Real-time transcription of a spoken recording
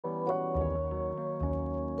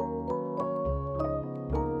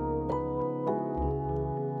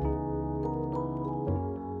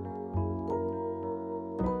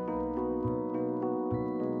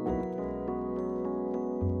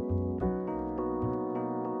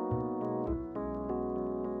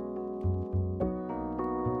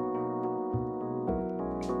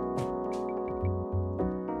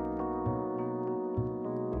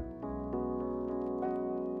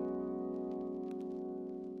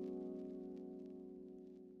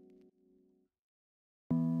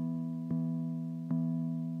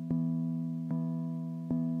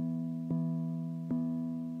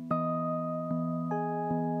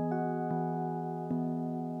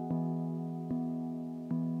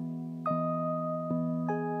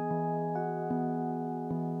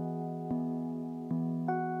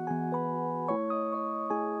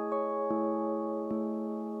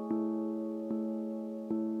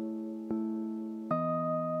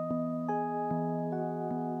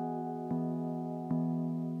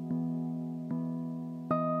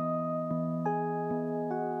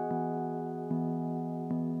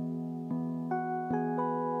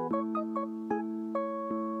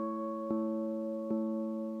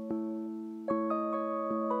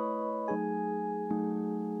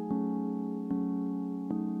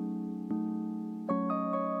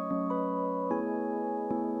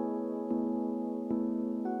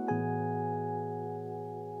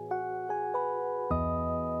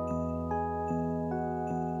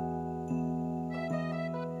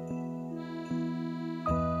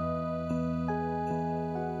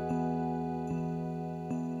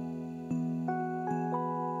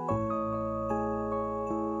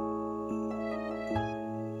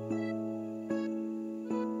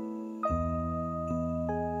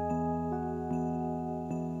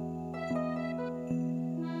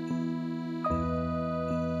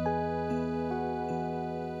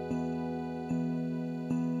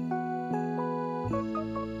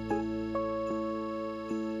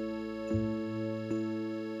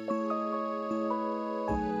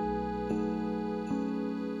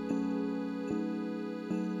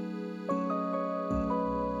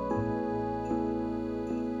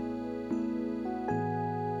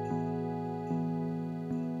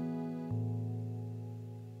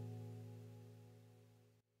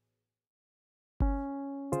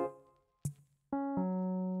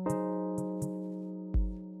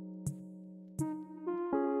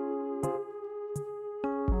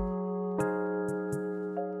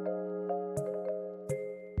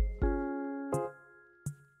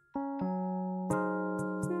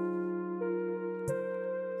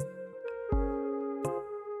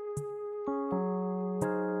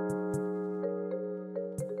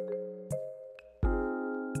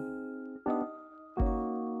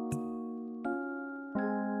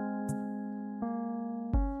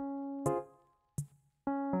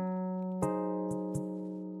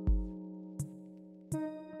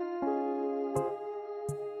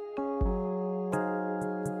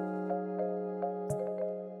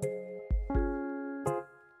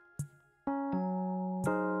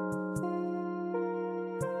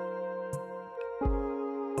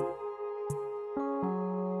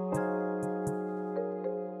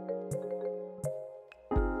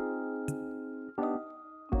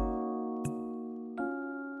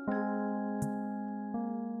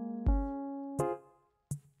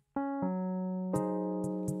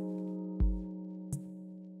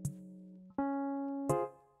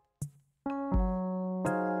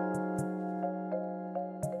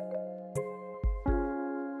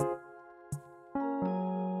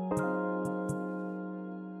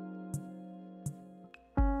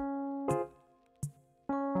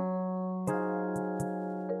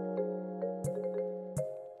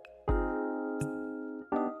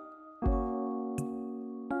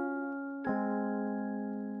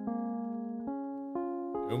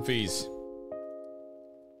Oomfies.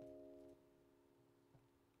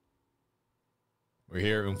 We're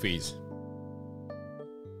here, Oomfies.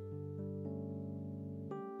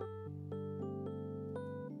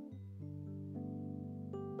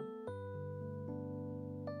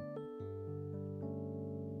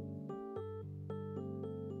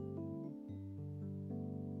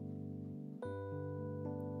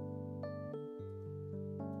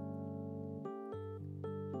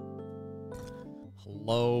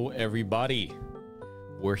 Hello, everybody.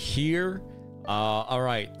 We're here. All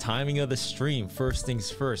right, timing of the stream. First things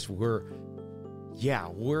first. We're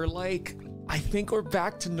like, I think we're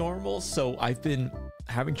back to normal. So I've been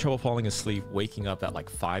having trouble falling asleep, waking up at like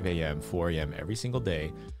 5 a.m., 4 a.m. every single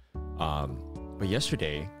day. But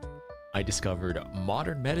yesterday, I discovered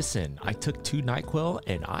modern medicine. I took 2 NyQuil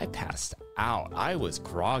and I passed out. I was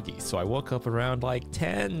groggy, so I woke up around like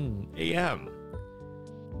 10 a.m.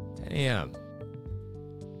 10 a.m.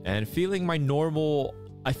 and feeling my normal.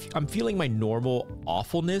 I'm feeling my normal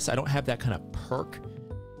awfulness. I don't have that kind of perk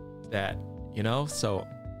that, you know, so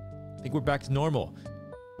I think we're back to normal.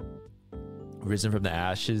 Risen from the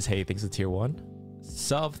ashes. Hey, thanks for tier 1.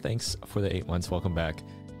 Sub, thanks for the 8 months. Welcome back.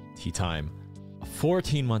 Tea time.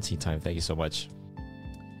 14 months tea time. Thank you so much.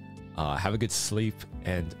 Have a good sleep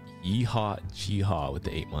and yeehaw jeehaw with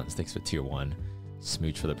the 8 months. Thanks for tier 1.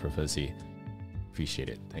 Smooch for the prophecy. Appreciate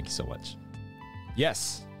it. Thank you so much.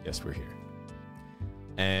 Yes, we're here.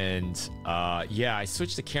 And yeah, I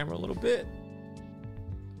switched the camera a little bit,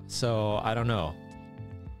 so I don't know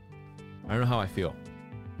how I feel.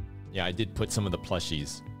 Yeah, I did put some of the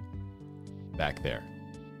plushies back there.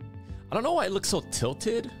 I don't know why it looks so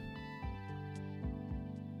tilted.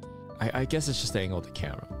 I guess it's just the angle of the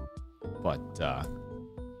camera, but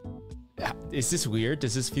is this weird?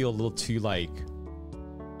 Does this feel a little too like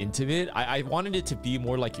intimate? I wanted it to be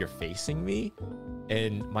more like you're facing me,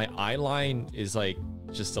 and my eye line is like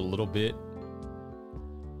just a little bit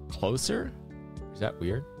closer. Is that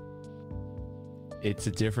weird? It's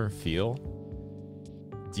a different feel.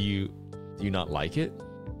 Do you not like it?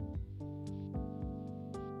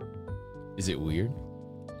 Is it weird?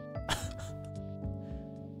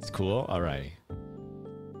 It's cool. All right.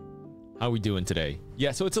 How are we doing today?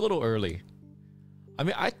 Yeah, so it's a little early. I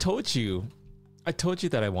mean, I told you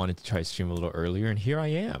that I wanted to try to stream a little earlier, and here I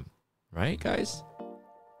am. Right, guys?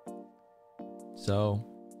 So,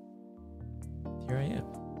 here I am.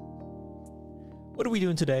 What are we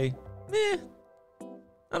doing today?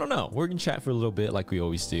 I don't know. We're gonna chat for a little bit like we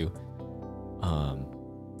always do. I'm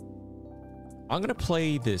gonna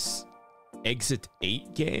play this Exit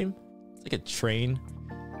 8 game. It's like a train.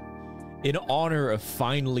 In honor of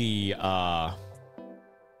finally,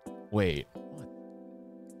 wait.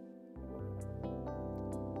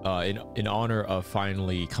 What? In honor of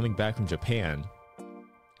finally coming back from Japan.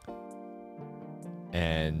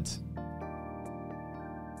 And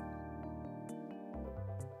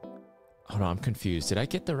hold on, I'm confused. Did I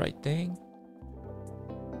get the right thing?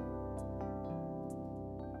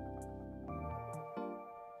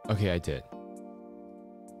 Okay, I did.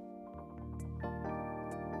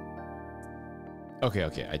 Okay,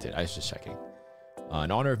 I did. I was just checking. In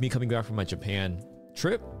honor of me coming back from my Japan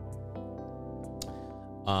trip,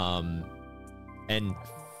 and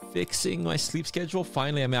fixing my sleep schedule.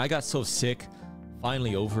 Finally, I mean, I got so sick.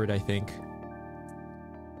 Finally over it, I think.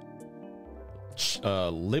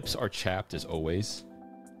 Lips are chapped as always.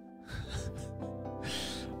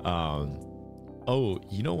 Oh,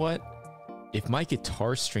 you know what? If my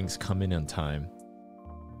guitar strings come in on time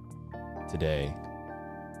today,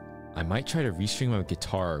 I might try to restring my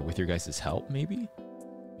guitar with your guys' help, maybe?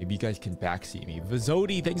 Maybe you guys can backseat me.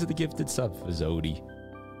 VODs, thanks for the gifted sub. VODs,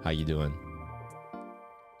 how you doing?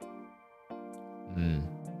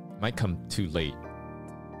 Might come too late.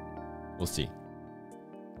 We'll see.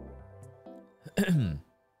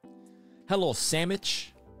 Hello,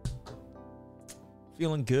 Sandwich.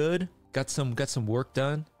 Feeling good? Got some work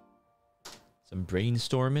done. Some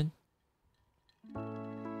brainstorming.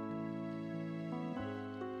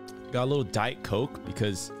 Got a little Diet Coke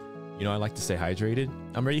because, you know, I like to stay hydrated.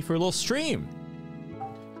 I'm ready for a little stream.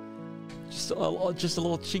 Just a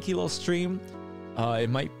little cheeky little stream.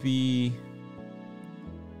 It might be...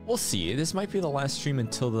 We'll see. This might be the last stream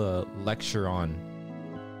until the lecture on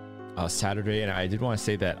Saturday. And I did want to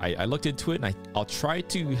say that I looked into it, and I'll try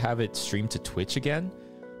to have it streamed to Twitch again.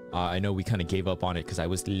 I know we kind of gave up on it because I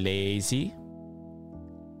was lazy.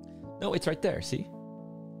 No, it's right there. See?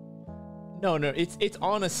 No, it's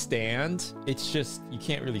on a stand. It's just you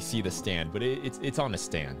can't really see the stand, but it's on a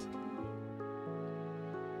stand.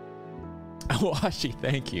 Washi,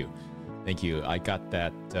 thank you. I got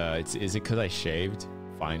that. Is it because I shaved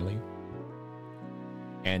finally.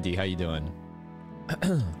 Andy, how you doing?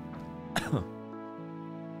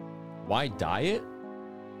 Why diet?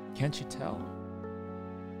 Can't you tell?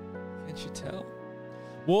 Can't you tell?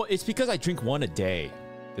 Well, it's because I drink one a day.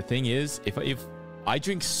 The thing is, if I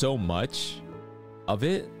drink so much of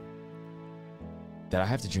it that I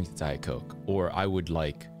have to drink the Diet Coke, or I would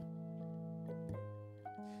like...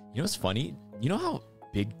 You know what's funny? You know how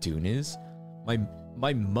big Dune is?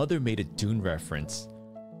 My mother made a Dune reference.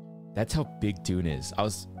 That's how big Dune is. I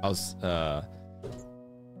was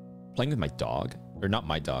playing with my dog, or not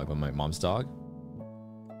my dog, but my mom's dog.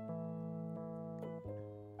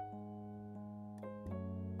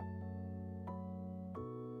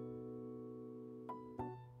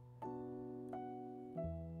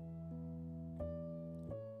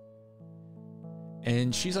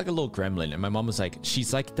 And she's like a little gremlin, and my mom was like,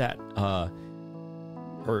 she's like that,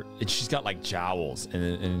 and she's got like jowls,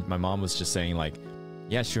 and my mom was just saying like,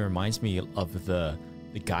 yeah, she reminds me of the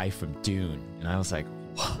guy from Dune. And I was like,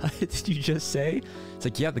 what did you just say? It's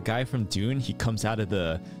like, yeah, the guy from Dune, he comes out of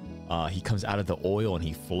the oil and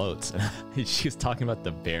he floats. And she was talking about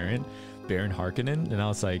the Baron Harkonnen, and I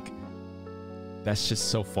was like, that's just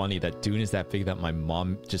so funny that Dune is that big that my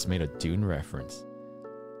mom just made a Dune reference.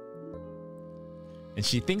 And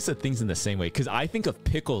she thinks of things in the same way, because I think of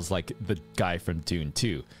Pickles like the guy from Dune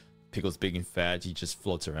too. Pickles big and fat, he just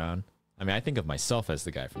floats around. I mean, I think of myself as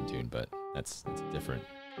the guy from Dune, but it's a different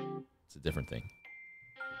thing.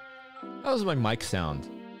 That was my mic sound.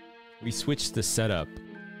 We switched the setup.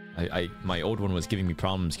 My old one was giving me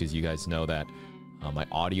problems because you guys know that my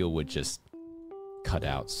audio would just cut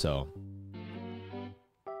out. So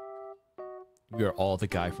we are all the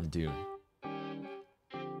guy from Dune.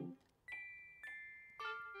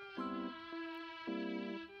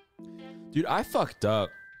 Dude, I fucked up.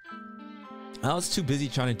 I was too busy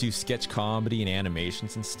trying to do sketch comedy and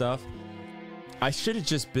animations and stuff. I should have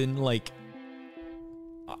just been like,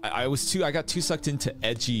 I got too sucked into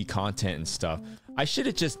edgy content and stuff. I should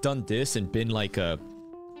have just done this and been like a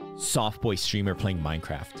soft boy streamer playing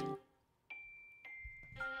Minecraft.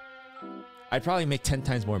 I'd probably make 10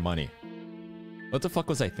 times more money. What the fuck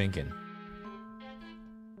was I thinking?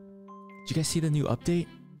 Did you guys see the new update?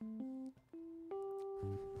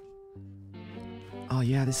 Oh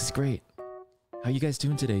yeah, this is great. How you guys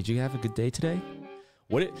doing today? Did you have a good day today?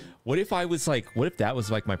 What if I was like, what if that was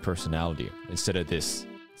like my personality instead of this,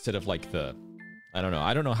 instead of like the, I don't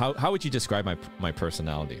know. How would you describe my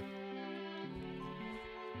personality?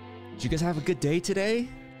 Did you guys have a good day today?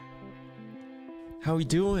 How we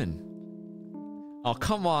doing? Oh,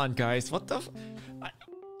 come on, guys. What the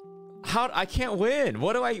I can't win.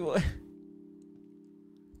 What do I...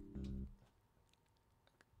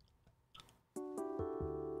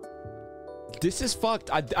 This is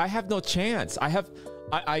fucked. I have no chance.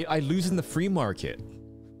 I lose in the free market.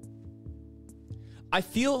 I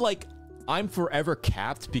feel like I'm forever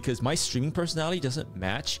capped because my streaming personality doesn't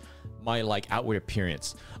match my like outward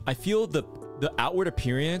appearance. I feel the outward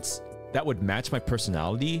appearance that would match my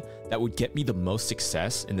personality, that would get me the most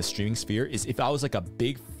success in the streaming sphere, is if I was like a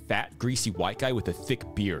big, fat, greasy white guy with a thick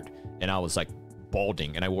beard and I was like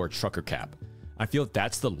balding and I wore a trucker cap. I feel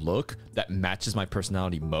that's the look that matches my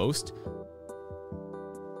personality most.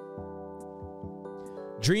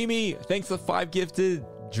 Dreamy, thanks for 5 gifted.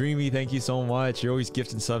 Dreamy, thank you so much. You're always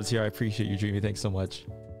gifting subs here. I appreciate you, Dreamy. Thanks so much.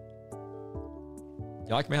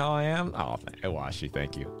 You like me how I am? Oh, Iwashi,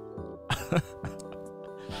 thank you.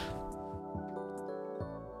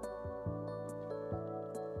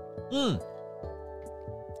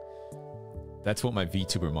 That's what my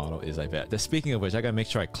VTuber model is, I bet. Speaking of which, I gotta make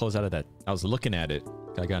sure I close out of that. I was looking at it.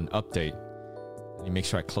 I got an update. And you make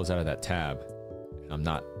sure I close out of that tab. I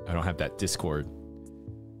don't have that Discord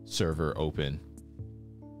server open.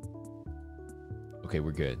 Okay,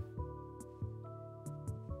 we're good.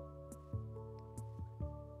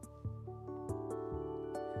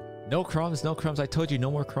 No crumbs, no crumbs. I told you,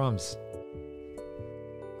 no more crumbs.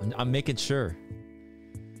 I'm making sure.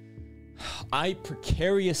 I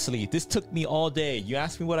precariously, this took me all day. You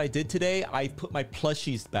asked me what I did today? I put my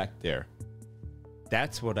plushies back there.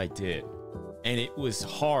 That's what I did. And it was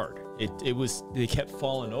hard. They kept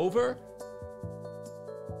falling over.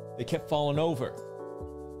 They kept falling over.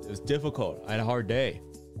 It was difficult. I had a hard day.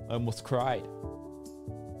 I almost cried.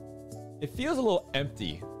 It feels a little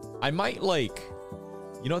empty. I might like,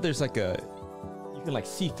 you know, there's like a, you can like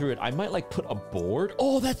see through it. I might like put a board.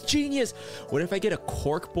 Oh, that's genius. What if I get a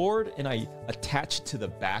cork board and I attach it to the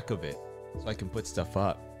back of it so I can put stuff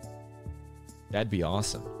up? That'd be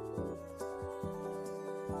awesome.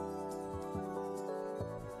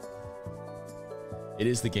 It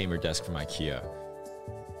is the gamer desk from IKEA.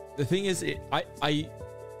 the thing is, I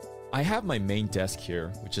have my main desk here,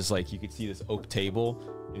 which is like, you can see this oak table,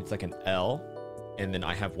 and it's like an L, and then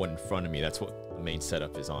I have one in front of me. That's what the main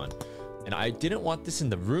setup is on. And I didn't want this in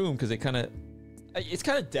the room because it's kind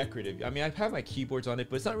of decorative. I mean, I've had my keyboards on it,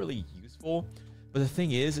 but it's not really useful. But the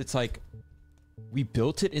thing is, it's like, we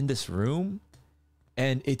built it in this room,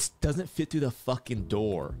 and it doesn't fit through the fucking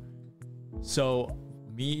door. So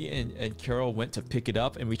me and Carol went to pick it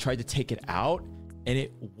up, and we tried to take it out, and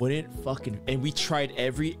it wouldn't fucking, and we tried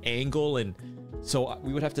every angle, and so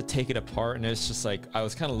we would have to take it apart, and it's just like, I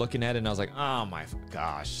was kind of looking at it, and I was like, oh my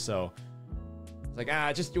gosh. So it's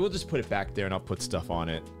like, we'll just put it back there, and I'll put stuff on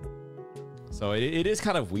it. So it is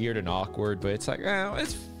kind of weird and awkward, but it's like,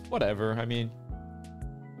 it's whatever. I mean,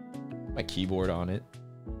 my keyboard on it.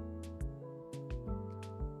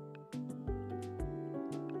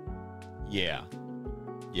 Yeah.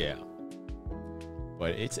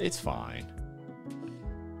 But it's fine.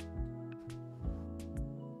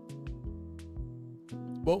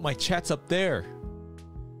 Whoa, my chat's up there.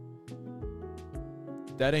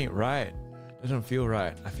 That ain't right. That doesn't feel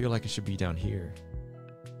right. I feel like it should be down here.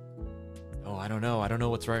 Oh, I don't know. I don't know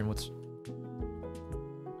what's right and what's...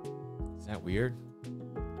 Is that weird?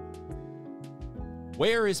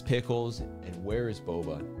 Where is Pickles and where is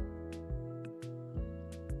Boba?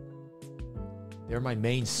 They're my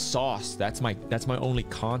main sauce. That's my only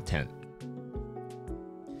content.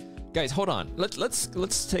 Guys, hold on.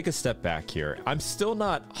 Let's take a step back here. I'm still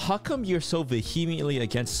not. How come you're so vehemently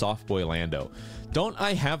against Softboy Lando? Don't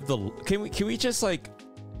I have the? Can we just like?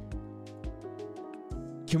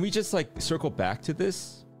 Can we just like circle back to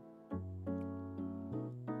this?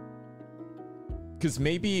 Because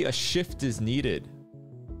maybe a shift is needed.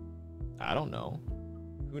 I don't know.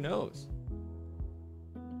 Who knows?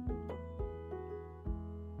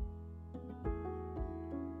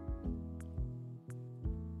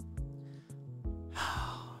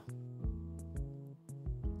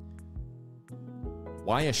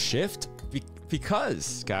 Why a shift?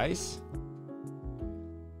 Because, guys.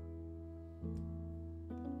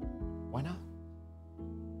 Why not?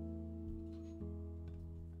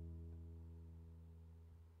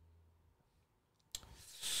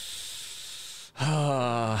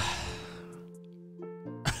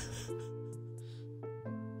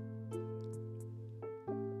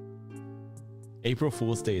 April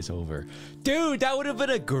Fool's Day is over. Dude, that would have been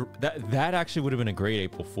that actually would have been a great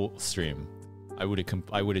April Fool's stream. I would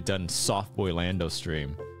have done Softboy Lando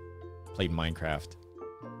stream. Played Minecraft.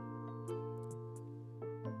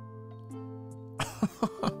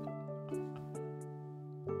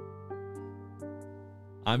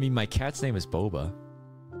 I mean, my cat's name is Boba.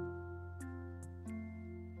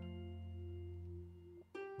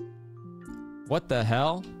 What the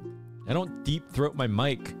hell? I don't deep throat my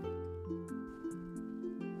mic.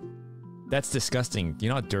 That's disgusting. Do you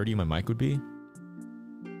know how dirty my mic would be?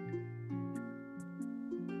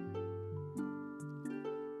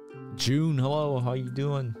 June, hello, how you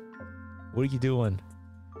doing? What are you doing?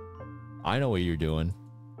 I know what you're doing.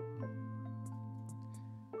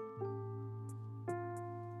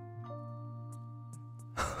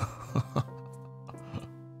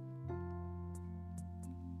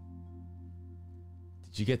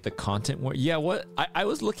 Did you get the content war? Yeah, what? I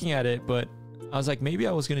was looking at it, but I was like, maybe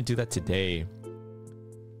I was gonna do that today.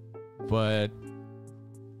 But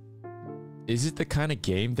is it the kind of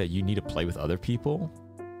game that you need to play with other people?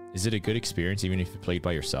 Is it a good experience even if you played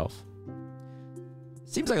by yourself?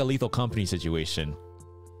 Seems like a Lethal Company situation.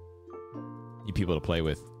 Need people to play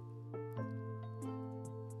with.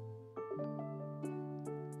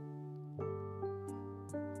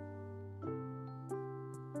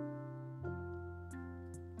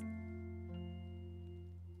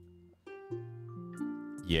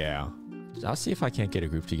 Yeah. I'll see if I can't get a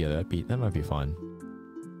group together. That might be fun.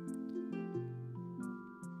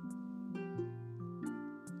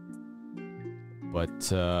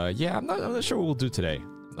 But yeah, I'm not sure what we'll do today.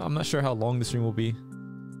 I'm not sure how long the stream will be.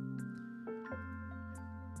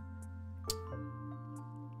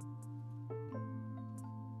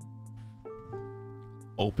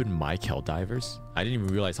 Open mic Helldivers? I didn't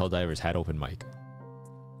even realize Helldivers had open mic.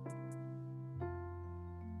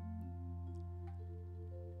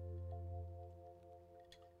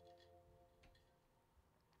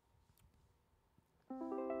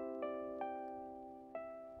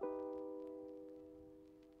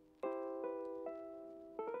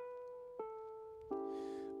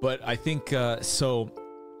 But I think, so,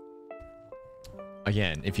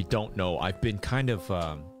 again, if you don't know, I've been kind of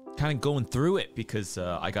going through it because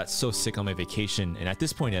I got so sick on my vacation. And at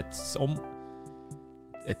this point, it's 1,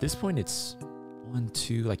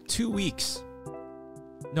 2, like 2 weeks.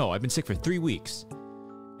 No, I've been sick for 3 weeks.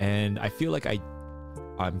 And I feel like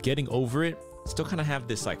I'm getting over it. Still kind of have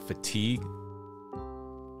this like fatigue.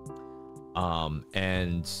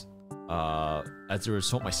 As a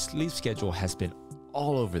result, my sleep schedule has been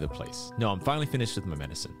all over the place. No, I'm finally finished with my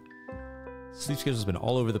medicine. Sleep schedule's been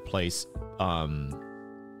all over the place.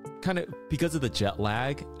 Kind of because of the jet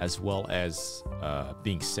lag as well as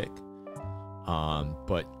being sick.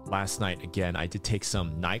 But last night again, I did take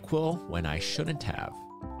some NyQuil when I shouldn't have.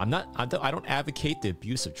 I don't advocate the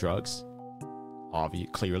abuse of drugs.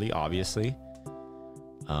 Obviously.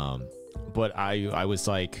 But I was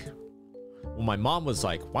like, well, my mom was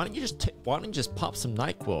like, why don't you just pop some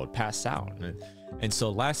NyQuil and pass out? And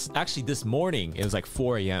so this morning, it was like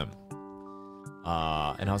 4 a.m.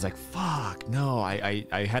 And I was like, fuck, no.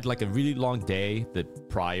 I had like a really long day the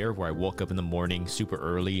prior where I woke up in the morning super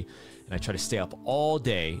early and I tried to stay up all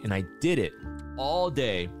day, and I did it all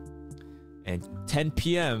day. And 10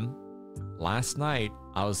 p.m. last night,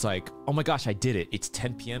 I was like, oh my gosh, I did it. It's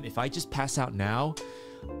 10 p.m. If I just pass out now,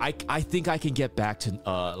 I think I can get back to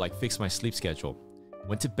like fix my sleep schedule.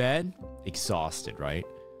 Went to bed, exhausted, right?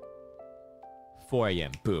 4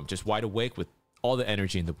 a.m. Boom, just wide awake with all the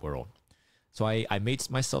energy in the world. So I made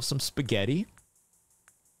myself some spaghetti,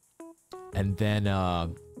 and then I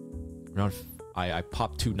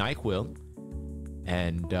popped 2 NyQuil,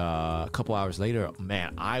 and a couple hours later,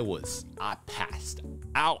 man, I passed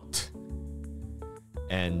out.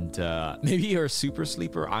 And maybe you're a super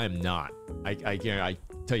sleeper. I am not. I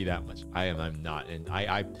tell you that much. I'm not. And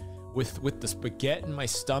I with the spaghetti in my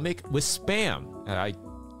stomach with Spam.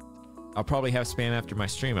 I'll probably have Spam after my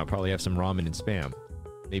stream. I'll probably have some ramen and Spam.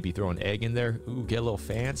 Maybe throw an egg in there. Ooh, get a little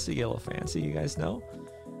fancy. You guys know.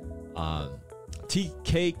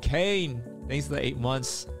 TK Kane, thanks for the 8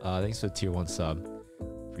 months. Thanks for the tier 1 sub.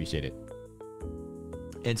 Appreciate it.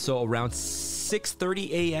 And so around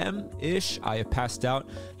 6:30 a.m. ish, I have passed out.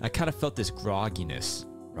 I kind of felt this grogginess,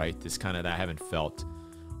 right? This kind of that I haven't felt.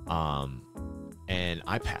 And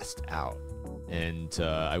I passed out. And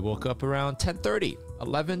I woke up around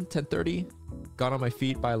 10:30. Got on my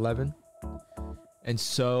feet by 11. And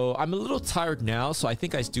so I'm a little tired now. So I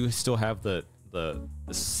think I do still have the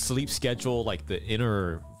sleep schedule, like the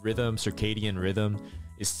inner rhythm, circadian rhythm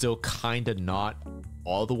is still kind of not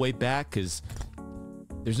all the way back, because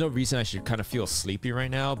there's no reason I should kind of feel sleepy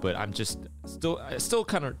right now, but I'm just still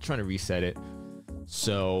kind of trying to reset it.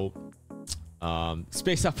 So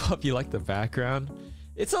Space Out Pup, you like the background?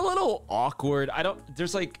 It's a little awkward. I don't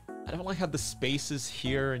like how the space is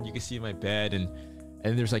here and you can see my bed and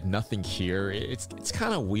there's like nothing here. It's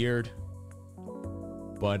kind of weird,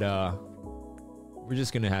 but we're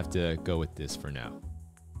just gonna have to go with this for now.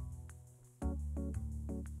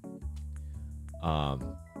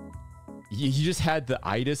 You just had the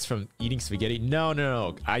itis from eating spaghetti?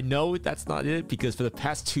 No. I know that's not it, because for the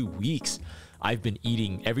past 2 weeks, I've been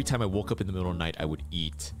eating. Every time I woke up in the middle of the night, I would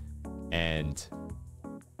eat. And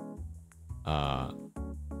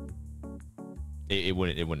it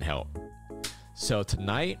wouldn't help. So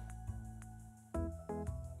tonight,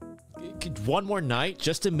 one more night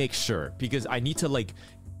just to make sure, because I need to like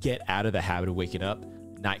get out of the habit of waking up.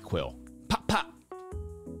 NyQuil. Pop.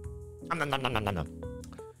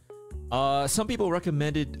 Some people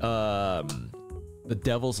recommended the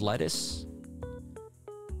devil's lettuce,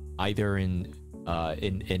 either in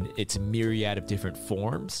its myriad of different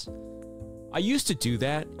forms. I used to do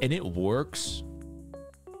that and it works,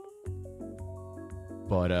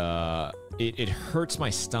 but it hurts my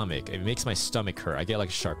stomach. It makes my stomach hurt. I get like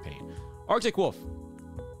a sharp pain. Arctic Wolf,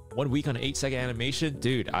 1 week on an 8-second animation,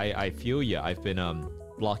 dude. I feel ya. I've been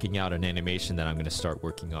blocking out an animation that I'm gonna start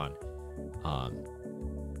working on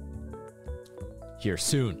here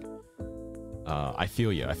soon. I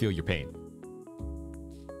feel you. I feel your pain.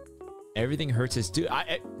 Everything hurts us, dude.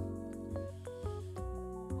 I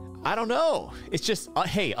don't know. It's just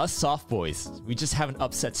hey, us soft boys, we just have an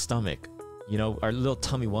upset stomach. You know, our little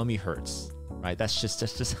tummy wummy hurts, right? That's just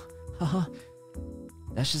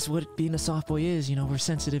that's just what being a soft boy is. You know, we're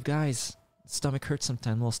sensitive guys. Stomach hurts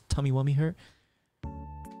sometimes. Little tummy wummy hurt.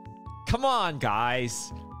 Come on,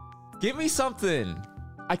 guys. Give me something.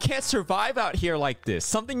 I can't survive out here like this.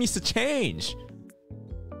 Something needs to change.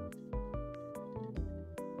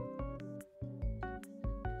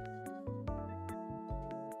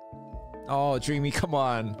 Oh, Dreamy, come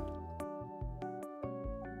on.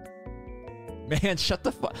 Man, shut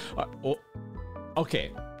the fuck. Oh,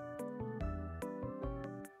 okay.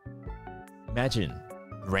 Imagine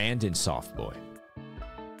Randon soft boy.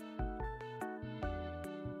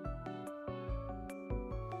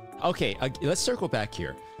 Okay, let's circle back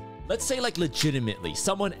here. Let's say like legitimately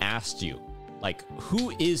someone asked you, like,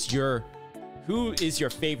 who is your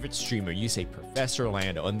favorite streamer? You say Professor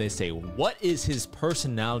Lando, and they say, what is his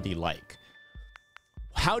personality like?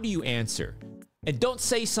 How do you answer? And don't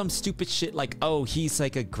say some stupid shit like, oh, he's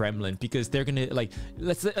like a gremlin, because they're gonna like,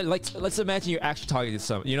 let's imagine you're actually talking to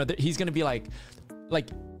someone, you know, he's gonna be like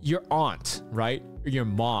your aunt, right? Or your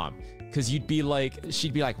mom, because she'd be like,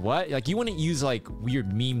 what? Like, you wouldn't use like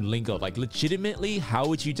weird meme lingo. Like, legitimately, how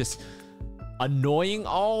would you just annoying?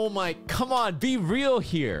 Oh my, come on, be real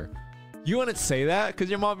here. You wouldn't say that, because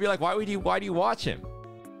your mom would be like, why do you watch him?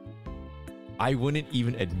 I wouldn't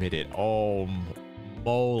even admit it. Oh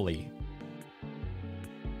moly.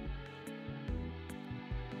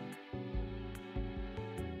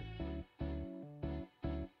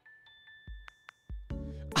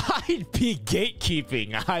 I'd be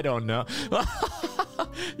gatekeeping. I don't know.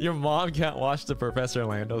 Your mom can't watch the Professor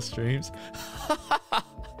Lando streams.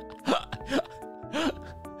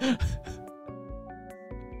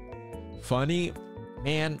 Funny?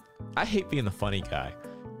 Man, I hate being the funny guy.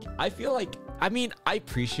 I feel like, I mean, I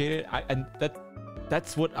appreciate it. And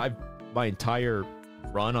that's what my entire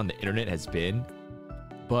run on the internet has been.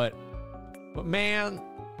 But man,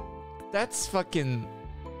 that's fucking...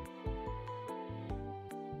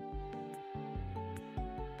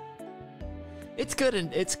 It's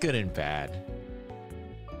good and bad.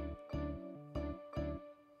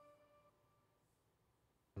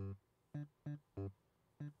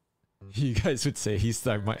 You guys would say he's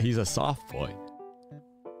a soft boy.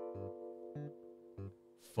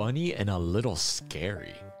 Funny and a little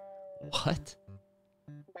scary. What?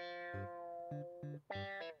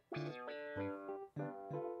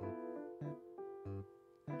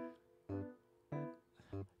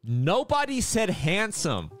 Nobody said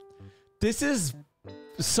handsome. This is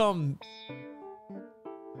some...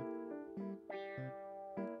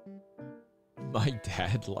 My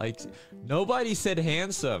dad likes... Nobody said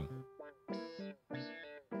handsome.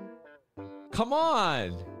 Come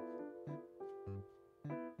on.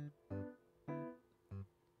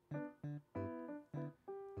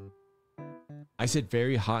 I said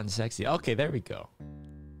very hot and sexy. Okay, there we go.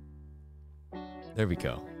 There we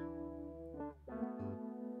go.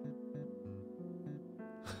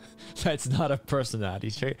 That's not a personality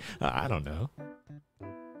trait. I don't know.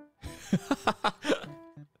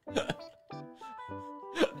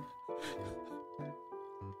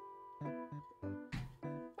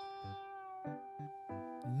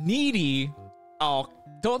 Needy? Oh,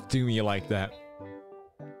 don't do me like that.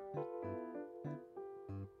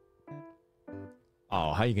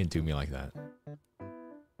 Oh, how you gonna do me like that?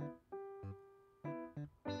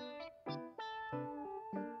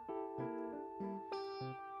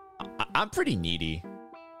 I'm pretty needy.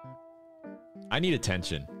 I need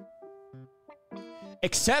attention.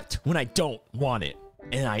 Except when I don't want it.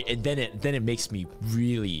 And then it makes me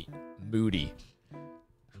really moody.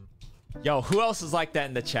 Yo, who else is like that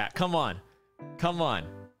in the chat? Come on. Come on.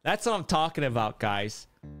 That's what I'm talking about, guys.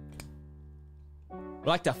 We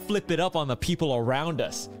like to flip it up on the people around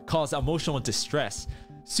us. Cause emotional distress.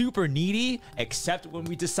 Super needy, except when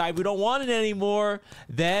we decide we don't want it anymore.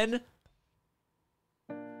 Then...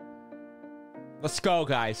 Let's go,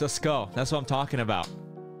 guys. Let's go. That's what I'm talking about.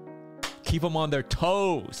 Keep them on their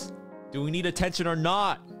toes. Do we need attention or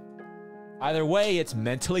not? Either way, it's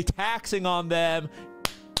mentally taxing on them.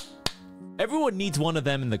 Everyone needs one of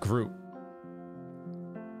them in the group.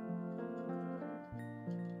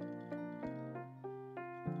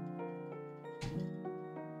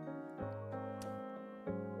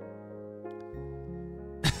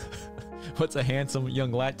 What's a handsome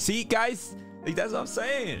young lad? See, guys? Like, that's what I'm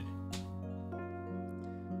saying.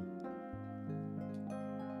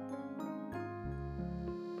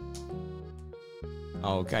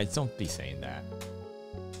 Oh, guys, don't be saying that.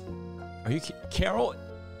 Are you Carol?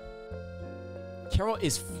 Carol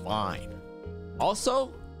is fine.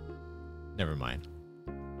 Also, never mind.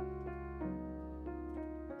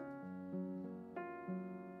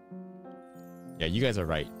 Yeah, you guys are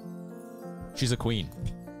right. She's a queen.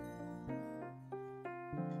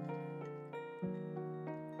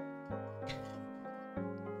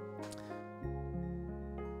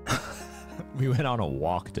 We went on a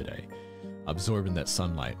walk today, absorbing that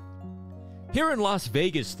sunlight. Here in Las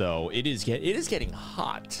Vegas, though, it is getting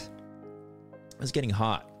hot. It's getting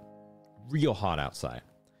hot, real hot outside.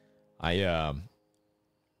 Not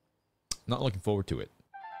looking forward to it.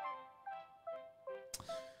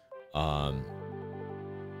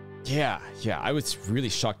 Yeah, I was really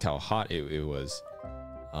shocked how hot it was.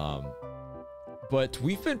 But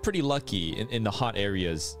we've been pretty lucky in the hot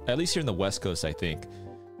areas, at least here in the West Coast, I think.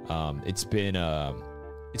 It's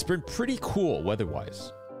been pretty cool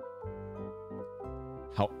weather-wise.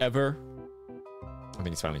 However, I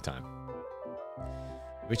think it's finally time.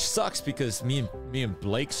 Which sucks because me and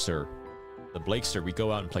Blakester, we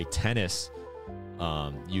go out and play tennis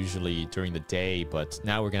usually during the day, but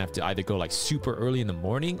now we're gonna have to either go like super early in the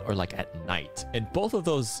morning or like at night. And both of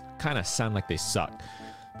those kind of sound like they suck.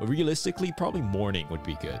 But realistically, probably morning would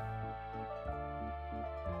be good.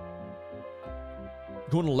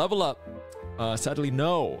 Going to level up? Sadly,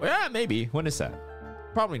 no. Yeah, maybe. When is that?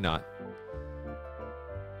 Probably not.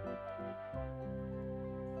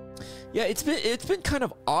 Yeah, it's been kind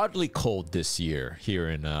of oddly cold this year here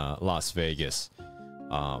in Las Vegas.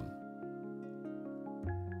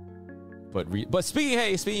 But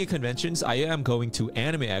speaking of conventions, I am going to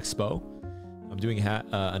Anime Expo. I'm doing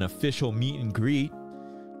an official meet and greet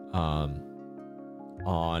on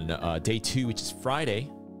day 2, which is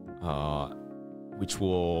Friday, which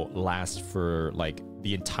will last for like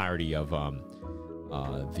the entirety of the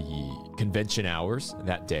convention hours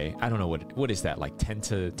that day. I don't know what is that, like 10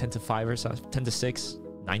 to 5 or something, 10 to 6,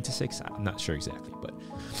 9 to 6. I'm not sure exactly, but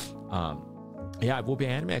yeah, it will be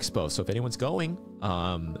Anime Expo. So if anyone's going,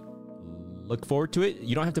 look forward to it.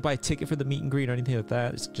 You don't have to buy a ticket for the meet and greet or anything like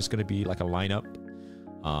that. It's just going to be like a lineup.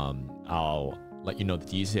 I'll let you know the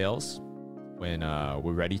details when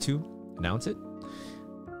we're ready to announce it.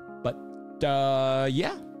 But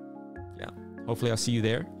yeah, hopefully I'll see you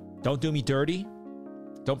there. Don't do me dirty.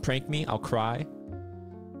 Don't prank me. I'll cry.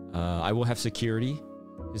 I will have security.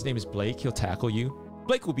 His name is Blake. He'll tackle you.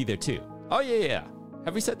 Blake will be there too. Oh yeah.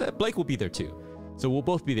 Have we said that? Blake will be there too. So we'll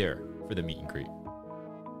both be there for the meet and greet.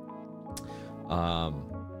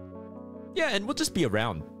 Yeah, and we'll just be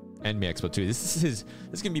around Anime Expo too. This is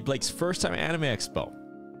gonna be Blake's first time at Anime Expo.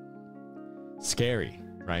 Scary,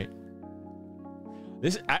 right?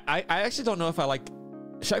 I actually don't know if I like.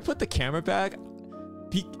 Should I put the camera back?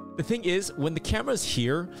 The thing is, when the camera's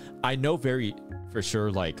here, I know very for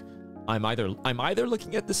sure like I'm either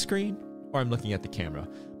looking at the screen or I'm looking at the camera.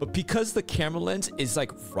 But because the camera lens is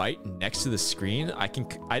like right next to the screen,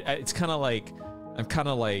 it's kind of like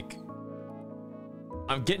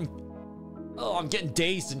I'm getting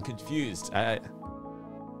dazed and confused.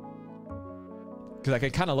 Because I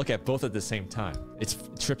can kind of look at both at the same time. It's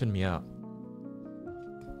tripping me out.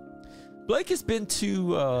 Blake has been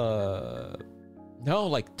to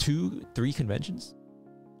like 2-3 conventions.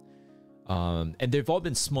 And they've all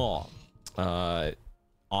been small. Offkai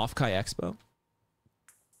Expo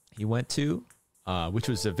he went to, which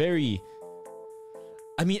was a very,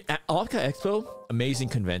 at Offkai Expo, amazing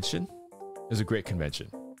convention. It was a great convention.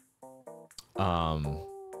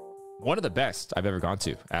 One of the best I've ever gone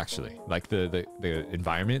to, actually. Like the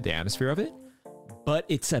environment, the atmosphere of it. But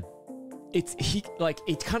it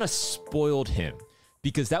kind of spoiled him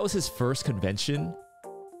because that was his first convention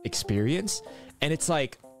experience, and it's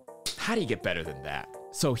like, how do you get better than that?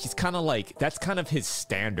 So he's kind of like, that's kind of his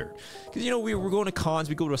standard. Because we're going to cons,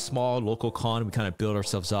 we go to a small local con, we kind of build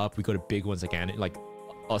ourselves up. We go to big ones like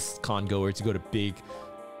us con goers, you go to big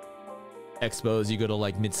expos, you go to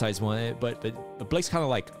like mid-sized one, but Blake's kind of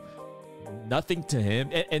like nothing to him,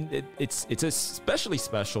 and it's especially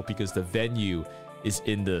special because the venue is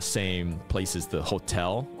in the same place as the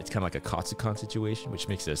hotel. It's kind of like a Katsucon situation, which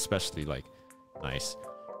makes it especially like nice.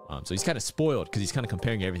 So he's kind of spoiled because he's kind of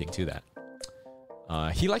comparing everything to that.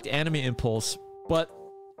 He liked Anime Impulse, but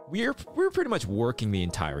we're pretty much working the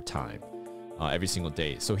entire time, every single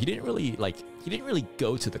day. So he didn't really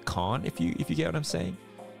go to the con, if you get what I'm saying.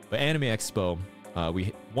 But Anime Expo,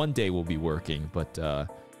 one day we'll be working, but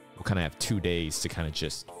we'll kind of have 2 days to kind of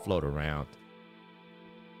just float around.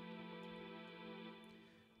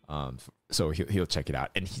 So he'll check it out,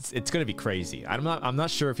 and it's gonna be crazy. I'm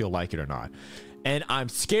not sure if he'll like it or not, and I'm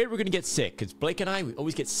scared we're gonna get sick because Blake and I, we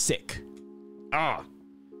always get sick. I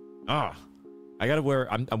gotta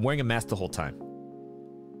wear. I'm wearing a mask the whole time.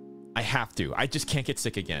 I have to. I just can't get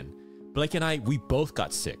sick again. Blake and I, we both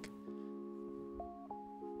got sick.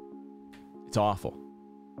 It's awful.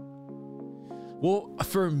 Well,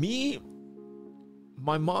 for me,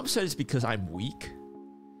 my mom said it's because I'm weak,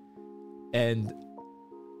 and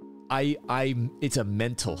it's a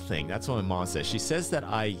mental thing. That's what my mom says. She says that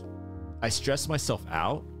I stress myself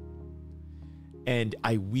out and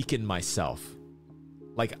I weaken myself.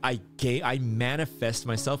 Like I manifest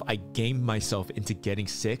myself. I game myself into getting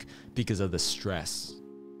sick because of the stress.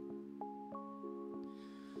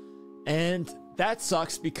 And that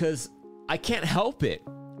sucks because I can't help it.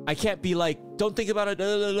 I can't be like, don't think about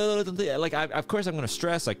it. Like, of course I'm going to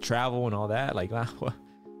stress, like travel and all that. Like, what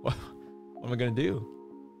am I going to do?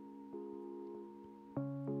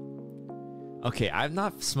 Okay, I'm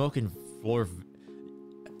not smoking floor.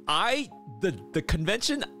 The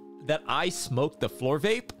convention, that I smoked the floor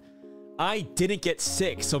vape, I didn't get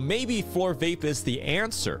sick. So maybe floor vape is the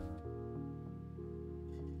answer.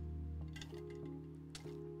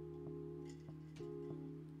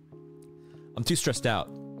 I'm too stressed out,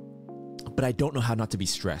 but I don't know how not to be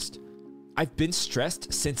stressed. I've been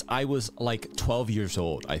stressed since I was like 12 years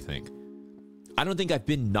old, I think. I don't think I've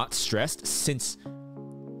been not stressed since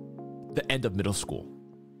the end of middle school.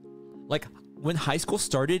 Like when high school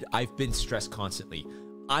started, I've been stressed constantly.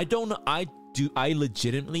 I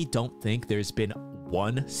legitimately don't think there's been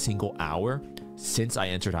one single hour since I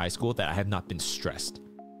entered high school that I have not been stressed.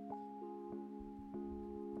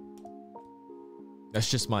 That's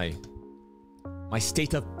just my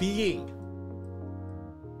state of being.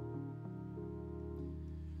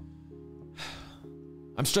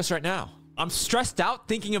 I'm stressed right now. I'm stressed out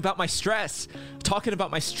thinking about my stress. Talking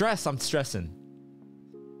about my stress, I'm stressing.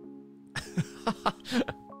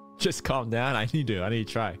 Just calm down. I need to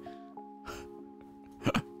try.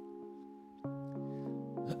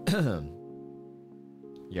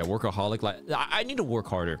 Yeah, workaholic. Like I need to work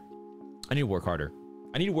harder. I need to work harder.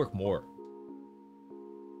 I need to work more.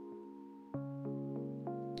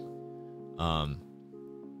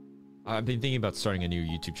 I've been thinking about starting a new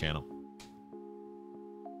YouTube channel.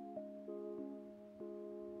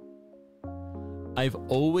 I've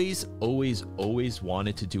always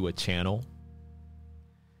wanted to do a channel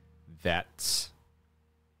that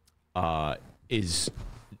is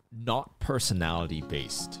not personality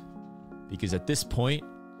based, because at this point,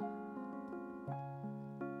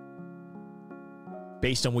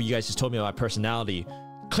 based on what you guys just told me about personality,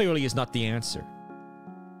 clearly is not the answer.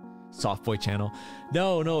 Soft boy channel.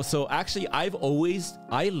 No. So actually, I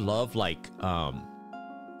love like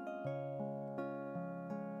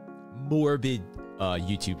morbid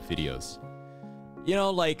YouTube videos. You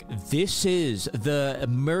know, like, this is the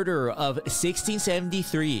murder of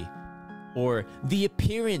 1673, or the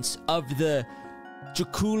appearance of the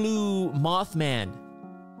Jakulu Mothman,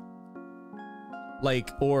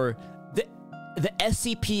 like, or the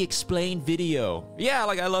SCP explained video. Yeah,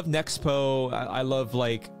 like I love Nexpo. I love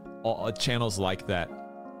like all channels like that.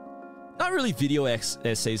 Not really video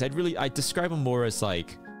essays. I describe them more as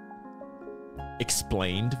like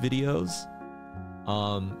explained videos.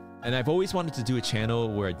 And I've always wanted to do a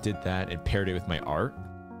channel where I did that and paired it with my art,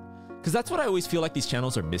 because that's what I always feel like these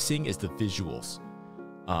channels are missing, is the visuals.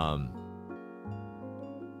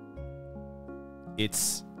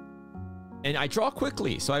 And I draw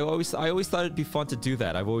quickly, so I always thought it'd be fun to do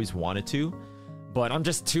that. I've always wanted to, but I'm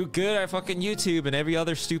just too good at fucking YouTube and every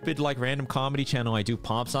other stupid like random comedy channel I do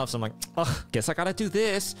pomps off. So I'm like, ugh, guess I gotta do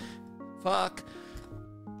this. Fuck.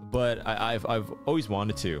 But I've always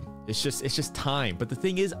wanted to. It's just time. But the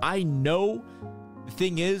thing is, I know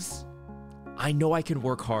I can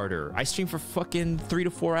work harder. I stream for fucking 3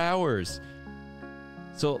 to 4 hours.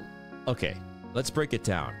 So, okay, let's break it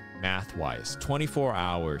down math-wise. 24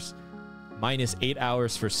 hours minus 8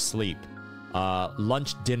 hours for sleep.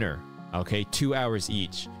 Lunch, dinner, okay, 2 hours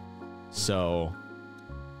each. So,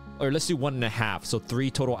 or let's do 1.5. So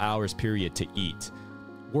 3 total hours period to eat.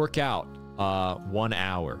 Workout, 1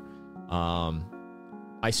 hour.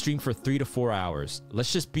 I stream for 3 to 4 hours.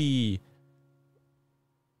 Let's just be...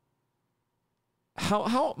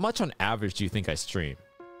 How much on average do you think I stream?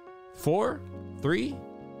 4? 3?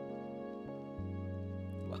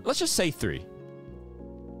 Let's just say 3.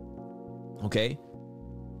 Okay.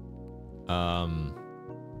 Well,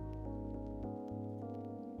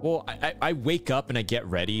 I wake up and I get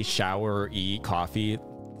ready, shower, eat, coffee.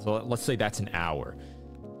 So let's say that's an hour.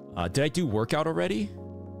 Did I do workout already?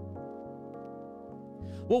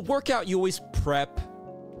 Well, workout, you always prep,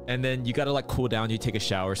 and then you gotta like cool down, you take a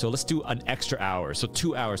shower. So let's do an extra hour. So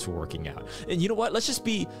 2 hours for working out. And you know what? Let's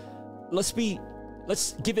give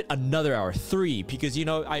it another hour, 3, because you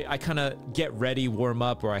know, I kind of get ready, warm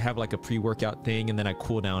up, or I have like a pre-workout thing, and then I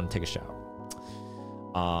cool down and take a shower.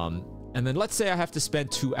 And then let's say I have to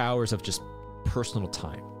spend 2 hours of just personal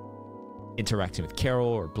time interacting with Carol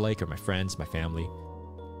or Blake or my friends, my family.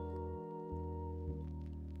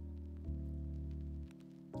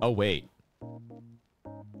 Oh, wait.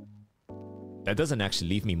 That doesn't actually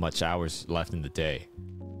leave me much hours left in the day.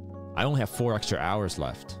 I only have 4 extra hours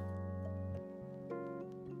left.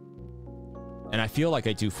 And I feel like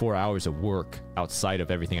I do 4 hours of work outside of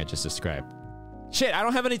everything I just described. Shit, I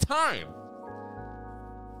don't have any time!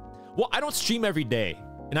 Well, I don't stream every day,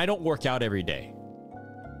 and I don't work out every day.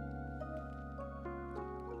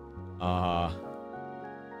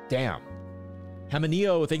 Damn.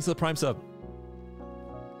 Hamanio, thanks for the Prime sub.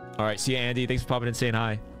 Alright, see you, Andy. Thanks for popping in and saying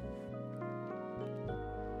hi.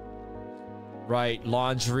 Right,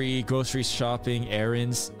 laundry, grocery shopping,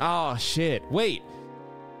 errands. Oh shit. Wait.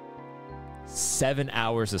 7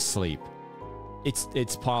 hours of sleep.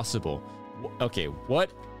 It's possible. Okay,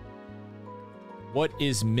 what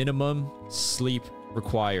is minimum sleep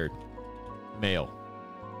required? Male.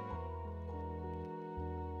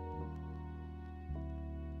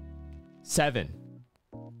 Seven.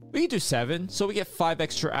 We can do 7, so we get 5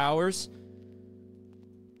 extra hours.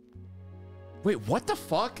 Wait, what the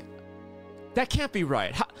fuck? That can't be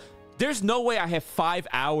right. There's no way I have 5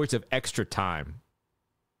 hours of extra time.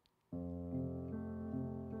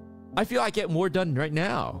 I feel I get more done right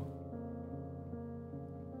now.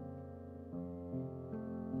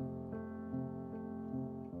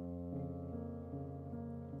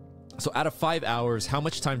 So out of 5 hours, how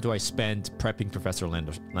much time do I spend prepping Professor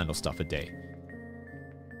Lando stuff a day?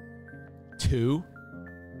 2?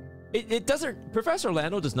 It doesn't... Professor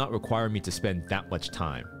Lando does not require me to spend that much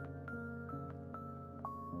time.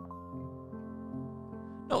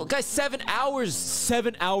 No, guys, 7 hours.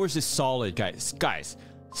 7 hours is solid, guys. Guys,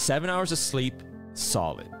 7 hours of sleep,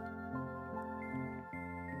 solid.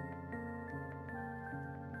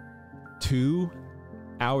 2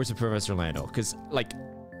 hours of Professor Lando, because like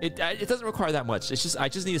it doesn't require that much. It's just I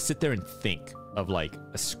just need to sit there and think of like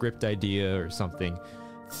a script idea or something.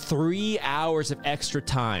 3 hours of extra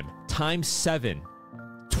time times 7,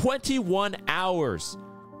 21 hours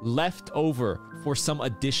left over for some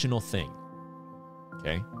additional thing.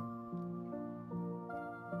 Okay,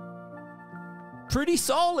 pretty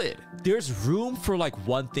solid. There's room for like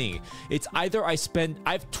one thing. It's either I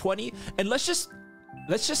have 20, and let's just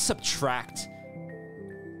subtract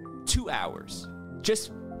 2 hours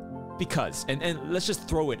just because, and let's just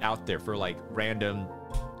throw it out there for like random,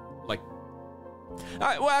 like, all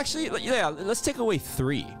right, well actually, yeah, let's take away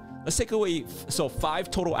 3. Let's take away, so 5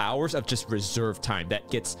 total hours of just reserve time that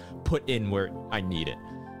gets put in where I need it.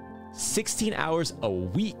 16 hours a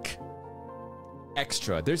week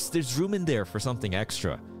extra. There's room in there for something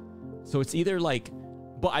extra. So it's either like,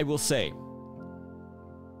 but I will say,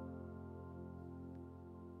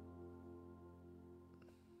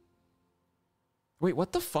 wait,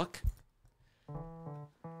 what the fuck?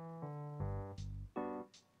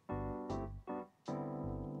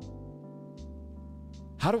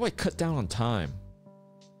 How do I cut down on time?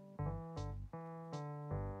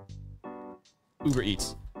 Uber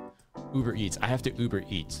Eats. Uber Eats. I have to Uber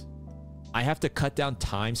Eats. I have to cut down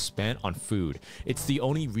time spent on food. It's the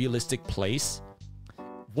only realistic place.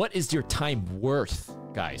 What is your time worth,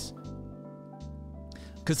 guys?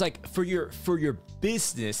 Because like for your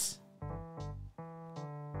business,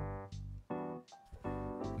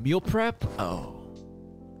 meal prep. Oh.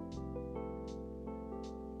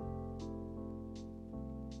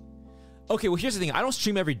 Okay, well here's the thing. I don't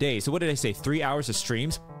stream every day. So what did I say? 3 hours of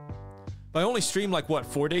streams? But I only stream like what,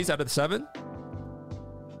 4 days out of the 7?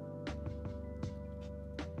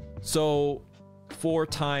 So 4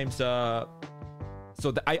 times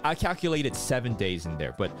I calculated 7 days in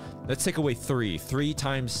there, but let's take away 3. 3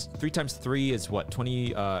 times 3 is what,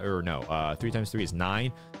 20 or no, 3 times 3 is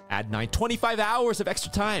 9. Add 9, 25 hours of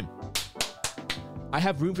extra time. I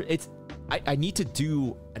have room for it's I need to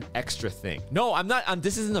do an extra thing. No, I'm not.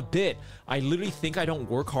 This isn't a bit. I literally think I don't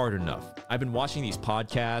work hard enough. I've been watching these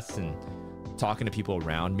podcasts and talking to people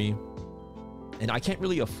around me, and I can't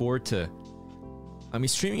really afford to. I mean,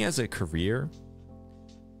 streaming as a career,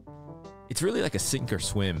 it's really like a sink or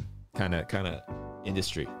swim kind of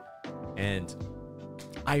industry, and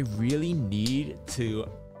I really need to.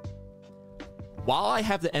 While I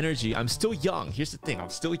have the energy, I'm still young. Here's the thing. I'm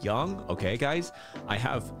still young. Okay, guys. I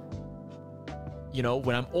have, you know,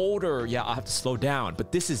 when I'm older, yeah, I'll have to slow down.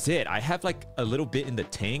 But this is it. I have like a little bit in the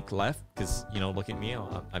tank left because, you know, look at me.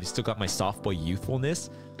 I've still got my soft boy youthfulness.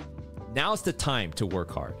 Now's the time to work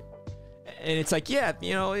hard. And it's like, yeah,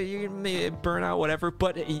 you know, you may burn out, whatever.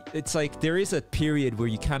 But it's like there is a period where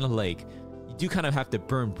you kind of like, you do kind of have to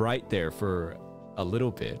burn bright there for a little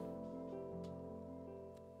bit.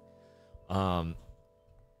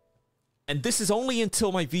 And this is only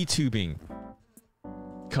until my VTubing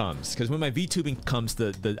comes, because when my VTubing comes,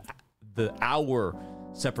 the hour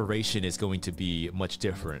separation is going to be much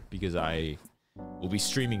different because I will be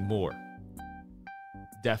streaming more.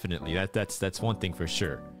 Definitely, that's one thing for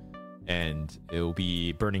sure, and it will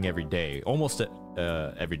be burning every day, almost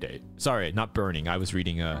every day. Sorry, not burning. I was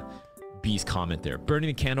reading B's comment there. Burning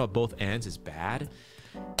the candle at both ends is bad.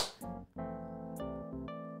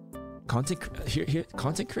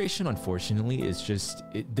 Content creation, unfortunately, is just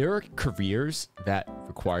there are careers that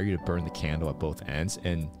require you to burn the candle at both ends,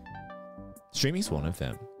 and streaming is one of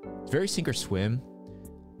them. It's very sink or swim.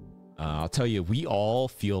 I'll tell you, we all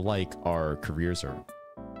feel like our careers are,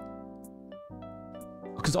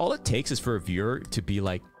 because all it takes is for a viewer to be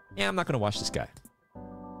like, yeah, I'm not gonna watch this guy.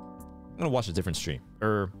 I'm gonna watch a different stream,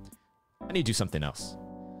 or I need to do something else.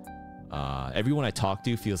 Everyone I talk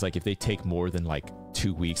to feels like if they take more than like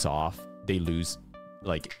 2 weeks off, they lose,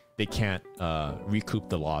 like they can't recoup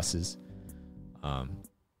the losses.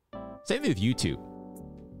 Same with YouTube.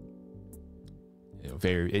 You know,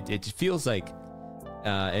 it feels like,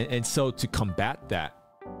 and so to combat that,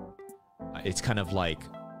 it's kind of like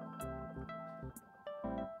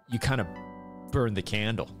you kind of burn the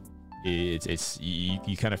candle. You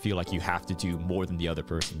kind of feel like you have to do more than the other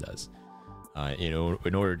person does, you know,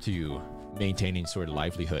 in order to maintaining sort of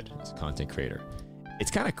livelihood as a content creator. It's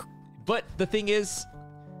kind of, but the thing is,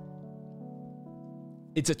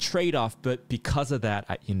 it's a trade-off. But because of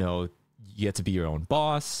that, you know, you get to be your own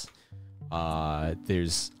boss. While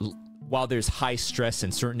there's high stress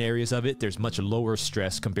in certain areas of it, there's much lower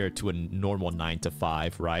stress compared to a normal 9 to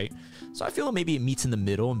 5, right? So I feel maybe it meets in the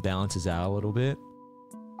middle and balances out a little bit.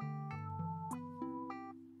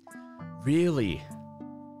 Really?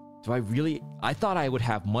 Do I really? I thought I would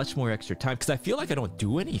have much more extra time because I feel like I don't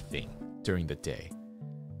do anything during the day.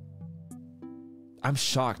 I'm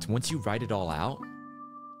shocked. Once you write it all out.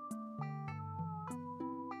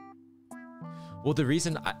 Well, the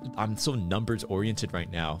reason I'm so numbers oriented right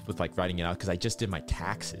now with like writing it out, because I just did my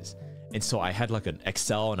taxes. And so I had like an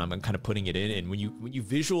Excel and I'm kind of putting it in. And when you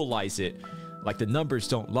visualize it, like the numbers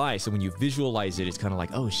don't lie. So when you visualize it, it's kind of like,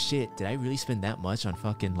 oh shit, did I really spend that much on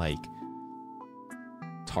fucking like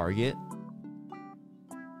Target?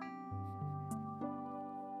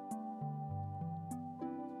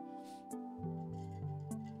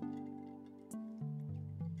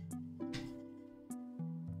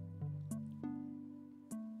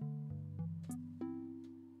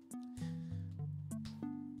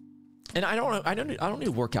 And I don't need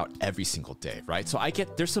to work out every single day, right? So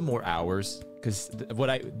there's some more hours, because what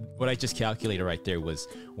I just calculated right there was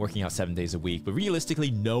working out 7 days a week. But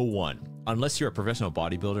realistically, no one, unless you're a professional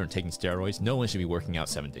bodybuilder and taking steroids, no one should be working out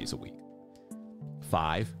 7 days a week.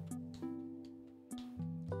 5,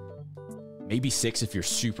 maybe 6 if you're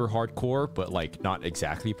super hardcore, but like not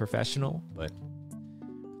exactly professional. But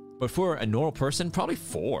for a normal person, probably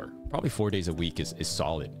 4. Probably 4 days a week is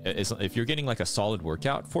solid. If you're getting like a solid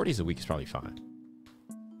workout, 4 days a week is probably fine.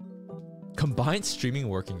 Combined streaming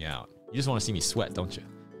and working out. You just want to see me sweat, don't you?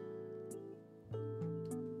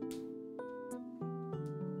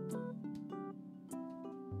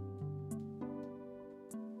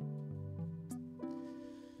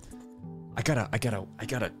 I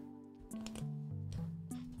gotta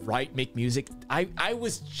write, make music. I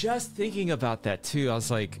was just thinking about that too. I was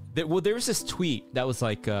like, there was this tweet that was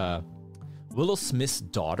like, Willow Smith's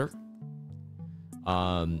daughter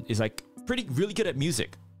is like really good at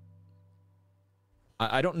music.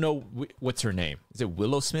 I don't know what's her name. Is it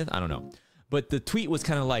Willow Smith? I don't know. But the tweet was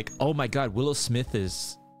kind of like, oh my god, Willow Smith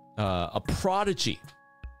is a prodigy,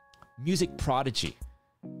 music prodigy.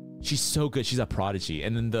 She's so good. She's a prodigy.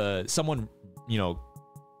 And then someone, you know,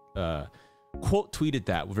 quote tweeted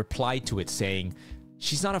that, replied to it saying,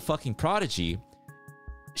 she's not a fucking prodigy.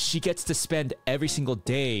 She gets to spend every single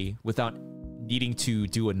day without needing to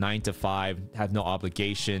do a 9 to 5, have no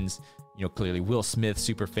obligations. You know, clearly Will Smith,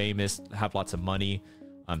 super famous, have lots of money,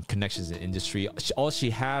 connections in the industry. All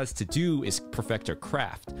she has to do is perfect her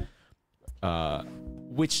craft,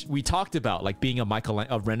 which we talked about, like being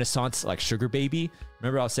a Renaissance like sugar baby.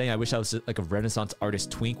 Remember I was saying I wish I was like a Renaissance artist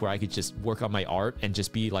twink where I could just work on my art and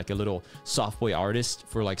just be like a little soft boy artist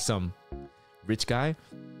for like some rich guy.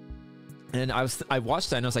 And I watched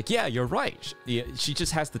that and I was like, yeah, you're right. She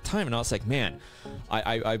just has the time. And I was like, man,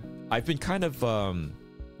 I've been kind of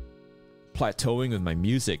plateauing with my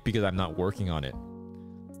music because I'm not working on it.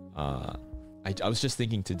 I was just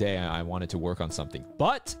thinking today I wanted to work on something,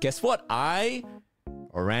 but guess what? I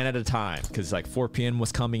ran out of time because like 4 p.m.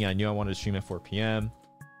 was coming and I knew I wanted to stream at 4 p.m.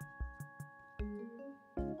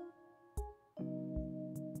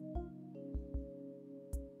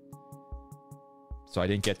 So I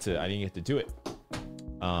didn't get to do it.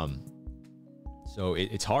 So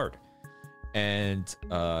it's hard, and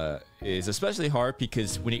it's especially hard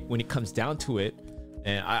because when it comes down to it,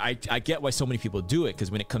 and I get why so many people do it,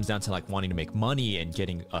 because when it comes down to like wanting to make money and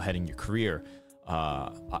getting ahead in your career,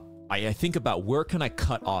 I think about where can I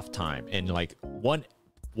cut off time, and like one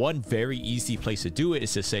very easy place to do it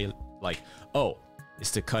is to say like, oh, is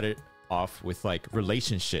to cut it off with like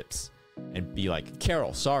relationships and be like,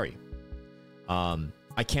 Carol, sorry.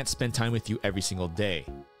 I can't spend time with you every single day.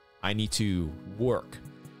 I need to work.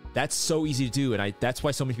 That's so easy to do, and that's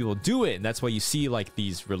why so many people do it, and that's why you see like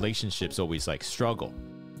these relationships always like struggle.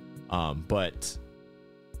 But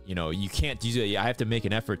you know, you can't do that. I have to make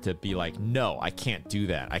an effort to be like, no, I can't do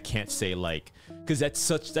that. I can't say like, because that's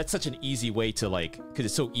such an easy way to like, because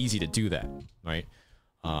it's so easy to do that, right?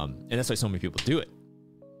 And that's why so many people do it.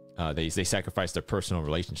 They sacrifice their personal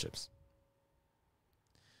relationships.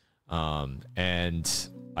 And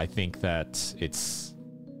I think that it's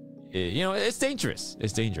dangerous.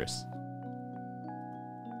 It's dangerous.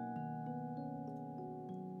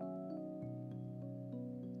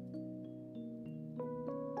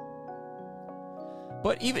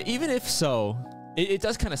 But even if so, it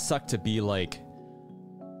does kind of suck to be like,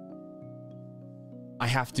 I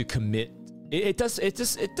have to commit. It does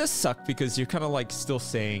suck because you're kind of like still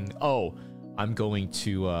saying, oh, I'm going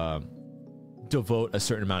to devote a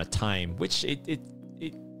certain amount of time, which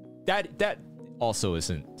that also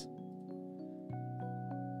isn't.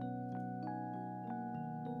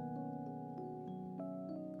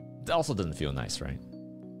 It also doesn't feel nice, right?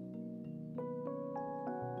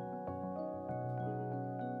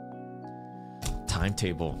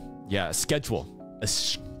 Timetable. Yeah, a schedule. A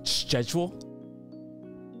schedule?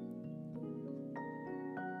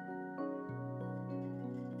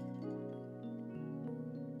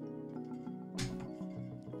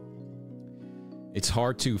 It's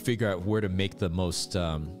hard to figure out where to make the most.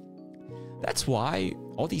 That's why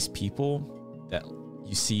all these people that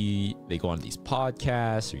you see, they go on these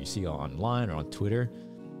podcasts or you see online or on Twitter,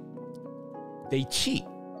 they cheat,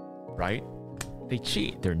 right? They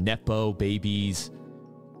cheat. They're Nepo babies,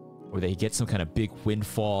 or they get some kind of big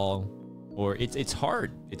windfall, or it's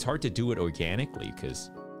hard. It's hard to do it organically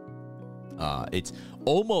because it's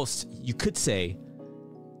almost, you could say,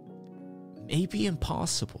 maybe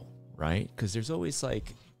impossible, right? Because there's always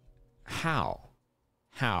like, how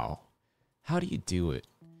do you do it?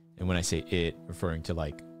 And when I say it, referring to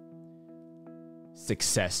like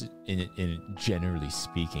success in generally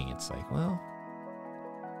speaking, it's like, well,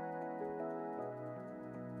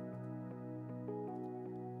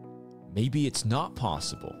 maybe it's not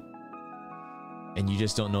possible. And you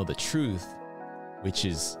just don't know the truth, which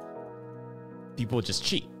is people just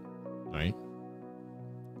cheat, right?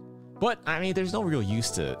 But I mean, there's no real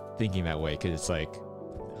use to thinking that way because it's like,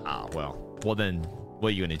 well then what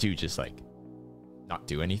are you gonna do? Just like not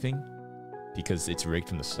do anything because it's rigged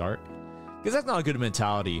from the start? Because that's not a good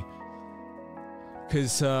mentality.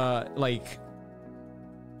 Because like,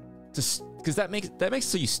 just because that makes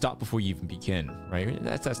so you stop before you even begin, right?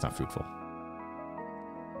 That's not fruitful.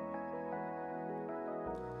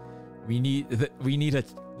 We need the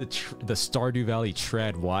Stardew Valley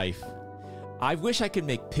trad wife. I wish I could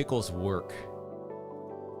make Pickles work.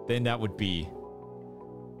 Then that would be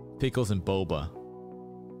Pickles and Boba.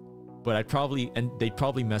 But they'd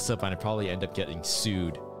probably mess up and I'd probably end up getting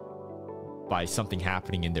sued by something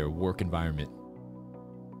happening in their work environment.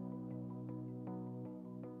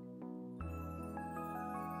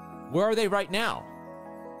 Where are they right now?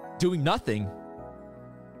 Doing nothing.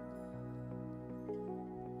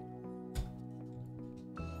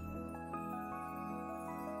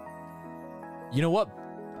 You know what?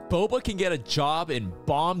 Boba can get a job in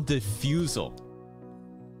bomb defusal.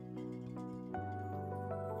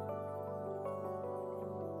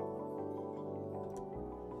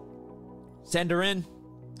 Send her in.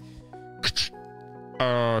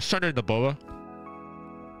 Send her in the Boba.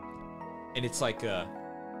 And it's like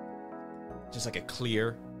just like a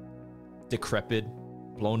clear, decrepit,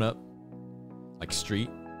 blown up, like street.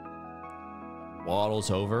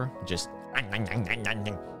 Waddles over, just.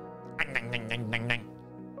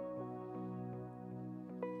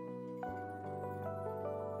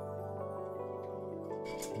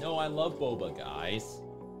 No, I love Boba, guys.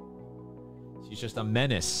 She's just a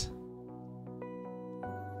menace.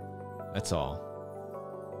 That's all.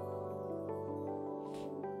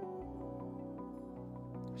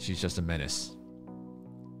 She's just a menace.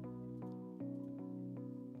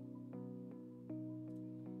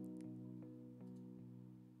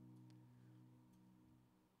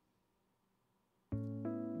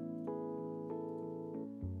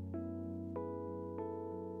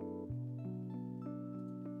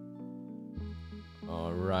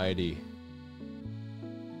 Alrighty.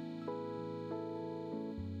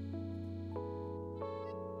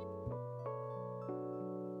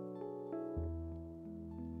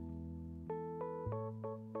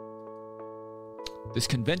 This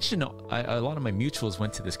convention, a lot of my mutuals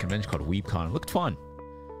went to this convention called WeebCon. It looked fun.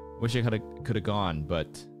 Wish I could have gone, but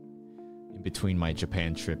in between my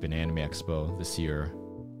Japan trip and Anime Expo this year,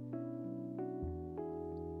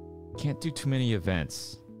 can't do too many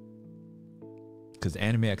events. Because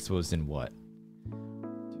Anime Expo is in what?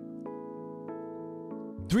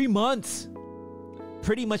 3 months.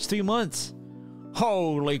 Pretty much 3 months.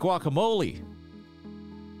 Holy guacamole.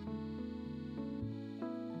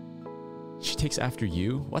 She takes after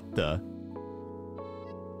you? What the?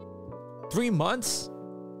 3 months?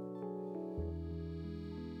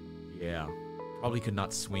 Yeah. Probably could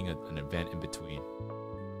not swing an event in between.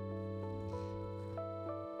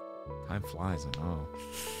 Time flies, I know.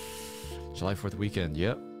 July 4th weekend,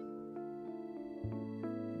 yep.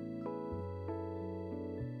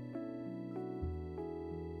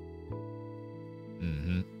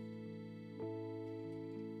 Mm-hmm.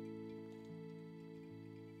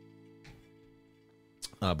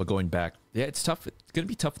 But going back, yeah, it's tough. It's gonna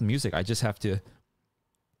be tough with music. I just have to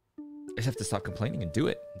stop complaining and do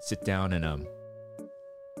it. And sit down and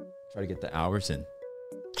try to get the hours in.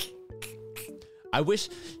 I wish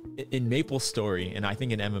in Maple Story, and I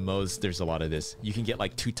think in MMOs there's a lot of this, you can get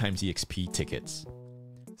like 2 times EXP tickets.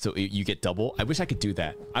 So you get double. I wish I could do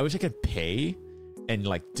that. I wish I could pay and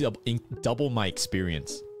like double my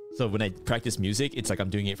experience. So when I practice music, it's like I'm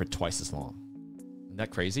doing it for twice as long. Isn't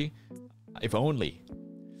that crazy? If only.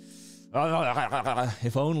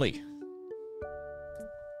 If only.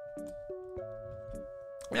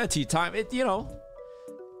 Yeah, tea time. It, you know.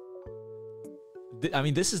 I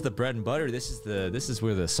mean, this is the bread and butter. This is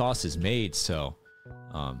where the sauce is made. So,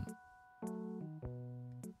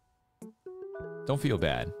 don't feel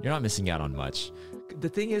bad. You're not missing out on much. The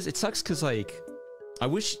thing is, it sucks because like, I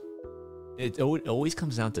wish it always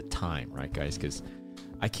comes down to time, right, guys? Because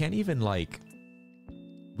I can't even like.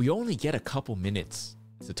 We only get a couple minutes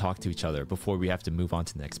to talk to each other before we have to move on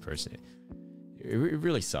to the next person. It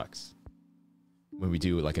really sucks when we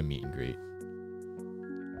do like a meet and greet.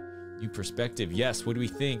 New perspective, yes. What do we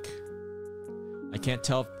think? I can't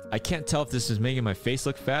tell if this is making my face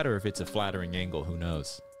look fat or if it's a flattering angle. Who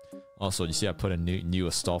knows? Also, you see I put a new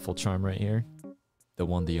Astolfo charm right here, the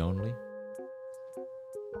one, the only.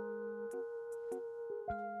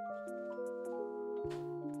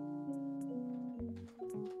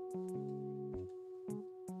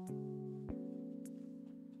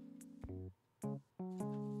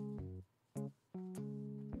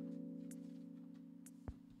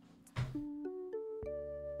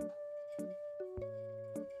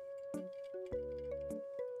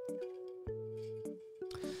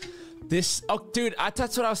 This, oh dude,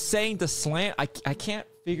 that's what I was saying, the slant, I can't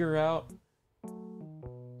figure out.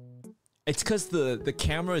 It's because the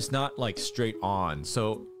camera is not like straight on,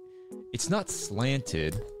 so it's not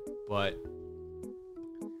slanted, but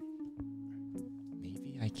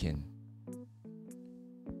maybe I can.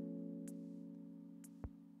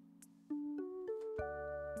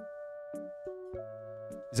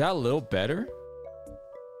 Is that a little better?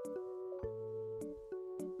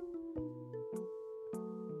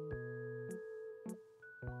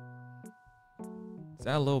 Is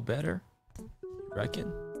that a little better? You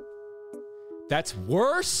reckon? That's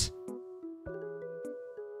worse?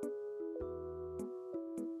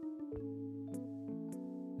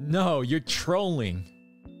 No, you're trolling.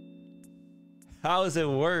 How is it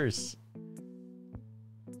worse?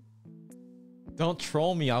 Don't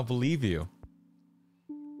troll me, I'll believe you.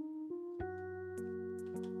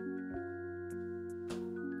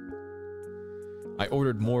 I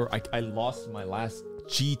ordered more. I lost my last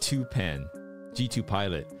G2 pen. G2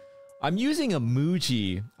 Pilot. I'm using a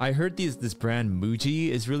Muji. I heard this brand Muji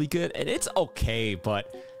is really good, and it's okay,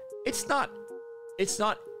 but it's not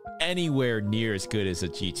anywhere near as good as a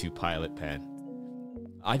G2 Pilot pen.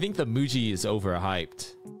 I think the Muji is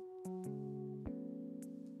overhyped.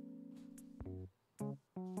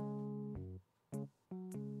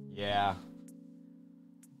 Yeah.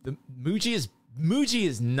 The Muji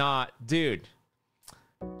is not, dude.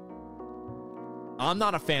 I'm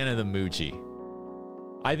not a fan of the Muji.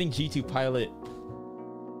 I think G2 Pilot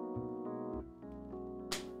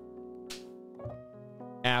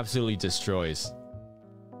absolutely destroys.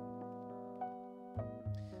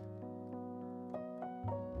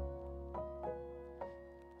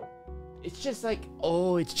 It's just like,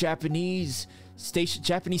 oh, it's Japanese.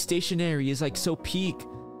 Japanese stationery is like so peak.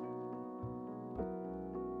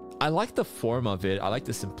 I like the form of it. I like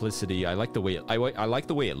the simplicity. I like the way I like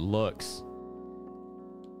the way it looks.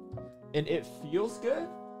 And it feels good.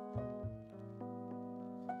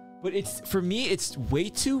 But it's, for me, it's way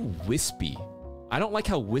too wispy. I don't like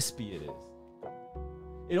how wispy it is.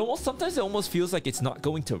 It almost, sometimes it almost feels like it's not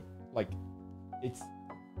going to, like,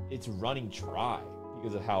 it's running dry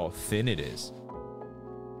because of how thin it is.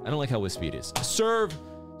 I don't like how wispy it is. Serve,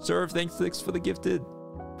 thanks for the gifted.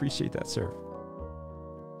 Appreciate that, Serve.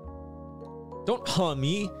 Don't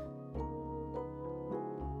me.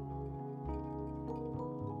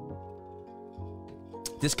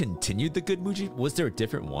 discontinued the good Muji? Was there a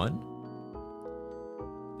different one?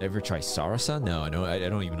 Ever try Sarasa? No, I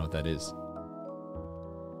don't even know what that is.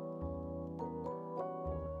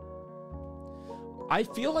 I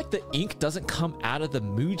feel like the ink doesn't come out of the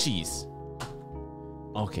Mujis.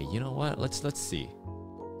 Okay, you know what? Let's see.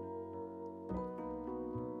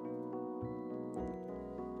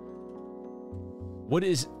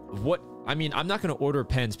 What? I mean, I'm not gonna order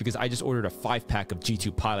pens because I just ordered a 5-pack of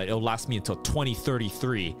G2 Pilot. It'll last me until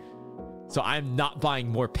 2033. So I'm not buying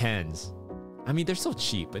more pens. I mean, they're so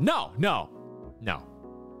cheap, but no.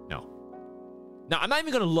 I'm not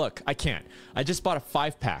even gonna look. I can't. I just bought a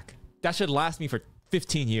 5-pack. That should last me for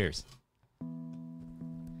 15 years.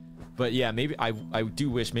 But yeah, maybe I do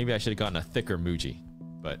wish maybe I should have gotten a thicker Muji.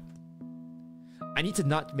 But I need to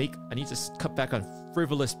cut back on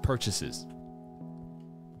frivolous purchases.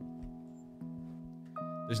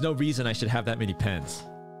 There's no reason I should have that many pens.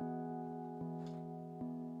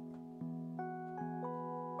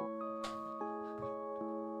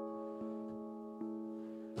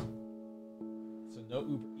 So no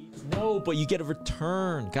Uber Eats. No, but you get a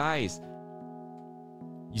return, guys.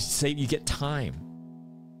 You get time.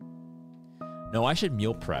 No, I should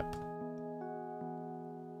meal prep.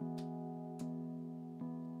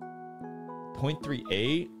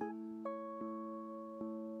 0.38.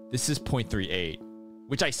 This is 0.38.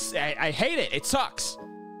 Which I hate it. It sucks.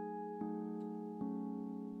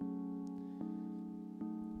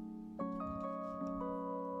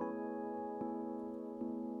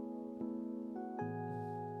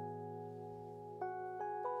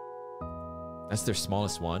 That's their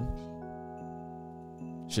smallest one.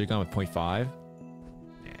 Should have gone with 0.5.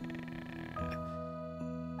 Nah.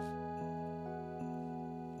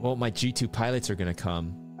 Well, my G2 pilots are gonna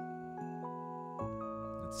come.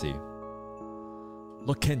 Let's see.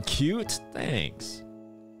 Looking cute? Thanks.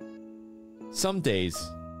 Some days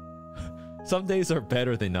are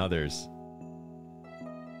better than others.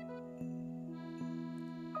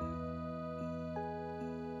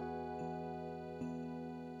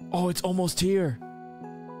 Oh, it's almost here.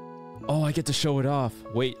 Oh, I get to show it off.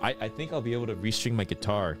 Wait, I think I'll be able to restring my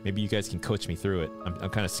guitar. Maybe you guys can coach me through it. I'm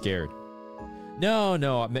kind of scared.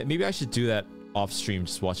 No, maybe I should do that off stream,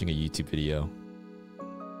 just watching a YouTube video.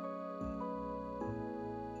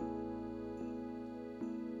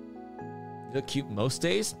 You look cute most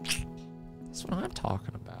days? That's what I'm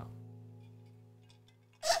talking about.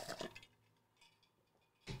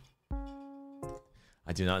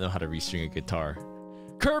 I do not know how to restring a guitar.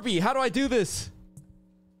 Kirby, how do I do this?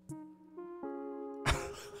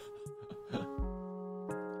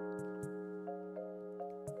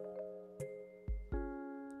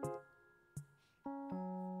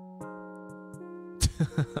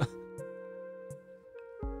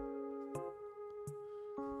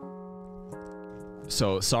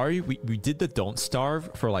 So sorry, we did the Don't Starve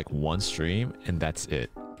for like one stream and that's it.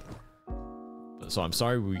 So I'm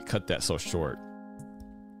sorry we cut that so short.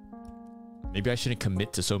 Maybe I shouldn't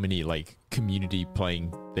commit to so many like community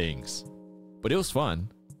playing things, but it was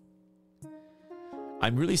fun.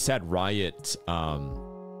 I'm really sad Riot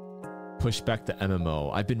pushed back the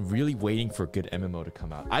MMO. I've been really waiting for a good MMO to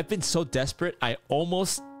come out. I've been so desperate, I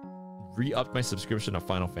almost re-upped my subscription to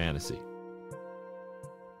Final Fantasy.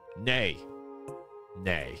 Nay.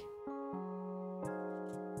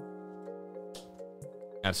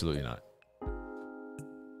 Absolutely not.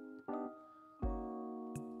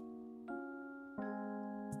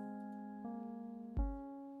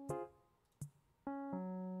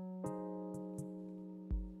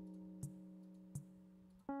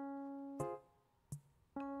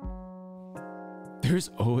 There's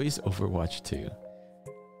always Overwatch 2.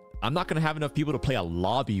 I'm not gonna have enough people to play a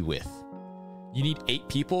lobby with. You need 8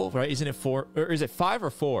 people, right? Isn't it 4? Or is it 5 or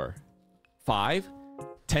 4? 5?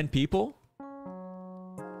 10 people?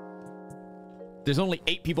 There's only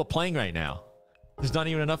 8 people playing right now. There's not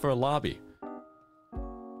even enough for a lobby.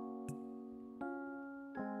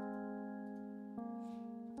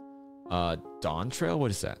 Dawn Trail?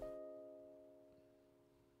 What is that?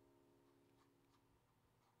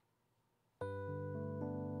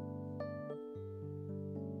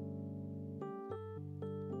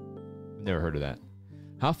 Never heard of that.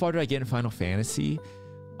 How far did I get in Final Fantasy?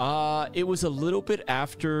 It was a little bit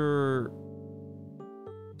after.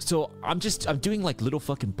 So I'm doing like little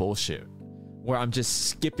fucking bullshit where I'm just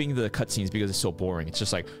skipping the cutscenes because it's so boring. It's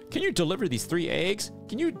just like, can you deliver these 3 eggs?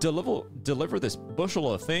 Can you deliver this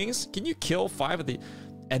bushel of things? Can you kill 5 of the?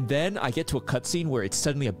 And then I get to a cutscene where it's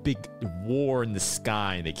suddenly a big war in the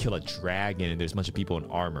sky and they kill a dragon and there's a bunch of people in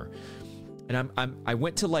armor. And I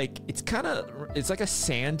went to like, it's like a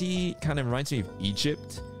sandy, kind of reminds me of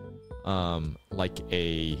Egypt. like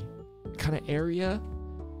a kind of area,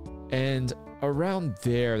 and around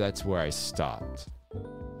there, that's where I stopped.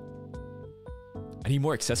 I need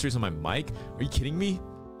more accessories on my mic. Are you kidding me?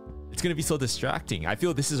 It's gonna be so distracting. I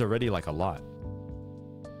feel this is already like a lot.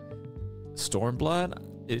 Stormblood?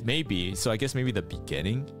 It may be. So I guess maybe the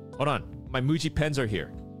beginning. Hold on. My Muji pens are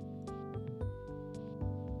here.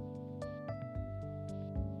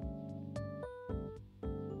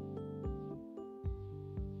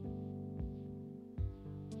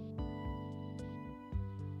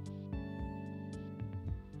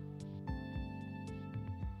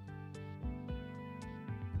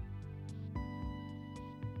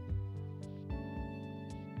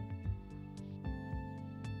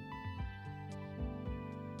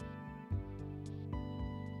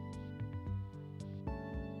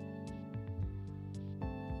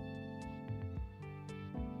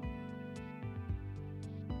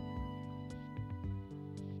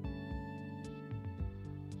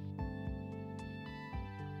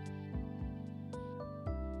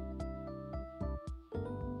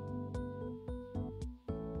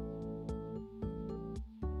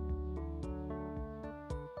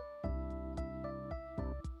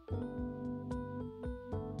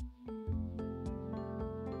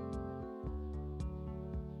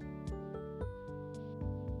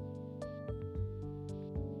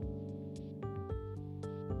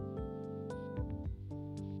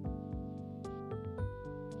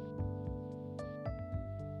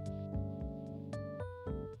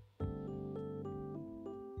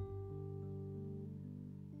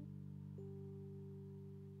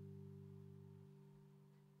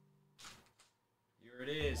 Here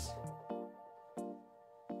it is.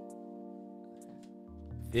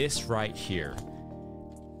 This right here.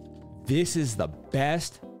 This is the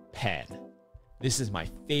best pen. This is my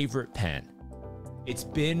favorite pen. It's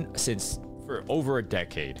been for over a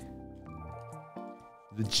decade.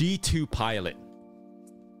 The G2 Pilot.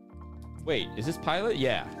 Wait, is this Pilot?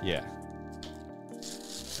 Yeah.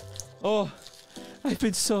 Oh, I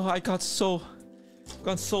gone so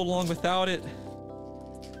long without it.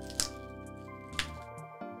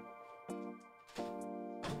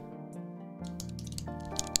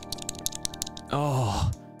 Oh.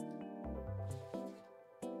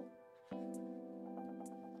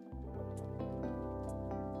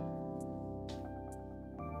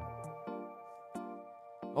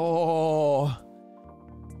 Oh.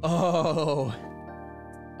 Oh.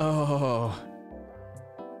 Oh.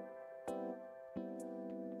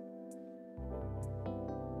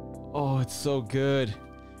 Oh, it's so good.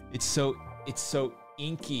 It's so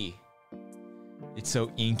inky. It's so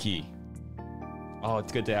inky. Oh,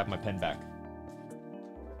 it's good to have my pen back.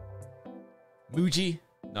 Muji,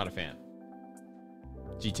 not a fan.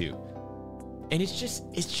 G2. And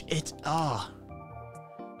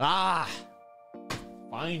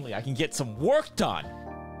finally, I can get some work done.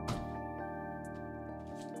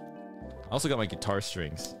 I also got my guitar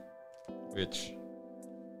strings, which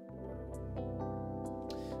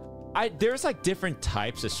there's like different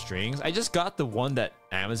types of strings. I just got the one that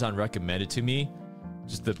Amazon recommended to me,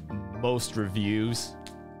 just the most reviews.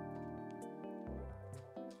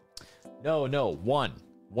 No, 1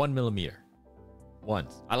 millimeter. One.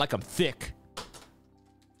 I like them thick.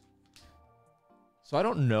 So I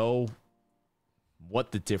don't know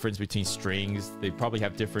what the difference between strings. They probably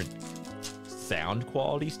have different sound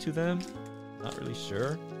qualities to them. Not really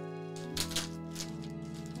sure.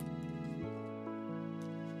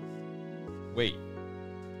 Wait.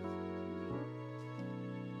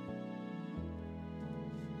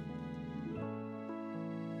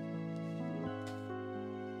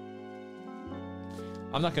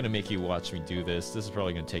 I'm not gonna make you watch me do this. This is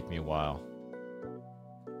probably gonna take me a while.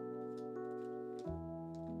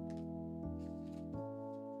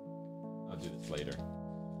 I'll do this later.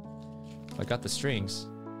 I got the strings.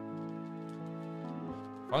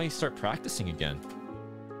 Probably start practicing again.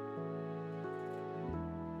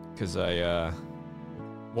 Because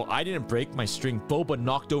well, I didn't break my string. Boba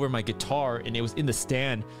knocked over my guitar and it was in the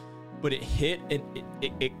stand, but it hit and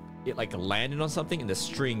it like landed on something and the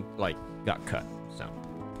string like got cut. So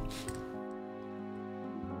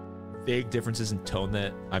big differences in tone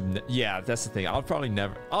that yeah, that's the thing.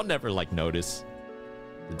 I'll never like notice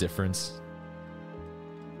the difference.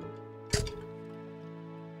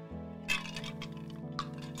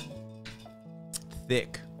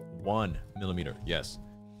 Thick 1 millimeter. Yes,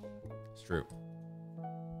 it's true.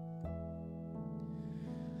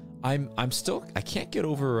 I'm still I can't get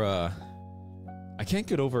over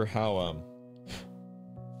how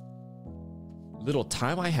little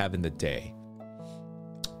time I have in the day.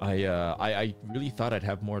 I really thought I'd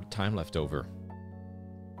have more time left over.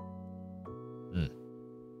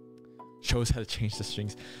 Shows how to change the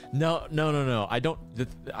strings. No, no, no, no. I don't.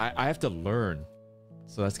 I have to learn.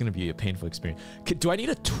 So that's gonna be a painful experience. Do I need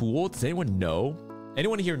a tool? Does anyone know?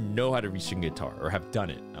 Anyone here know how to restring guitar or have done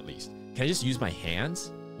it at least? Can I just use my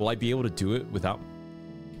hands? Will I be able to do it without?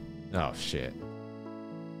 Oh shit.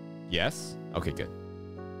 Yes? Okay, good.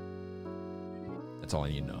 That's all I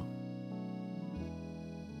need to know.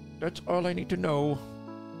 That's all I need to know.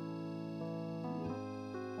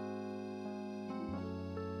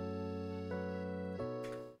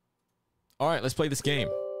 All right, let's play this game.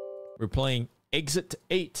 We're playing Exit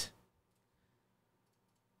 8.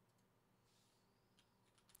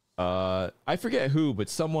 I forget who, but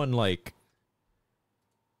someone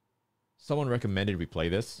recommended we play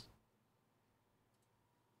this.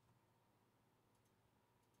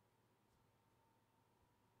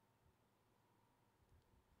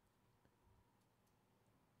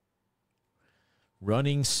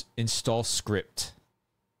 Running install script.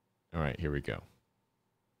 All right, here we go.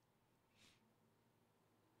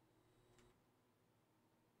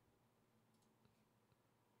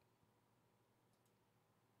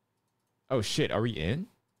 Oh shit, are we in?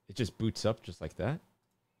 It just boots up just like that?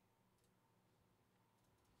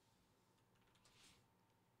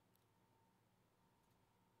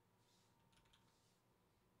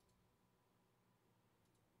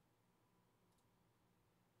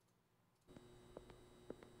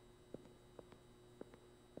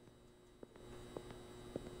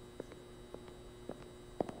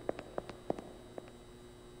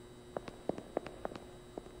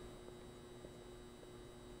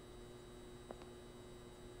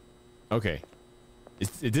 Okay.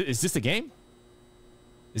 Is this the game?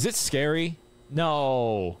 Is it scary?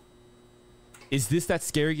 No. Is this that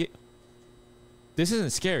scary? This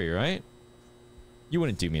isn't scary, right? You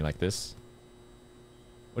wouldn't do me like this.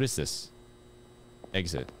 What is this?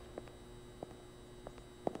 Exit.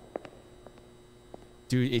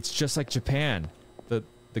 Dude, it's just like Japan.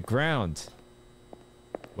 The ground.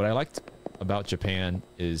 What I liked about Japan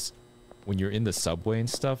is when you're in the subway and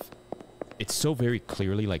stuff, it's so very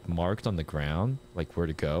clearly like marked on the ground, like where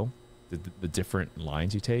to go, the different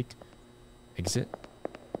lines you take. Exit.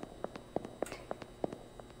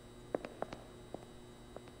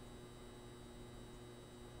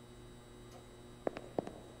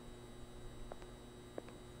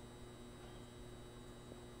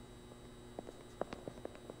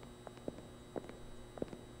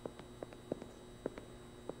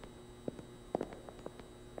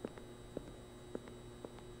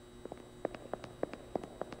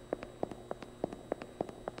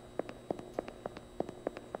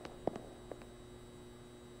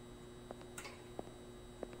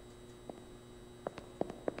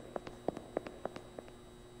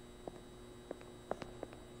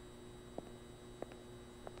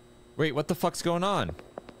 Wait, what the fuck's going on?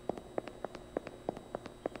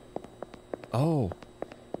 Oh.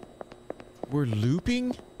 We're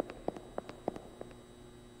looping?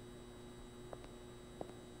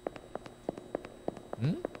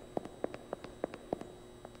 Hmm?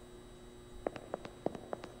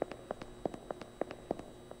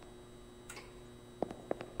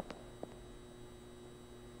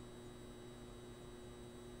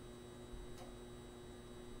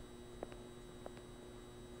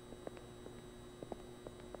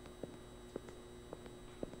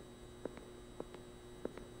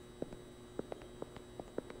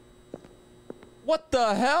 What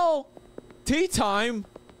the hell? Tea time?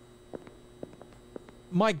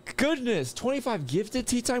 My goodness, 25 gifted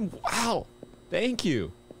tea time? Wow. Thank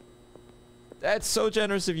you. That's so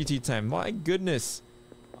generous of you, tea time. My goodness.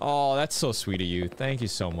 Oh, that's so sweet of you. Thank you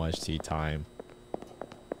so much, tea time.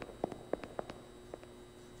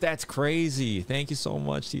 That's crazy. Thank you so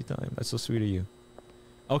much, tea time. That's so sweet of you.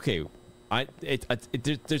 Okay,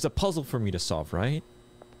 there's a puzzle for me to solve, right?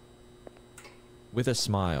 With a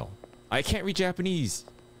smile. I can't read Japanese.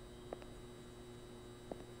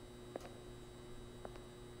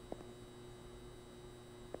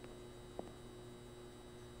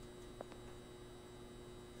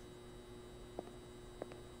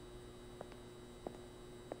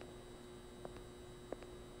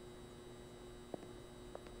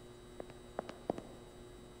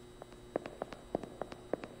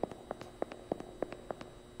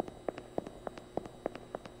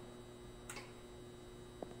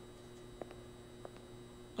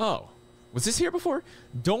 Oh, was this here before?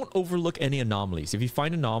 Don't overlook any anomalies. If you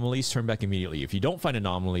find anomalies, turn back immediately. If you don't find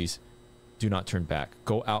anomalies, do not turn back.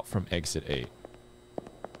 Go out from exit 8.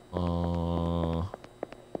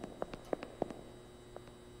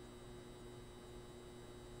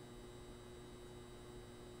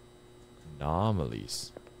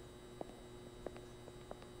 Anomalies.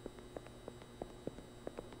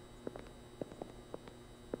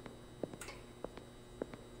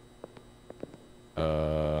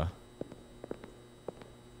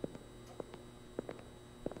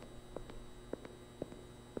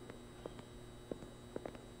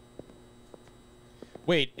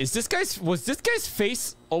 Wait, was this guy's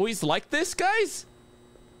face always like this, guys?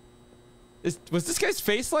 Was this guy's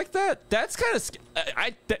face like that? That's kind of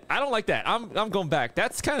I don't like that. I'm going back.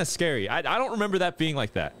 That's kind of scary. I don't remember that being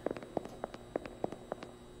like that.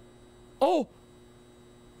 Oh.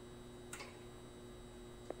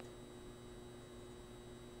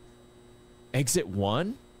 Exit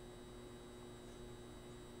 1?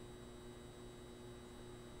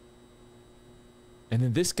 And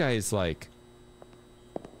then this guy is like...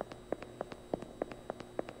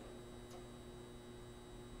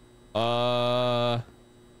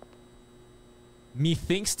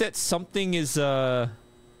 Methinks that something is,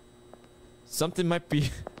 something might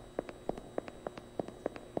be...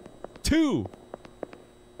 2!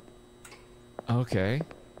 Okay.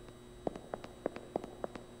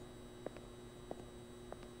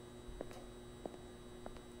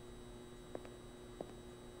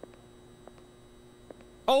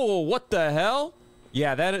 Oh, what the hell?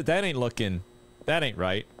 Yeah, that ain't looking... That ain't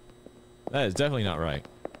right. That is definitely not right.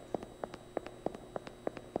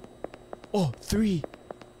 Oh, 3.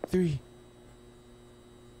 3.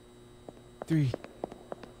 3.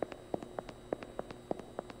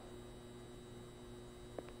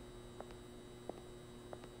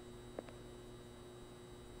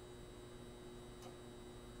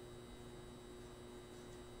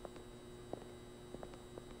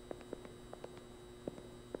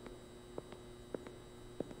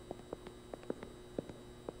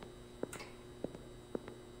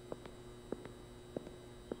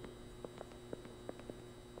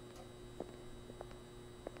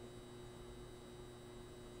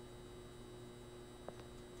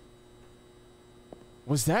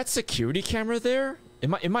 Was that security camera there?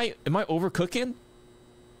 Am I overcooking?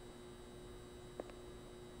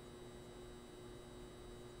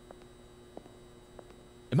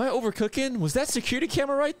 Am I overcooking? Was that security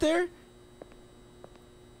camera right there?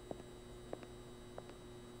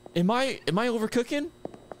 Am I overcooking?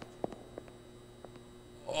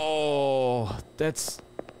 Oh, that's...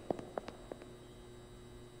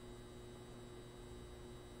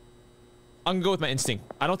 I'm gonna go with my instinct.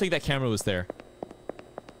 I don't think that camera was there.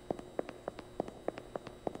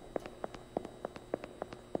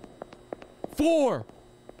 Four.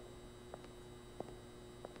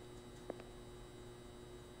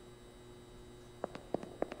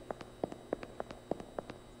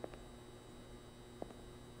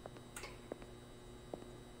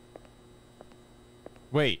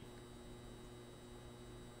 Wait.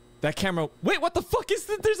 That camera... Wait, what the fuck is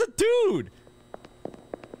that? There's a dude!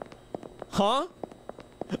 Huh?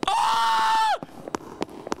 Ah!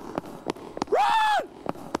 Run!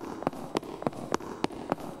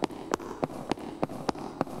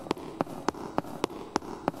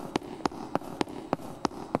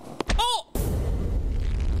 Oh!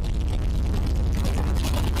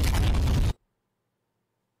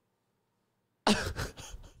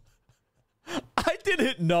 I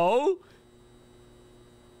didn't know.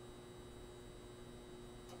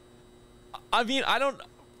 I mean, I don't...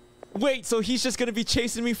 Wait, so he's just gonna be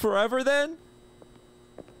chasing me forever then?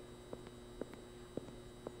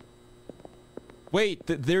 Wait,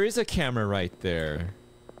 there is a camera right there.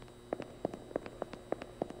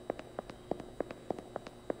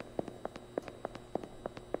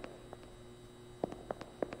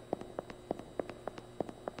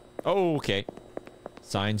 Oh, okay.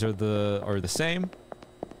 Signs are the same.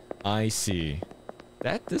 I see.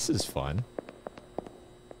 This is fun.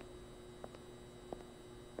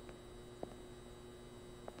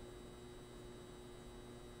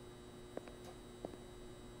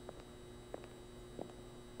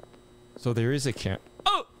 So there is a cam.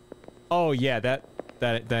 Oh, oh yeah, that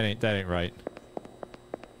ain't right.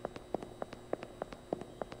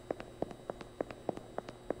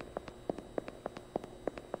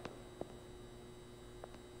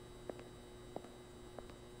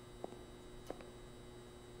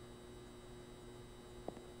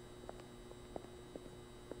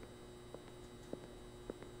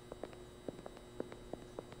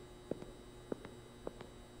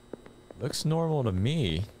 Looks normal to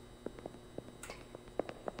me.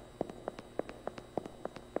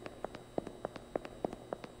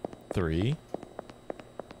 Three.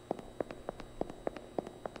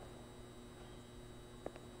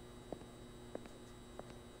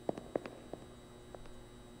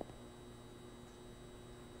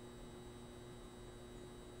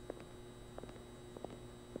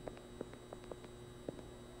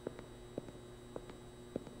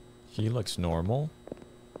 He looks normal.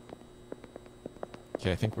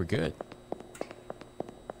 Okay, I think we're good.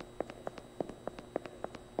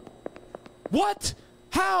 What?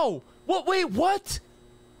 How? What? Wait, what?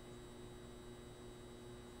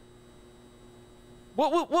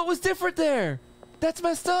 What was different there? That's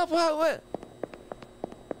messed up. What?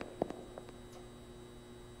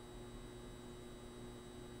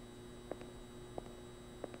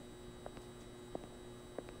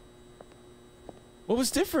 What was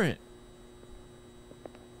different?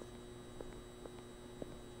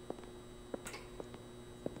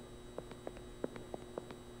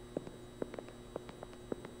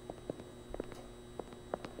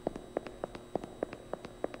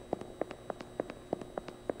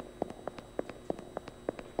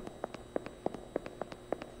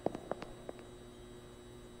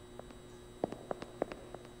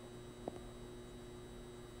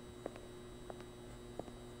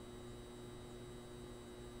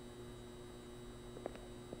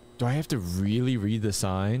 Do I have to really read the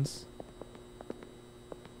signs?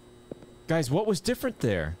 Guys, what was different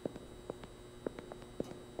there?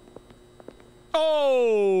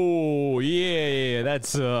 Oh, yeah,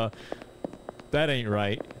 that's, that ain't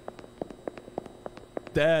right.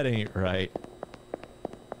 That ain't right.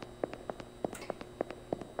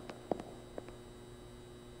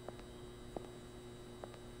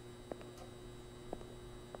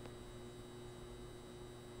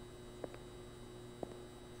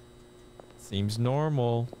 Seems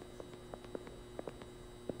normal.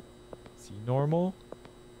 Is he normal?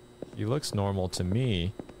 He looks normal to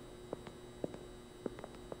me.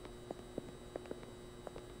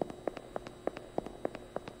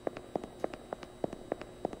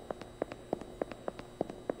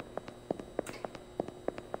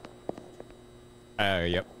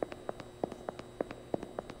 Yep.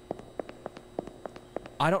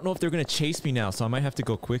 I don't know if they're gonna chase me now, so I might have to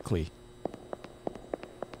go quickly.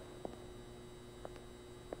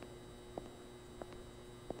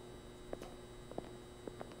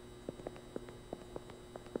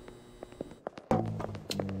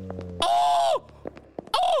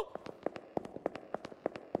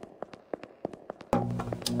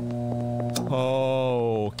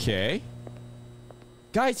 Okay.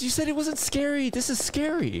 Guys, you said it wasn't scary. This is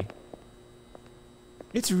scary.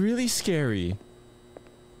 It's really scary.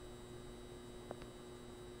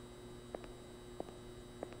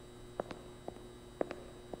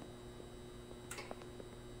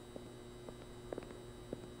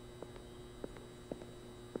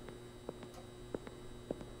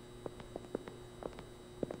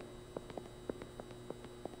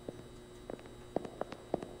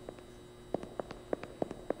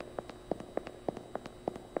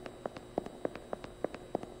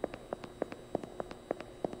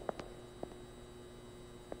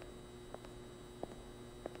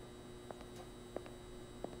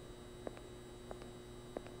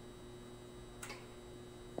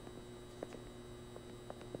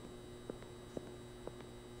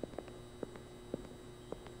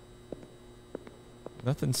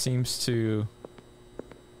 Nothing seems to...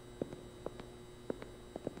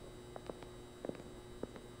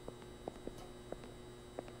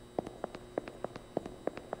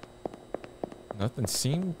 Nothing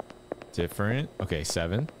seemed different. Okay,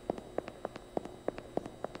 7.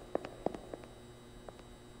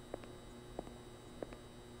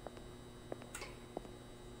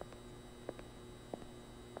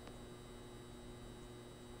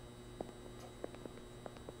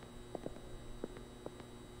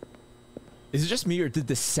 Is it just me, or did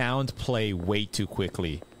the sound play way too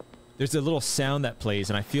quickly? There's a little sound that plays,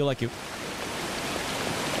 and I feel like it...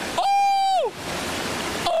 Oh!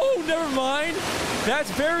 Oh, never mind.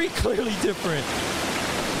 That's very clearly different.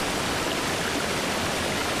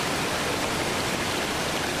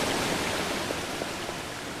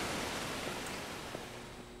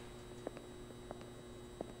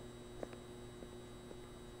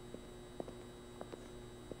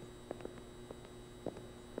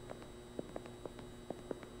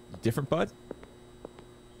 Different, bud?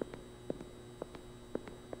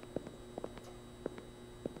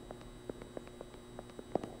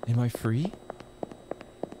 Am I free?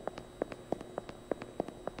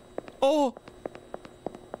 Oh!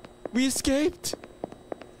 We escaped!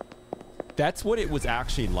 That's what it was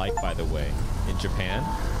actually like, by the way, in Japan.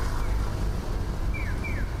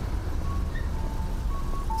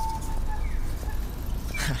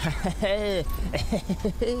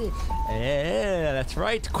 Yeah, that's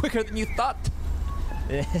right. Quicker than you thought.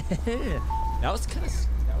 That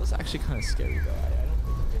was actually kind of scary, though. I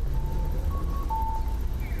don't think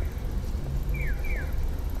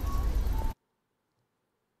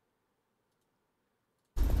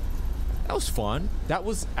that was fun. That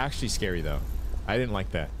was actually scary, though. I didn't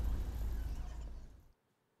like that.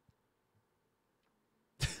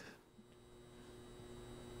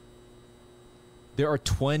 There are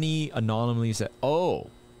 20 anomalies that... Oh.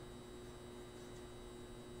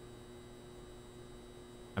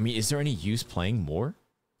 mean, is there any use playing more?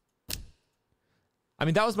 I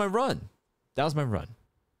mean, that was my run. That was my run.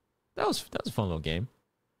 That was a fun little game.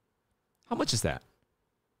 How much is that?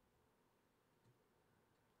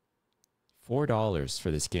 $4 for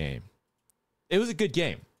this game. It was a good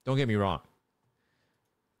game. Don't get me wrong.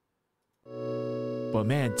 But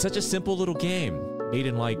man, such a simple little game. Made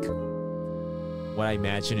in like what I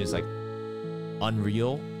imagine is like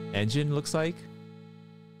Unreal Engine looks like.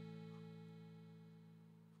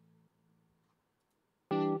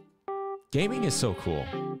 Gaming is so cool.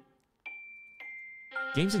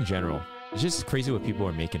 Games in general. It's just crazy what people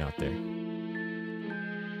are making out there.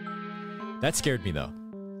 That scared me though.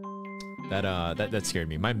 That scared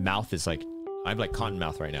me. My mouth is like, I'm like cotton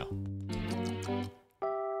mouth right now.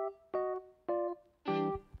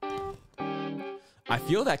 I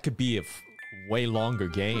feel that could be a way longer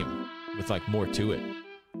game with like more to it.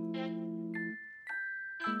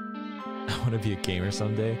 I want to be a gamer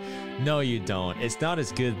someday. No, you don't. It's not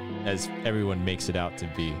as good as everyone makes it out to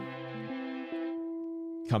be.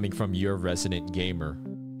 Coming from your resident gamer.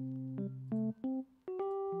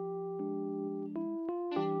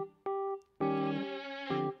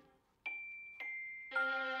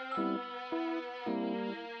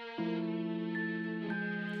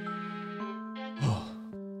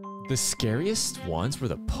 The scariest ones were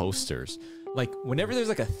the posters. Like, whenever there's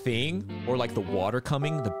like a thing or like the water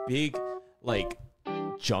coming, the big like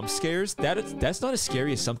jump scares, that's not as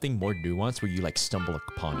scary as something more nuanced where you like stumble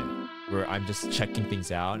upon it. Where I'm just checking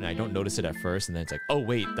things out and I don't notice it at first and then it's like, oh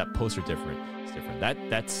wait, that poster different. It's different.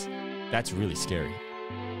 That's really scary.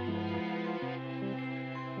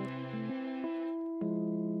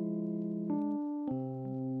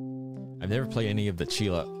 I've never played any of the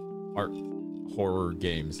Chila art horror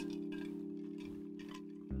games.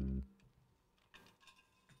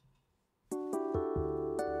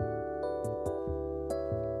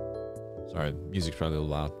 Sorry, music's probably a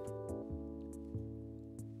little loud.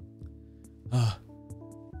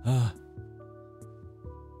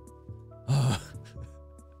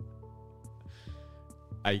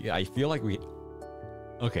 I feel like we...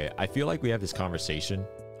 Okay, I feel like we have this conversation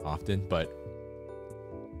often, but...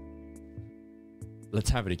 Let's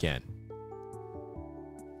have it again.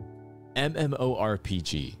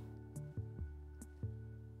 MMORPG.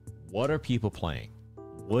 What are people playing?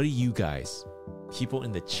 What are you guys, people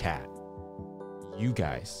in the chat, you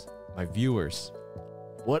guys, my viewers,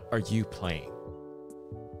 what are you playing?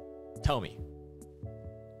 Tell me.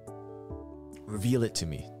 Reveal it to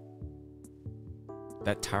me.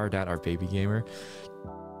 That tired out our baby gamer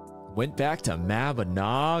went back to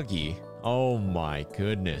Mabinogi. Oh my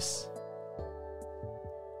goodness.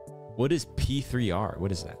 What is P3R?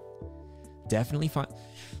 What is that? Definitely fine.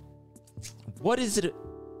 What is it?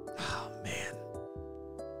 Oh man.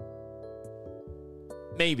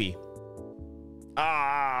 Maybe.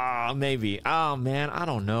 Maybe. Oh man, I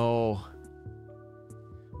don't know.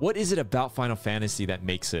 What is it about Final Fantasy that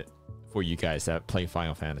makes it for you guys that play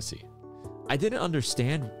Final Fantasy? I didn't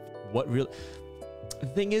understand what real. The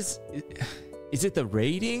thing is it the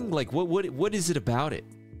raiding? Like what is it about it?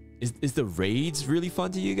 Is the raids really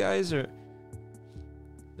fun to you guys, or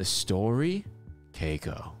the story?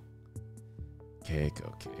 Keiko.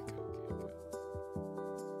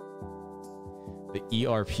 The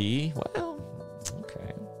ERP? Well,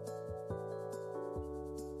 okay.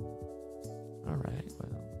 Alright,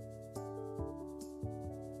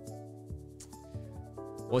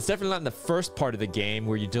 well, it's definitely not in the first part of the game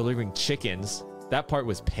where you're delivering chickens. That part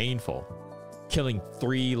was painful. Killing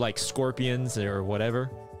 3 like scorpions or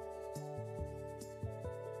whatever.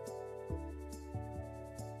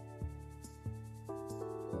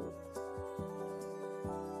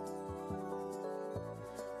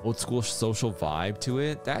 Old school social vibe to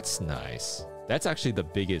it. That's nice. That's actually the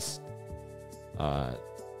biggest.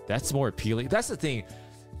 That's more appealing. That's the thing.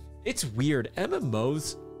 It's weird.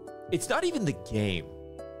 MMOs. It's not even the game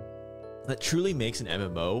that truly makes an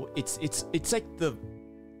MMO. It's like the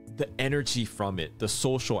energy from it, the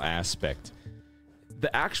social aspect,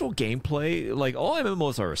 the actual gameplay. Like all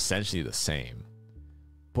MMOs are essentially the same,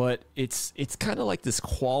 but it's kind of like this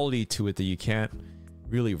quality to it that you can't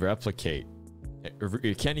really replicate.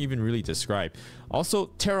 You can't even really describe. Also,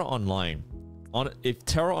 Terra Online. If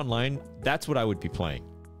Terra Online, that's what I would be playing.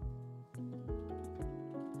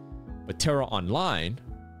 But Terra Online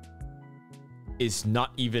is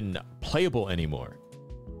not even playable anymore.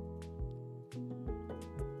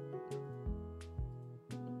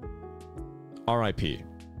 RIP.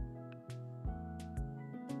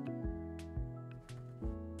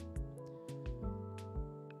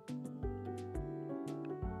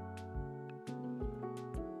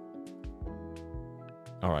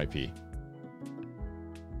 R.I.P.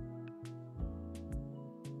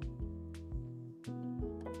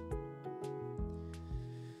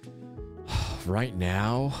 Right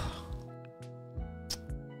now,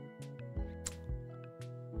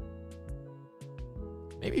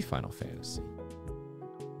 maybe Final Fantasy.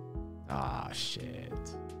 Ah, shit.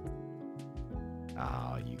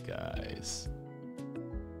 Ah, you guys.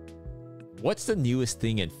 What's the newest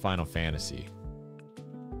thing in Final Fantasy?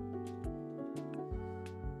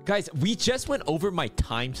 Guys, we just went over my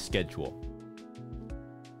time schedule.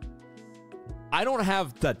 I don't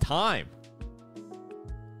have the time.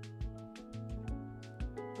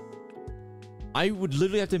 I would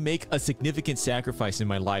literally have to make a significant sacrifice in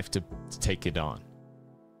my life to take it on.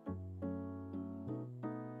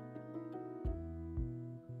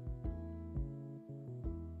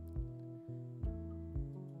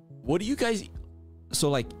 What do you guys... So,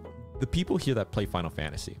 like, the people here that play Final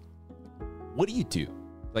Fantasy, what do you do?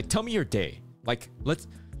 Like, tell me your day. Like,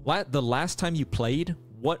 the last time you played,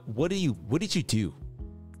 what did you do?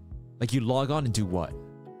 Like, you log on and do what?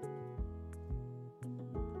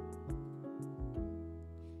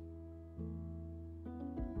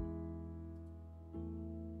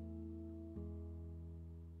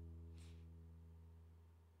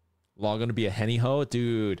 Log on to be a henny ho?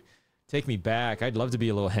 Dude, take me back. I'd love to be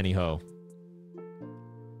a little henny ho.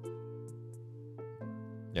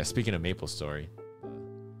 Yeah, speaking of Maple Story.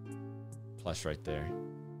 Plush right there.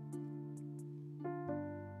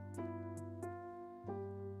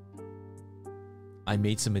 I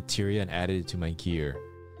made some materia and added it to my gear.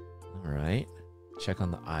 Alright. Check on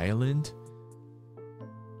the island.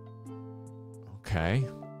 Okay.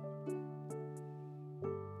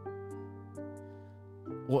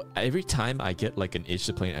 Well, every time I get like an itch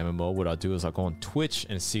to play an MMO, what I'll do is I'll go on Twitch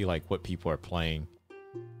and see like what people are playing.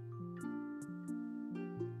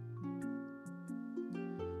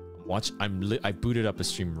 I booted up a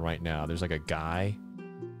stream right now. There's like a guy.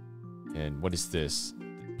 And what is this?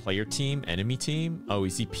 Player team? Enemy team? Oh,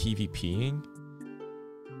 is he PvPing?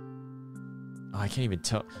 Oh, I can't even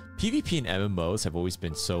tell. PvP and MMOs have always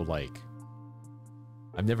been so like...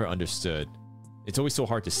 I've never understood. It's always so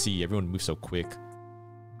hard to see. Everyone moves so quick.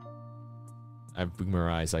 I have boomer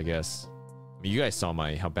eyes, I guess. I mean, you guys saw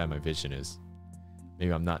how bad my vision is.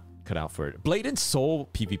 Maybe I'm not cut out for it. Blade and Soul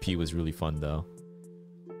PvP was really fun, though.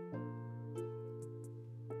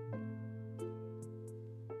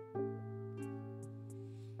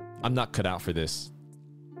 I'm not cut out for this.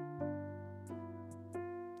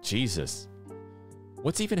 Jesus.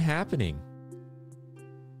 What's even happening?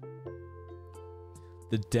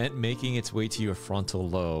 The dent making its way to your frontal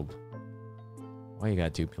lobe. Why you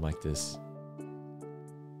gotta do me like this?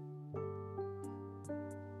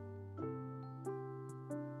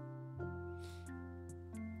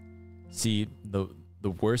 See, the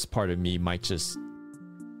worst part of me might just...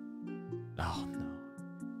 Oh, no.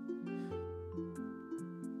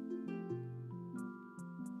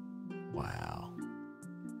 Wow.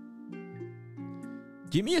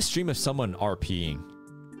 Give me a stream of someone RPing.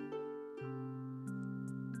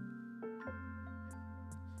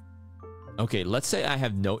 Okay, let's say I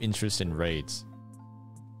have no interest in raids.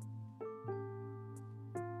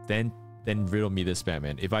 Then riddle me this,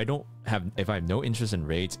 Batman. If I have no interest in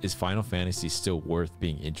raids, is Final Fantasy still worth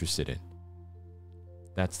being interested in?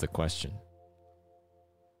 That's the question.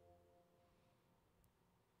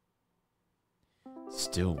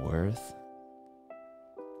 Still worth?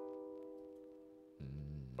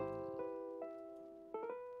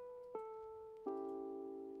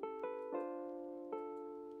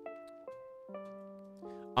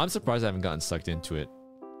 I'm surprised I haven't gotten sucked into it.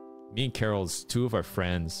 Me and Carol's, two of our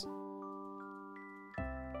friends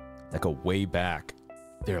that go way back,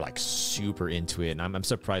 they're like super into it, and I'm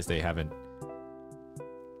surprised they haven't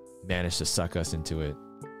managed to suck us into it.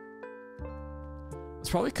 It's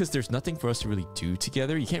probably because there's nothing for us to really do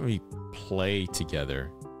together. You can't really play together.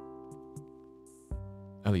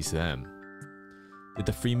 At least them. Did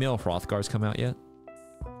the female Hrothgars come out yet?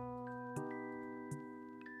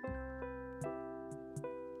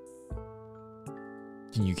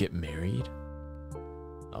 Can you get married?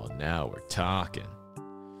 Oh, now we're talking.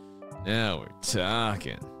 Now we're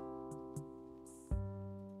talking.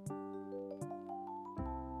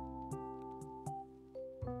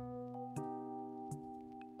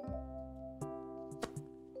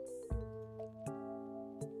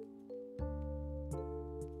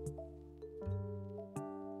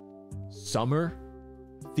 Summer?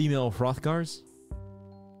 Female Hrothgars?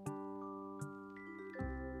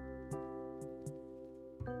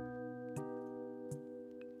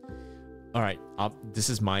 All right, this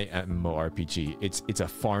is my MMORPG. It's a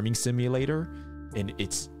farming simulator, and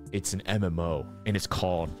it's an MMO, and it's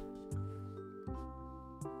called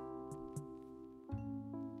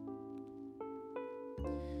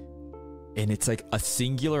and it's like a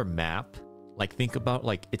singular map. Like, think about,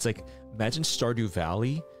 like, it's like, imagine Stardew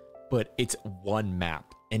Valley, but it's one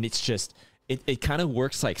map, and it's just it kind of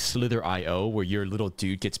works like Slither.io, where your little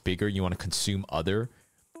dude gets bigger, you want to consume other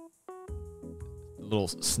little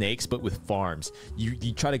snakes, but with farms.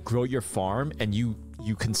 You try to grow your farm, and you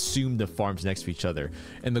consume the farms next to each other,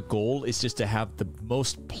 and the goal is just to have the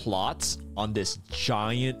most plots on this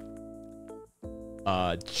giant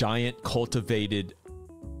cultivated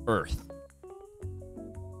earth.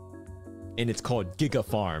 And it's called Giga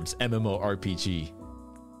Farms MMORPG.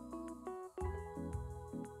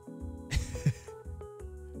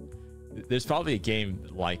 There's probably a game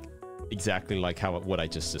like exactly like what I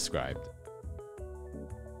just described,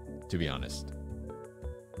 to be honest.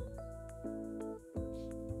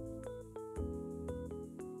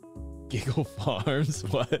 Giggle Farms?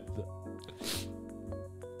 What?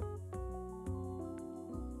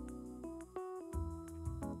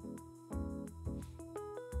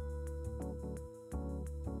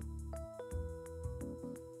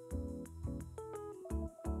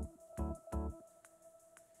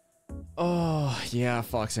 Oh yeah,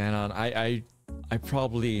 Fox Anon. I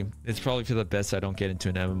probably, it's probably for the best I don't get into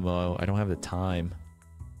an MMO. I don't have the time,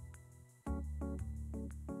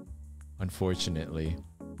 unfortunately.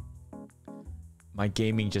 My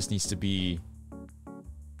gaming just needs to be,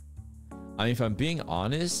 I mean, if I'm being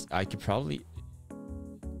honest, I could probably,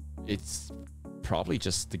 it's probably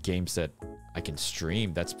just the games that I can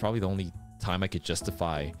stream. That's probably the only time I could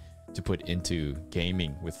justify to put into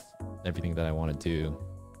gaming with everything that I want to do.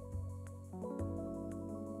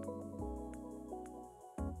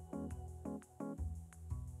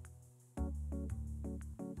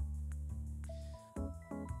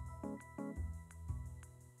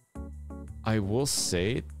 I will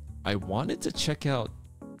say, I wanted to check out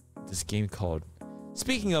this game called,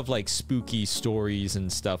 speaking of like spooky stories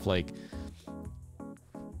and stuff, like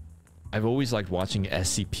I've always liked watching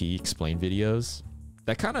SCP explain videos.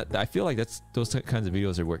 That kind of, I feel like that's, those kinds of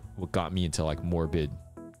videos are what got me into like morbid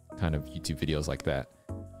kind of YouTube videos like that.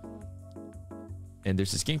 And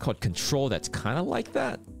there's this game called Control that's kind of like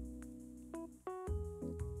that.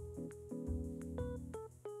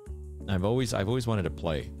 I've always wanted to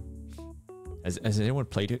play. Has anyone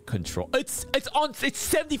played it? Control. It's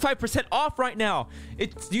 75% off right now.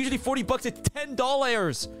 It's usually 40 bucks. It's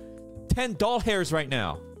 $10. $10 right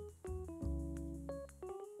now.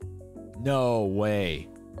 No way.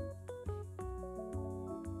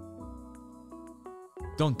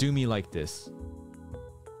 Don't do me like this.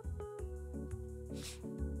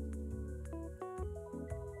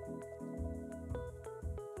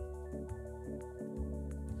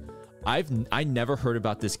 I never heard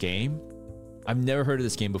about this game. I've never heard of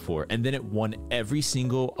this game before, and then it won every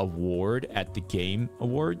single award at the Game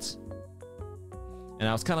Awards. And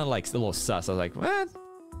I was kind of like a little sus. I was like, what?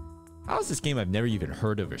 How is this game I've never even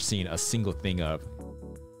heard of or seen a single thing of?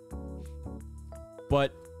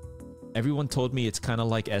 But everyone told me it's kind of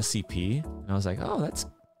like SCP, and I was like, oh, that's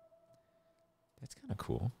kind of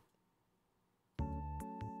cool.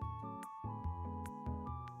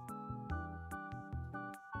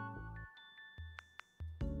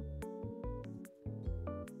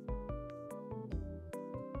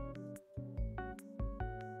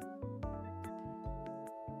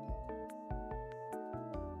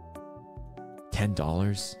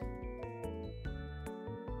 $10.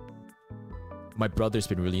 My brother's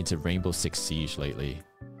been really into Rainbow Six Siege lately.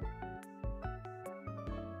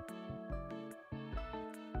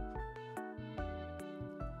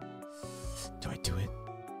 Do I do it?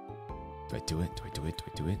 Do I do it? Do I do it? Do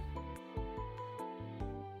I do it?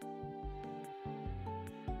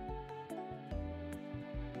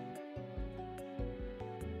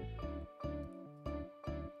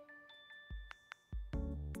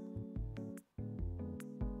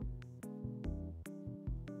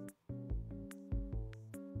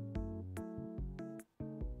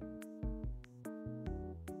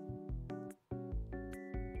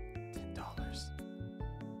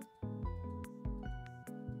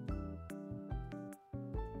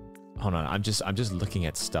 Hold on, I'm just looking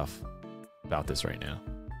at stuff about this right now.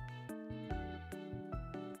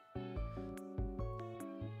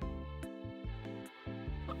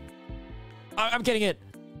 I'm getting it.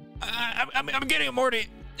 I'm getting it, Morty.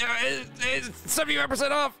 It's 75%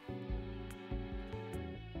 off.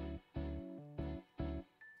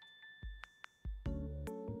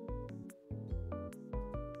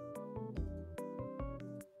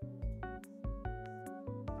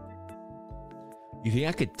 You think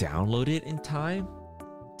I could download it in time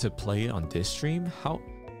to play it on this stream? How?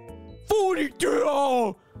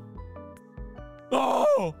 42!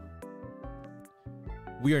 Oh!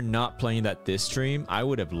 We are not playing that this stream. I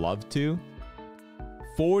would have loved to.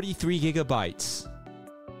 43 gigabytes.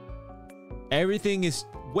 Everything is...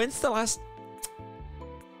 When's the last...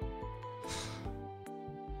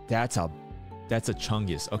 That's a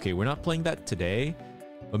chungus. Okay, we're not playing that today,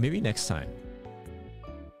 but maybe next time.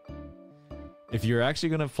 If you're actually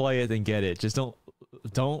gonna play it, then get it. Just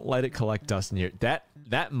don't let it collect dust in your...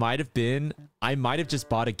 That might have been... I might have just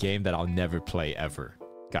bought a game that I'll never play ever,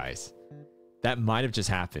 guys. That might have just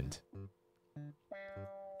happened.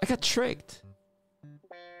 I got tricked.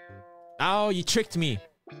 Oh, you tricked me.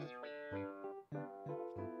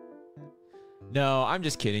 No, I'm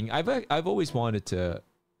just kidding. I've always wanted to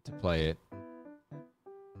play it.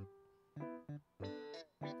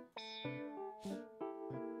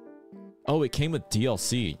 Oh, it came with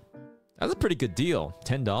DLC. That's a pretty good deal.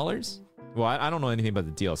 $10? Well, I don't know anything about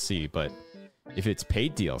the DLC, but if it's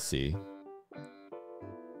paid DLC...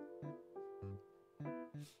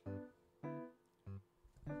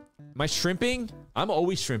 Am I shrimping? I'm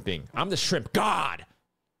always shrimping. I'm the shrimp god.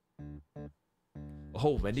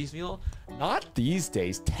 Oh, Wendy's meal? Not these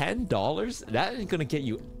days. $10? That ain't gonna get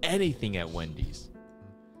you anything at Wendy's.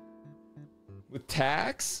 With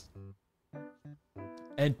tax?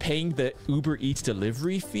 And paying the Uber Eats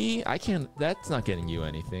delivery fee? I can't... That's not getting you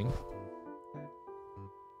anything.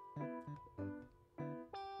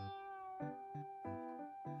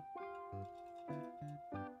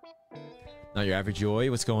 Not your average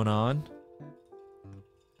Joy, what's going on?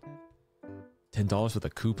 $10 with a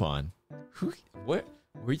coupon. Where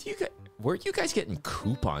are you guys getting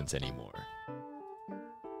coupons anymore?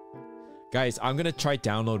 Guys, I'm gonna try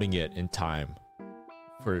downloading it in time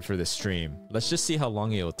for the stream. Let's just see how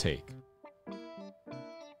long it'll take.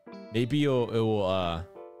 Maybe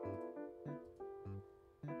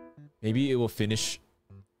maybe it will finish.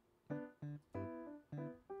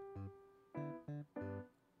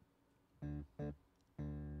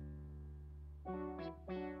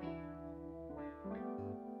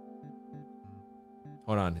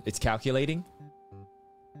 Hold on, it's calculating.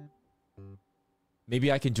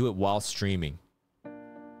 Maybe I can do it while streaming.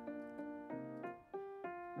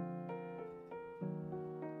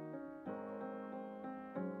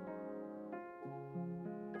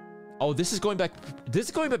 Oh, this is going back. This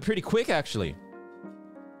is going back pretty quick, actually.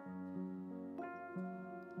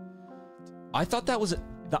 I thought that was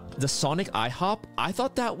the Sonic IHOP. I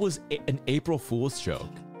thought that was an April Fool's joke.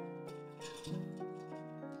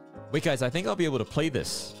 Wait, guys, I think I'll be able to play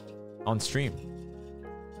this on stream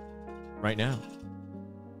right now.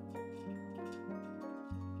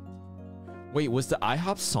 Wait, was the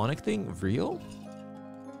IHOP Sonic thing real?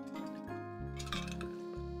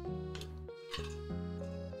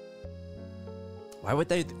 Why would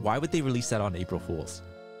they release that on April Fools?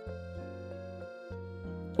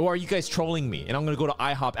 Or are you guys trolling me? And I'm gonna go to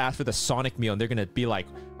IHOP, ask for the Sonic meal, and they're gonna be like,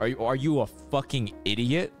 are you a fucking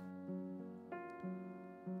idiot?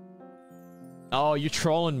 Oh, you're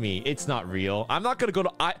trolling me. It's not real. I'm not gonna go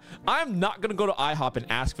to I'm not gonna go to IHOP and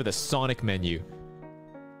ask for the Sonic menu.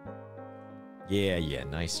 Yeah,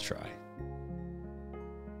 nice try.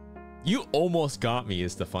 You almost got me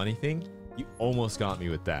is the funny thing. You almost got me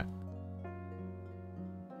with that.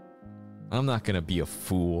 I'm not gonna be a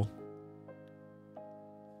fool.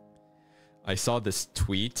 I saw this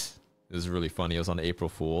tweet. It was really funny. It was on April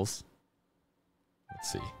Fools.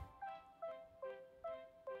 Let's see.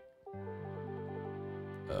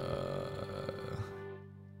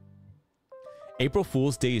 April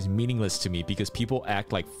Fool's Day is meaningless to me because people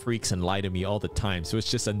act like freaks and lie to me all the time, so it's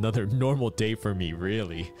just another normal day for me,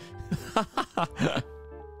 really.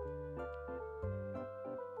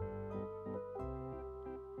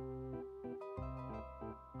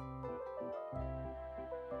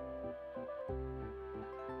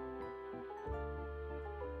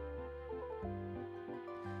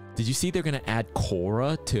 Did you see they're gonna add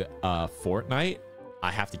Korra to Fortnite? I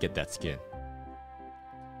have to get that skin.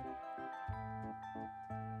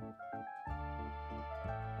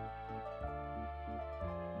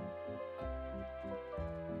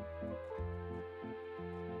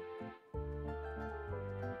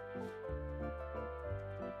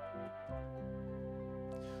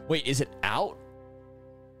 Wait, is it out?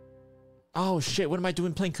 Oh shit, what am I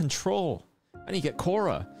doing playing Control? I need to get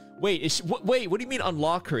Korra. Wait, is she, wait, what do you mean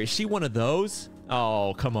unlock her? Is she one of those?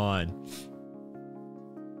 Oh, come on.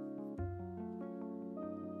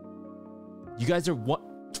 You guys are what?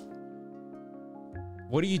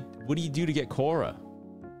 What do you do to get Korra?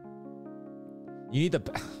 You need the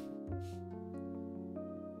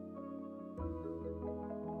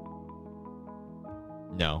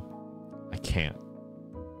No, I can't.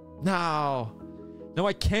 No. No,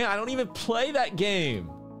 I can't. I don't even play that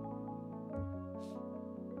game.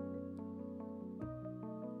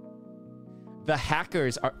 The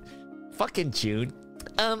hackers are... Fucking June.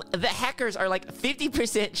 The hackers are like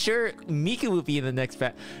 50% sure Mika will be in the next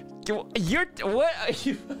batch. You're... What are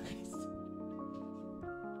you...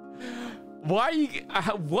 Why are you...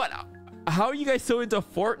 What... How are you guys so into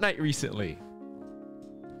Fortnite recently?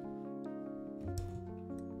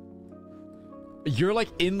 You're like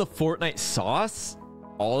in the Fortnite sauce?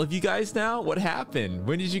 All of you guys now? What happened?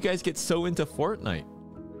 When did you guys get so into Fortnite?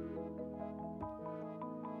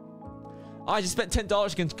 Oh, I just spent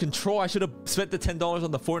 $10 against Control. I should have spent the $10 on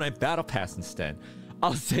the Fortnite Battle Pass instead.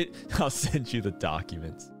 I'll send you the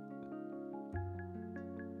documents.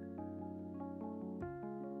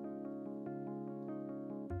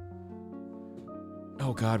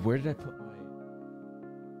 Oh God, where did I put my...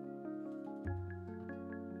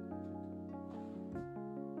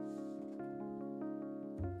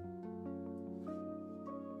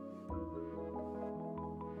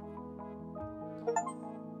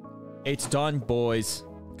 It's done, boys.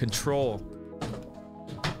 Control.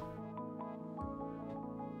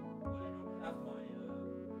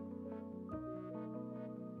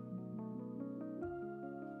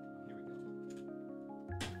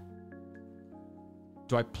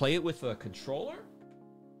 Do I play it with a controller?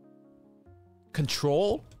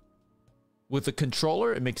 Control? With a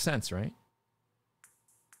controller? It makes sense, right?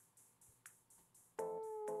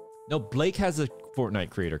 No, Blake has a Fortnite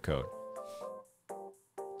creator code.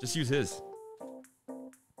 Just use his.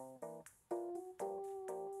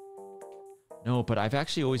 No, but I've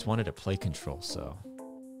actually always wanted to play Control, so...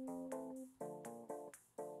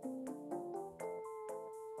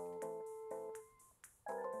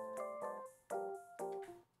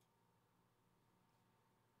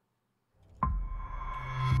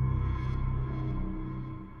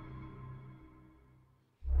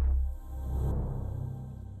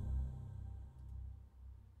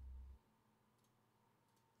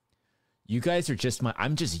 You guys are just my...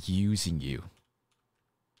 I'm just using you.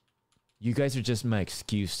 You guys are just my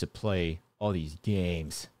excuse to play all these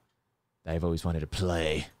games that I've always wanted to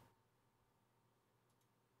play.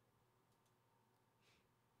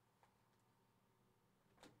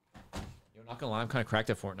 You're not gonna lie, I'm kind of cracked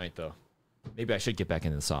at Fortnite though. Maybe I should get back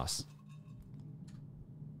into the sauce.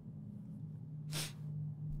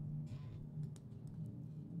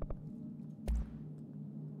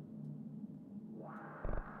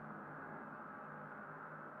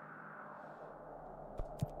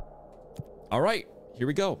 All right, here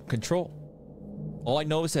we go. Control. All I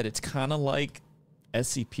know is that it's kind of like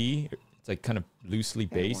SCP. It's like kind of loosely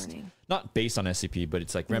based. Not based on SCP, but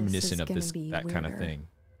it's like reminiscent of this that kind of thing.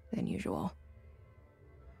 Than usual.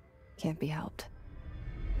 Can't be helped.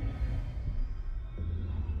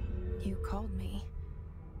 You called me.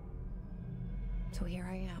 So here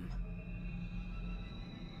I am.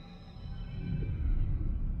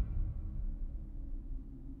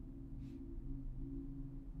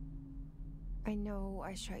 I know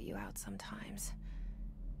I shut you out sometimes.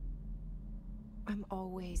 I'm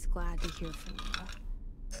always glad to hear from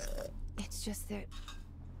you. It's just that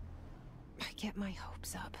I get my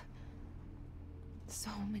hopes up.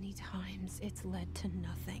 So many times it's led to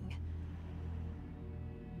nothing.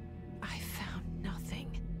 I found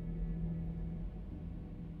nothing.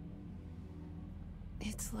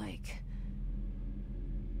 It's like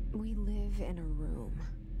we live in a room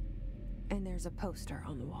and there's a poster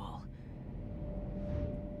on the wall.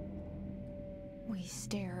 We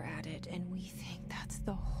stare at it and we think that's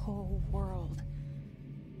the whole world.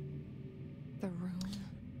 The room.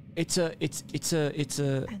 It's a and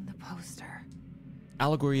the poster.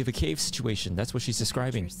 Allegory of a cave situation. That's what she's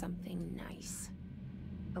describing. Something nice.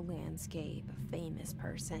 A landscape, a famous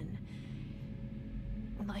person.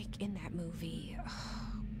 Like in that movie.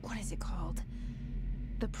 What is it called?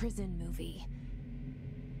 The prison movie.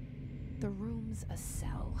 The room's a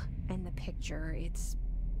cell and the picture, it's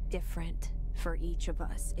different. For each of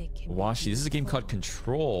us, it can Washi, this is a game called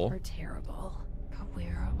Control. Or terrible, but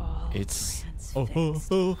we're all it's but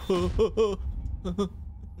it's all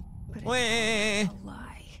a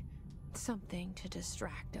lie. Something to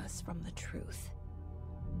distract us from the truth.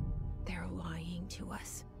 They're lying to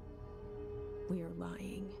us. We're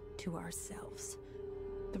lying to ourselves.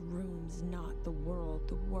 The room's not the world.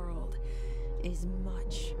 The world is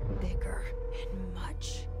much bigger and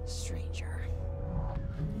much stranger.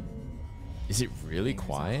 Is it really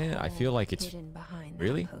quiet? I feel like it's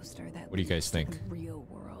really. What do you guys think? Real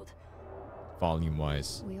world.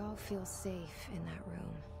 Volume-wise. We all feel safe in that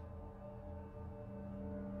room.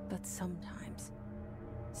 But sometimes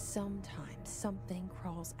Sometimes something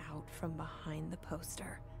crawls out from behind the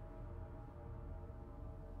poster.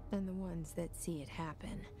 And the ones that see it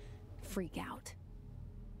happen freak out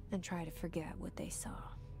and try to forget what they saw.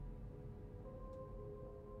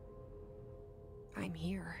 I'm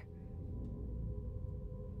here.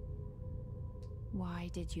 Why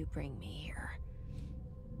did you bring me here?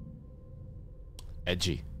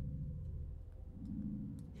 Edgy.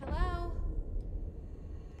 Hello?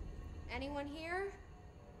 Anyone here?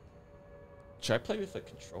 Should I play with a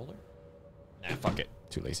controller? Nah, fuck it.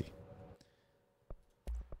 Too lazy.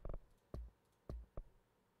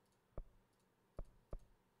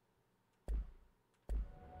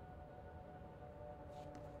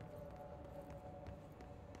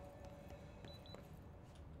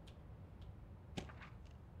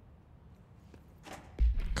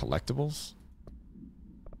 Collectibles?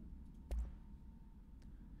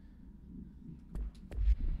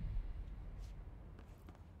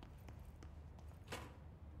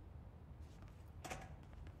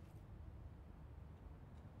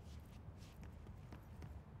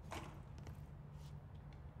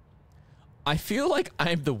 I feel like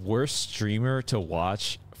I'm the worst streamer to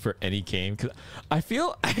watch for any game because I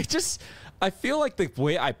feel like the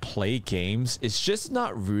way I play games is just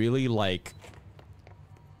not really like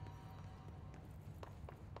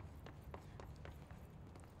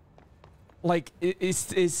is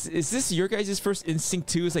this your guys' first instinct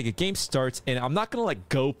too? Is like a game starts and I'm not gonna like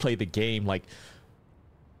go play the game. Like,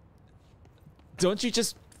 don't you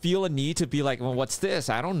just feel a need to be like, well, what's this?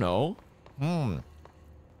 I don't know.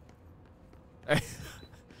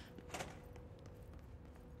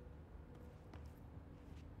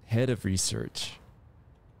 Head of research.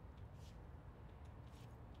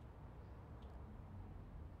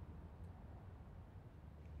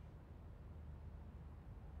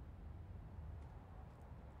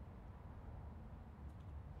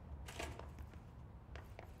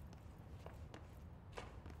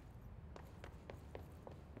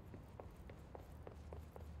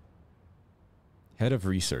 Head of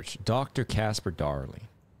research, Dr. Casper Darley.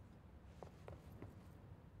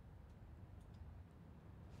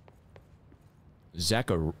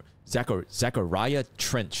 Zachariah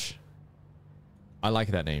Trench. I like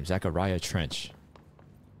that name, Zachariah Trench.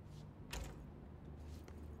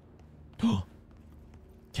 Can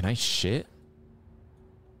I shit?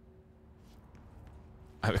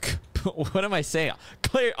 What am I saying?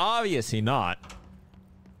 Clear, obviously not.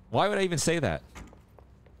 Why would I even say that?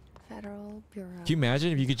 Federal Bureau. Can you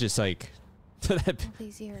imagine if you could just like... All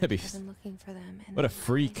these years I've been looking for them. And what a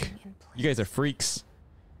freak. You guys are freaks.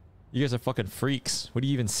 You guys are fucking freaks. What are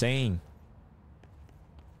you even saying?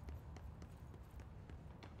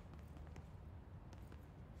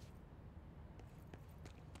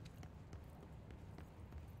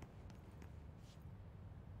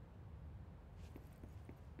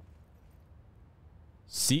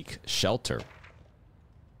 Seek shelter.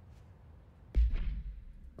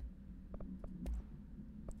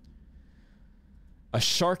 A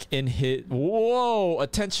shark in his... Whoa!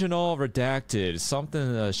 Attention all redacted. Something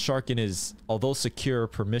a shark in his... Although secure,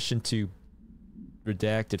 permission to...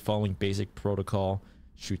 Redacted following basic protocol.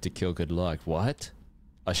 Shoot to kill, good luck. What?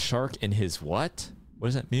 A shark in his what? What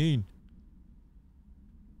does that mean?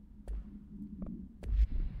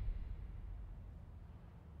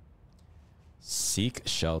 Seek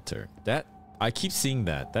shelter. That... I keep seeing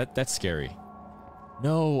that. That's scary.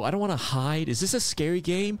 No, I don't want to hide. Is this a scary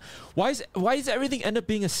game? Why does everything end up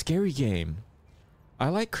being a scary game? I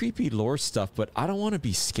like creepy lore stuff, but I don't want to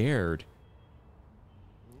be scared.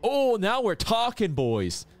 Oh, now we're talking,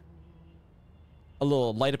 boys. A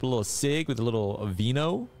little light up a little cig with a little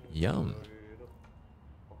vino. Yum.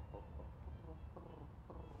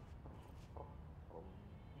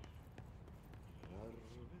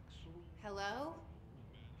 Hello?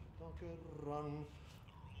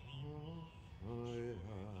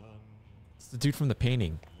 It's the dude from the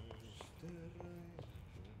painting.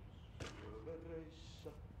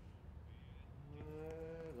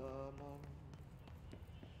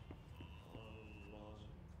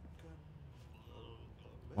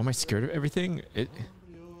 Why am I scared of everything?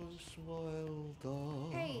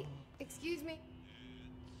 Hey, excuse me.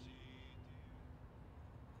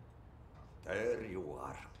 There you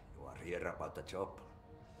are. You are here about the job.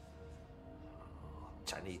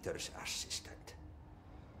 Janitor's assistant.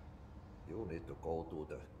 You need to go to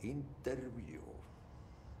the interview.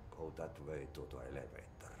 Go that way to the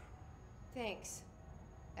elevator. Thanks.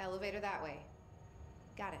 Elevator that way.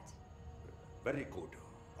 Got it. Very good.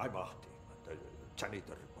 I'm Ahti, the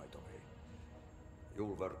janitor, by the way.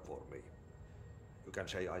 You'll work for me. You can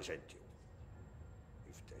say I sent you.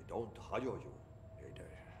 If they don't hire you,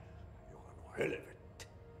 Helvet.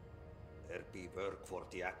 There be work for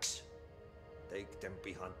the axe. Take them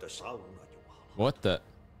behind the sauna, Jumala. What the?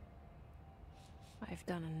 I've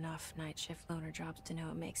done enough night shift loner jobs to know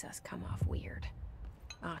it makes us come off weird.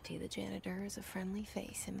 Ahti the janitor is a friendly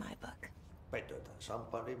face in my book. Better than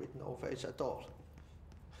somebody with no face at all.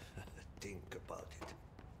 Think about it.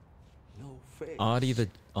 No face.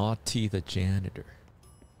 Ahti the janitor.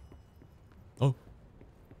 Oh.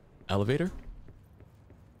 Elevator?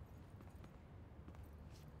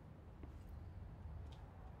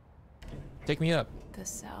 Take me up. The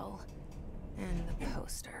cell and the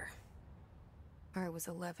poster. I was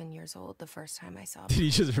 11 years old the first time I saw. Did he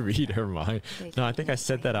just read her mind? No, I think I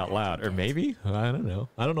said that out loud. Or maybe? I don't know.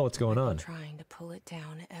 I don't know what's going on. Trying to pull it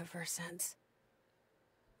down ever since.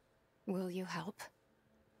 Will you help?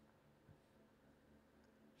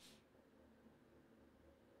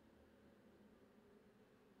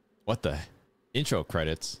 What the? Intro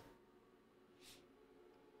credits.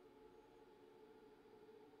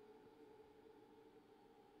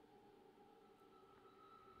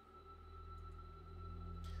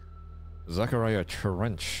 Zachariah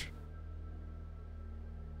Trench.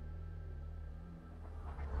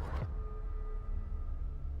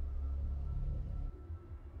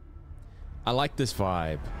 I like this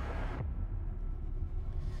vibe.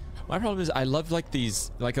 My problem is I love like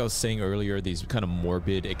these, like I was saying earlier, these kind of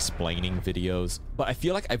morbid explaining videos, but I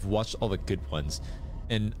feel like I've watched all the good ones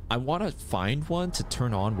and I want to find one to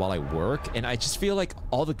turn on while I work, and I just feel like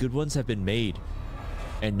all the good ones have been made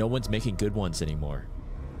and no one's making good ones anymore.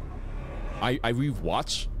 I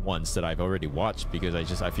rewatch ones that I've already watched because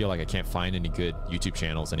I feel like I can't find any good YouTube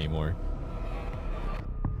channels anymore.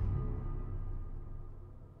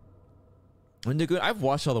 Wendigoon, I've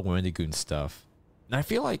watched all the Wendigoon stuff, and I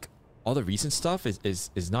feel like all the recent stuff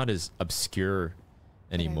is not as obscure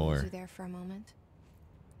anymore. Did I lose you there for a moment?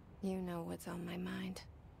 You know what's on my mind.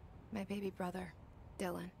 My baby brother,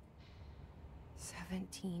 Dylan.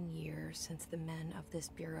 17 years since the men of this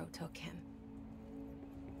bureau took him.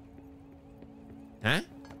 Huh?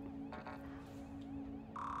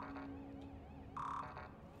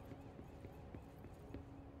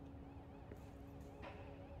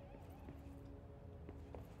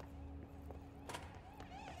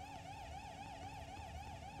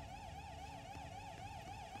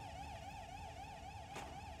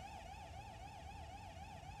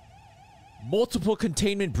 Multiple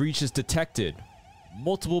containment breaches detected.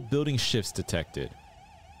 Multiple building shifts detected.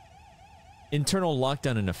 Internal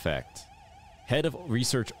lockdown in effect. Head of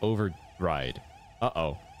research override.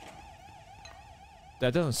 Uh-oh.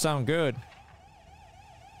 That doesn't sound good.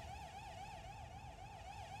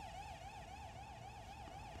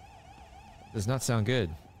 Does not sound good.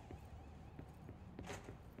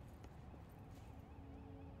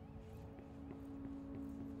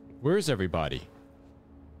 Where's everybody?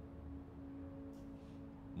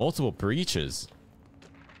 Multiple breaches.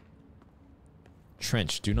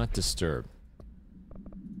 Trench, do not disturb.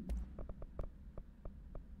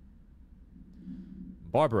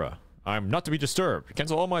 Barbara, I'm not to be disturbed.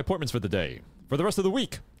 Cancel all my appointments for the day. For the rest of the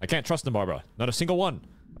week. I can't trust them, Barbara. Not a single one.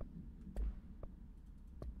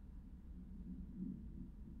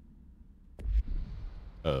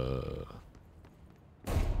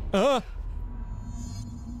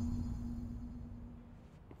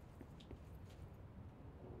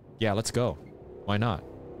 Yeah, let's go. Why not?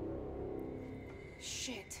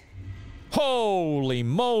 Shit. Holy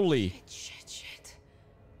moly. Shit.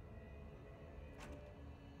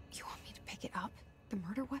 You want me to pick it up? The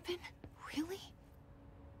murder weapon? Really?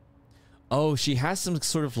 Oh, she has some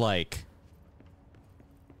sort of like...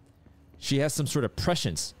 She has some sort of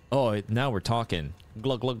prescience. Oh, now we're talking.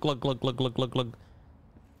 Glug, glug, glug, glug, glug, glug, glug, glug.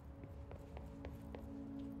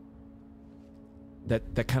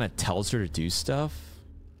 That kind of tells her to do stuff.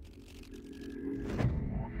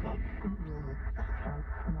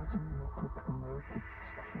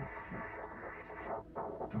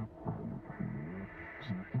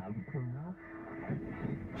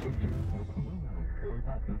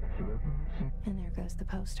 And there goes the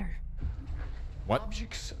poster. What?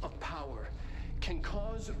 Objects of power can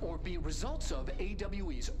cause or be results of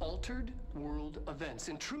AWE's altered world events,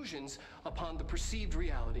 intrusions upon the perceived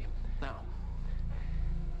reality. Now,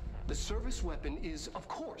 the service weapon is, of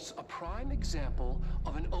course, a prime example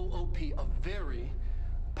of an OOP, a very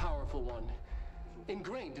powerful one.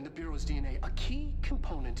 Ingrained in the Bureau's DNA, a key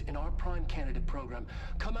component in our prime candidate program.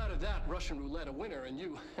 Come out of that Russian roulette a winner and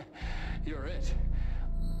you're it.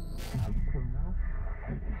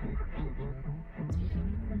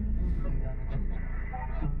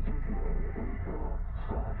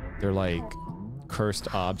 They're like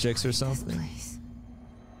cursed objects or something.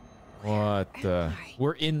 What the?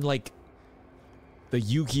 We're in like the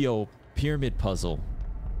Yu-Gi-Oh pyramid puzzle.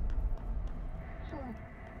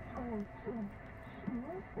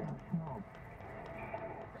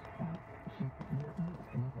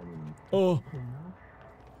 Oh.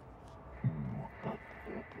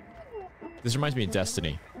 This reminds me of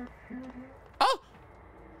Destiny. Oh!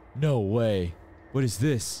 No way. What is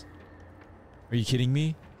this? Are you kidding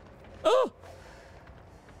me? Oh!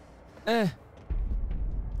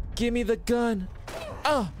 Give me the gun.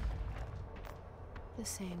 Oh! The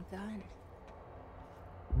same gun.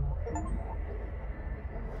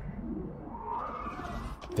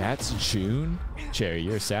 That's June? Cherry,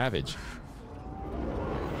 you're a savage.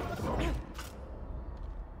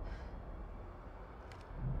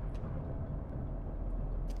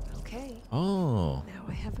 Okay. Oh. Now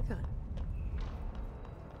I have a gun.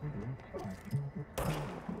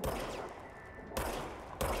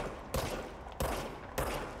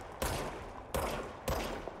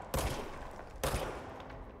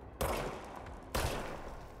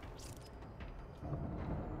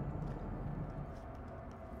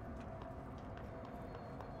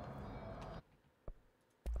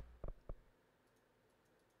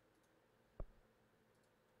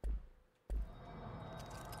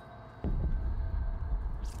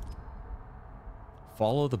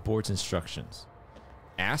 Follow the board's instructions.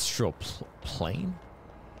 Astral plane?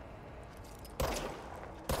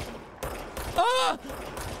 Ah!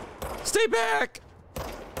 Stay back!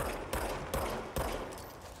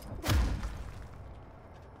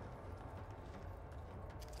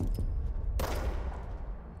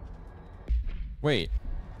 Wait.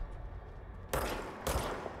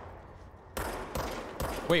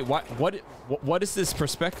 Wait, what is this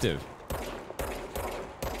perspective?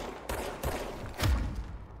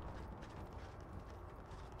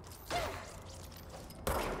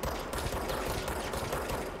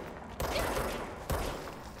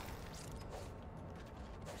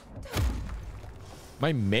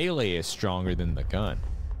 My melee is stronger than the gun.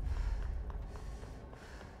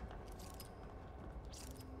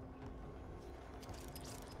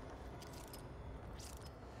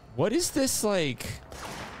 What is this like?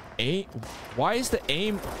 Aim? Why is the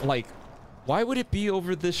aim like? Why would it be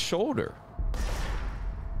over this shoulder?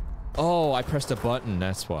 Oh, I pressed a button.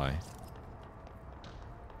 That's why.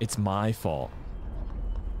 It's my fault.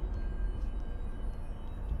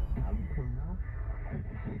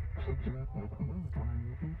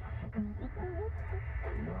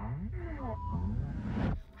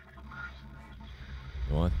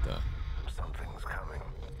 What the? Something's coming.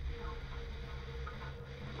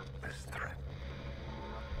 This threat.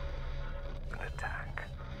 An attack.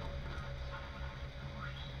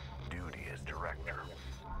 Duty as director.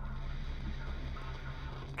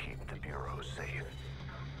 Keep the Bureau safe.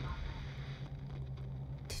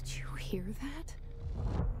 Did you hear that?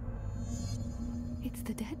 It's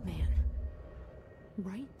the dead man.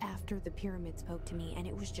 Right after the pyramid spoke to me, and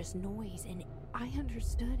it was just noise, and I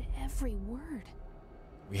understood every word.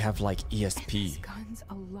 We have like And this ESP. gun's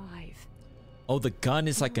alive. Oh, the gun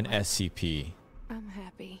is like an SCP. I'm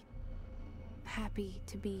happy. Happy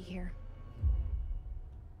to be here.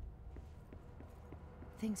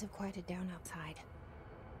 Things have quieted down outside.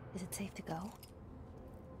 Is it safe to go?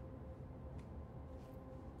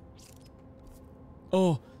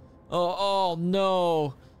 Oh, oh,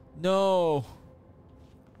 no, no,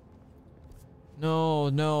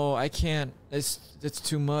 no, I can't. It's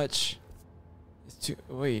too much. It's too.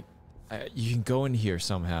 Wait, you can go in here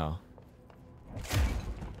somehow.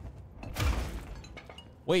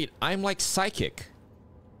 Wait, I'm like psychic.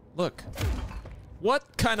 Look,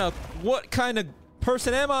 what kind of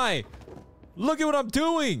person am I? Look at what I'm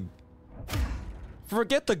doing.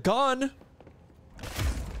 Forget the gun.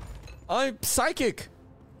 I'm psychic.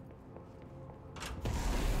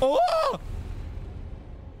 Oh!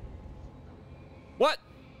 What?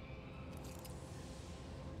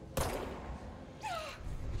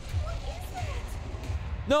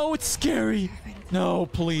 No, it's scary. No,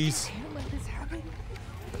 please. You can't let this happen.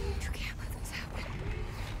 You can't let this happen.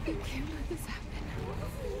 You can't let this happen.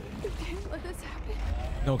 You can't let this happen.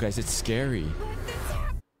 No, guys, it's scary. Let this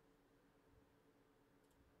happen.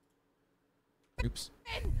 Oops.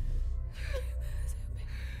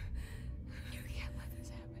 You can't let this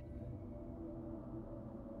happen.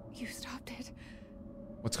 You stopped it.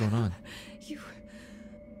 What's going on? You...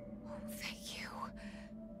 Oh, thank you.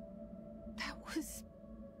 That was...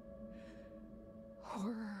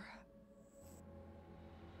 horror.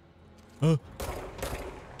 Huh?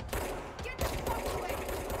 Get the fuck away!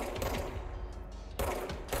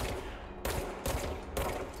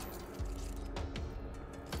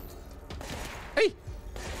 Hey!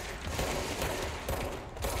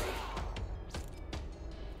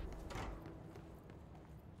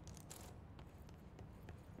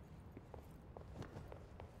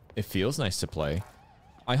 It feels nice to play.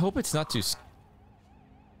 I hope it's not too...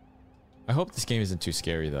 I hope this game isn't too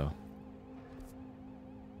scary, though.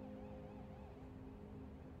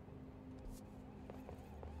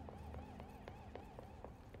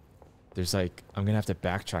 There's like... I'm gonna have to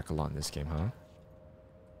backtrack a lot in this game, huh?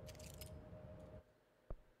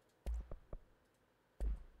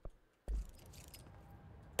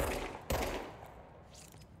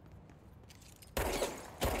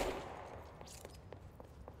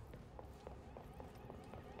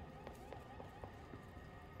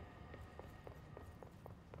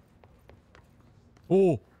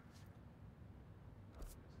 Oh!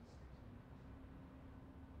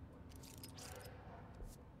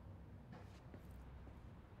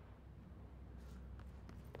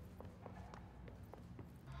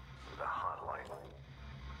 The hotline.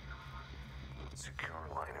 Secure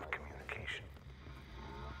line of communication.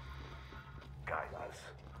 Guide us.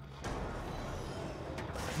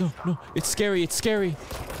 No, no, it's scary, it's scary.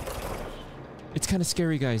 It's kind of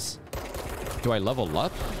scary, guys. Do I level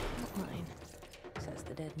up? Fine, says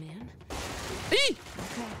the dead man. Eee!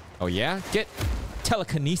 Oh yeah? Get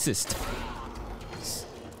telekinesis.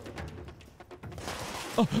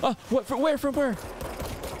 Oh, what? From where? From where?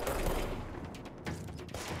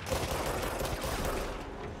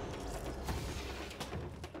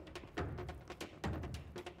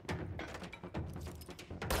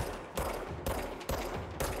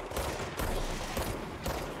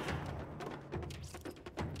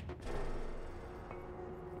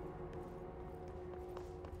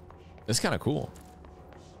 That's kind of cool.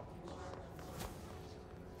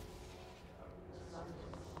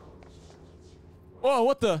 Whoa,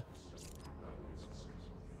 what the?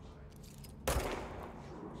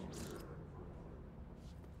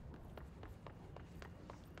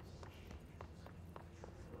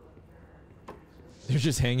 They're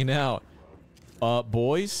just hanging out.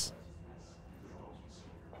 Boys?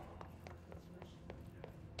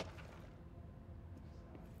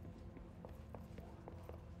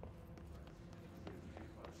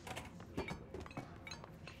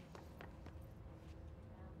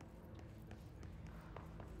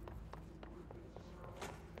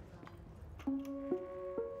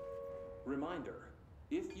 Reminder,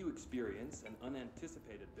 if you experience an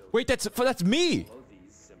unanticipated build... Wait, that's me! Follow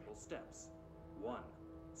these simple steps. 1.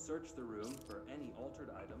 Search the room for any altered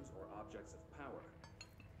items or objects of power.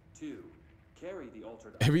 2. Carry the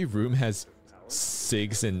altered Every items room has of power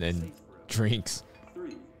cigs to and the safe room. drinks.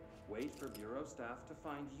 3. Wait for Bureau staff to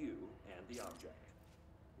find you and the object.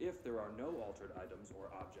 If there are no altered items or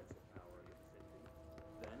objects of power in the vicinity,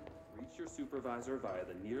 then reach your supervisor via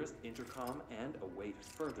the nearest intercom and await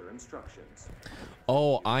further instructions.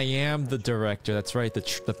 Oh, I am the director. That's right.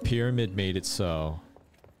 The pyramid made it so.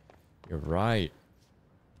 You're right.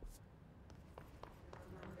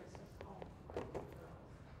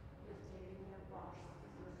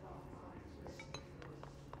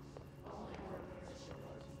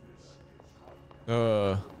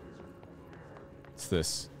 What's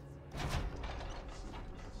this?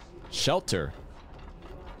 Shelter.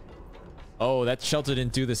 Oh, that shelter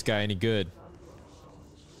didn't do this guy any good.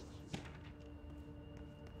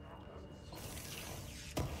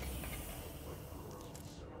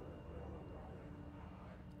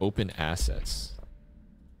 Open assets.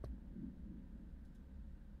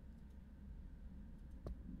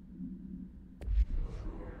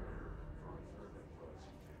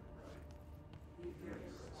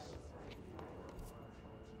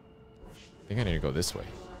 I think I need to go this way.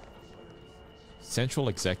 Central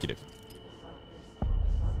executive.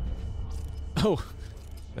 Oh,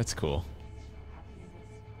 that's cool.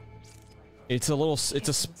 It's a little. It's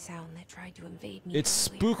a. Sound that tried to invade me. It's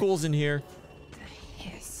earlier. spookles in here. The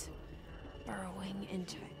hiss, burrowing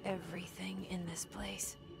into everything in this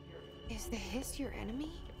place. Is the hiss your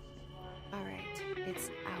enemy? All right, it's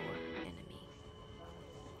our enemy.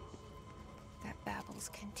 That babble's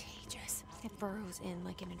contagious. It burrows in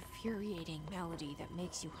like an infuriating melody that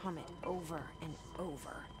makes you hum it over and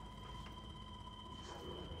over.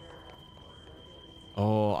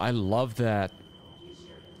 Oh, I love that.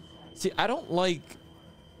 See, I don't like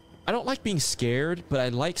being scared, but I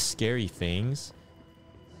like scary things.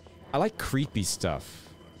 I like creepy stuff.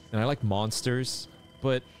 And I like monsters,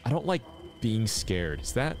 but I don't like being scared.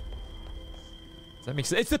 Does that make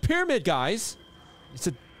sense? It's the pyramid, guys! It's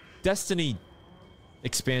a Destiny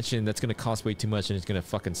expansion that's gonna cost way too much and it's gonna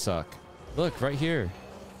fucking suck. Look, right here.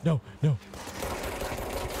 No, no.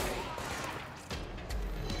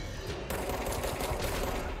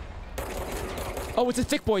 Oh, it's a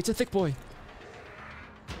thick boy. It's a thick boy.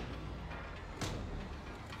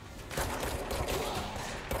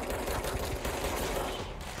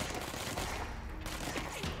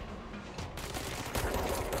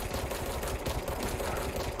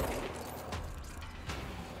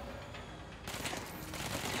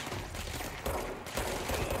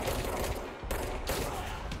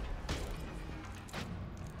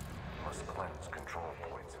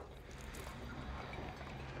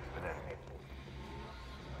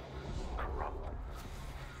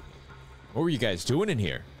 What were you guys doing in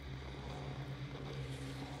here?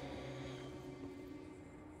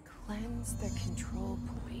 Cleanse the control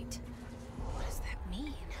point. What does that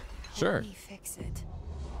mean? Sure. Let me fix it.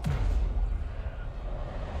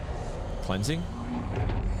 Cleansing?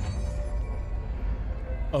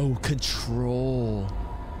 Oh, control.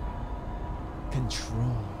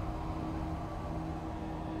 Control.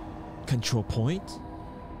 Control point?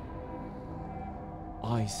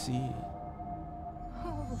 I see.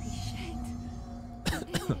 Holy shit.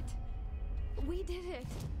 We did it. We did it.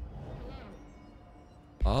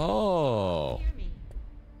 Oh. Hear me?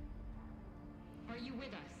 Are you with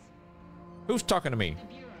us? Who's talking to me? The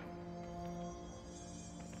Bureau.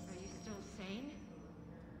 Are you still sane?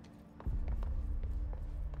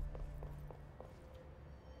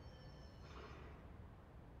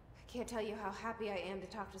 I can't tell you how happy I am to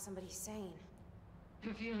talk to somebody sane.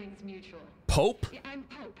 The feeling's mutual. Pope? Yeah, I'm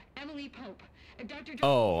Pope. Emily Pope. Dr.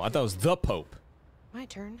 Oh, I thought it was the Pope. My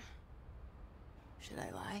turn. Should I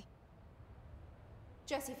lie?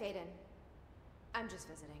 Jesse Faden. I'm just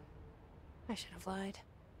visiting. I should have lied.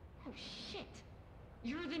 Oh, shit.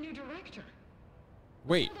 You're the new director.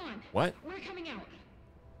 Wait, Hold on. what? We're coming out.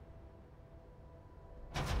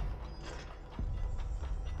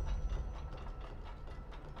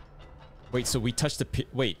 Wait, so we touched the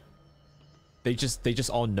wait. They just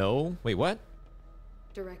all know? Wait, what?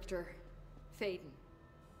 Director Faden.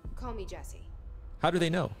 Call me Jesse. How do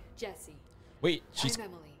they know? Jesse. Wait, she's I'm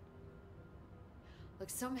Emily.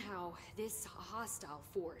 Look, somehow this hostile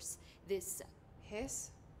force, this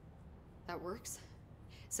Hiss? that works.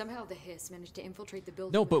 Somehow the hiss managed to infiltrate the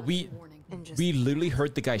building. No, but without any warning. And just we literally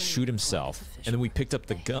heard the guy wait shoot for himself, its and then we official picked up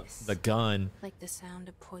the gun. hiss. The gun. Like the sound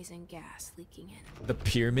of poison gas leaking in. The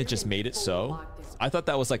pyramid just made it so. I thought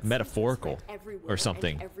that was like metaphorical Everywhere or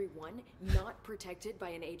something. And everyone not protected by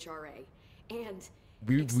an HRA, and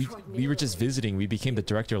We were just visiting. We became the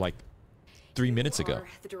director like 3 minutes you ago. are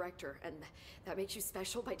the director, and that makes you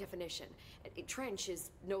special by definition. Trench is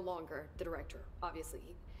no longer the director,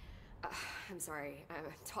 obviously. I'm sorry, I'm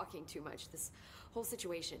talking too much. This whole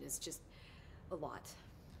situation is just a lot.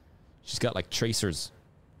 She's got like tracers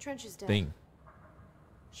Trench is dead. thing.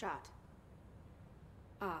 Shot.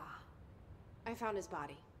 Ah, I found his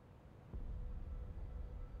body.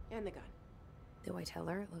 And the gun. Do I tell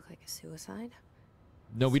her it looked like a suicide?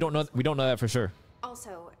 No, we don't know. We don't know that for sure.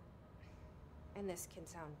 Also, and this can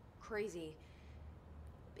sound crazy,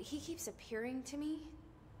 but he keeps appearing to me,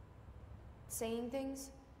 saying things.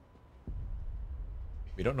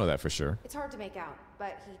 We don't know that for sure. It's hard to make out,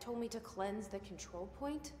 but he told me to cleanse the control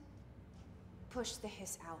point, push the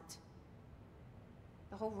hiss out.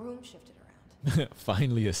 The whole room shifted around.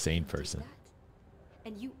 Finally, a sane did person. that?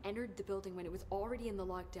 And you entered the building when it was already in the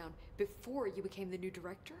lockdown before you became the new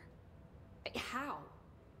director? How?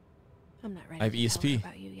 I'm not ready I have to tell her ESP.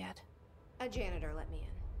 about you yet. A janitor let me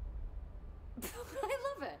in. I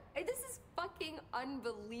love it. This is fucking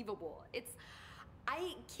unbelievable.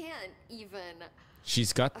 I can't even.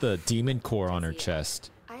 She's got the demon core on her Jesse,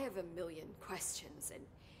 chest. I have a million questions, and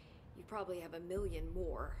you probably have a million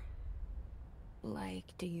more. Like,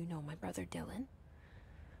 do you know my brother Dylan?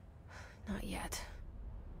 Not yet.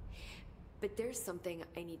 But there's something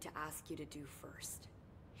I need to ask you to do first.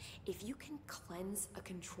 If you can cleanse a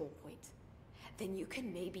control point, then you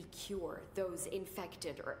can maybe cure those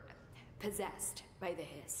infected or possessed by the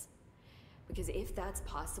hiss. Because if that's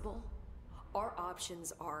possible, our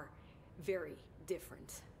options are very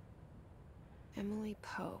different. Emily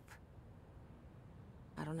Pope.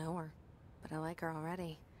 I don't know her, but I like her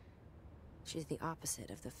already. She's the opposite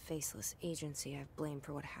of the faceless agency I've blamed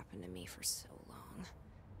for what happened to me for so long.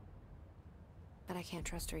 But I can't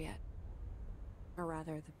trust her yet. Or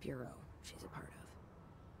rather, the Bureau she's a part of.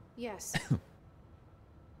 Yes.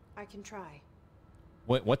 I can try.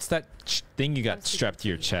 What's that thing you got Let's strapped to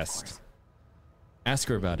your begin, of chest? course. Ask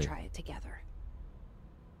her We about can it. Try it together.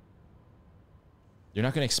 You're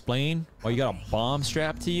not gonna explain why you got a bomb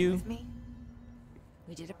strapped to you? With me?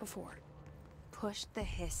 We did it before. Push the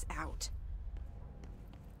hiss out.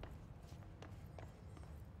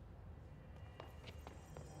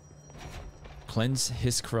 Cleanse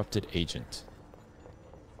his corrupted agent.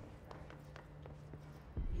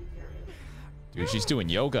 Dude, she's doing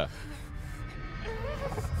yoga.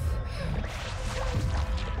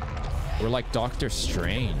 We're like Doctor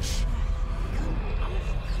Strange.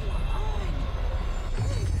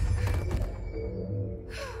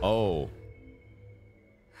 Oh.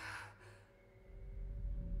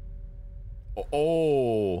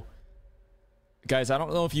 Oh. Guys, I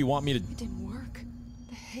don't know if you want me to... It didn't work.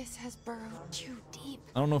 The hiss has burrowed too deep.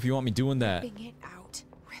 I don't know if you want me doing that. Ripping it out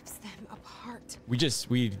rips them apart. We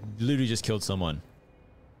literally just killed someone.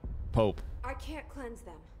 Pope. I can't cleanse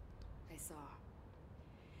them. I saw.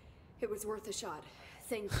 It was worth a shot.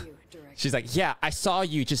 Thank you, Director. She's like, yeah, I saw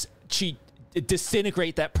you just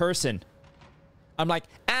disintegrate that person. I'm like,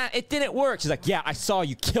 it didn't work. She's like, yeah, I saw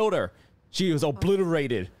you killed her. She was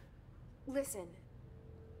obliterated. Listen.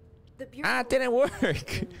 The Bureau It didn't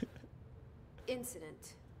work.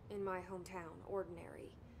 Incident in my hometown,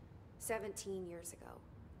 Ordinary, 17 years ago.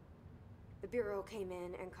 The Bureau came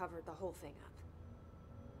in and covered the whole thing up.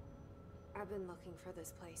 I've been looking for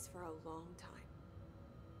this place for a long time.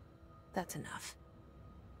 That's enough.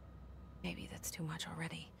 Maybe that's too much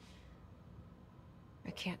already.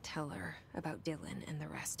 I can't tell her about Dylan and the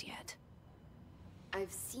rest yet.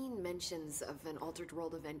 I've seen mentions of an Altered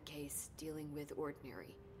World event case dealing with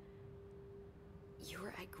Ordinary. You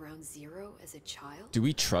were at Ground Zero as a child? Do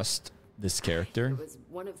we trust this character? It was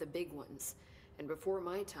one of the big ones, and before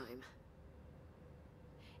my time.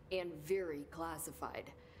 And very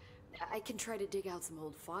classified. I can try to dig out some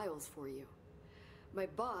old files for you. My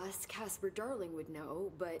boss, Casper Darling, would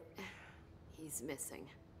know, but he's missing.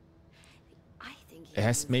 I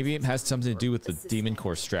think Maybe it has something to do with the Demon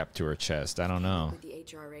Core strapped to her chest. I don't know. With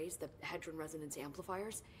the HRAs, the Hadron Resonance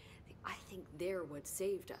Amplifiers, I think they're what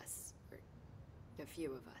saved us. Or a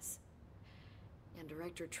few of us. And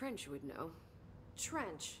Director Trench would know.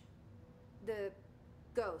 Trench, the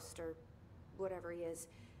ghost or whatever he is,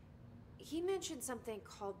 he mentioned something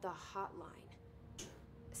called the hotline.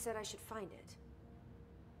 Said I should find it.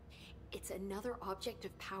 It's another object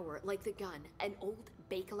of power, like the gun, an old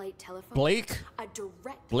Bakelite telephone. Blake? A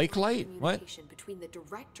direct Blakelite? communication between the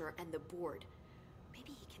director and the board.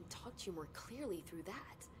 Maybe he can talk to you more clearly through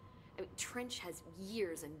that. I mean, Trench has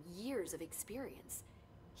years and years of experience.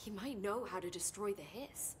 He might know how to destroy the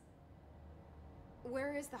hiss.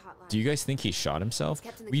 Where is the hotline? Do you guys think he shot himself?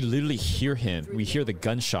 We literally hear him. We hear the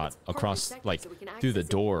gunshot across, like, through the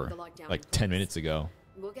door, like 10 minutes ago.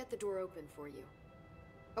 We'll get the door open for you.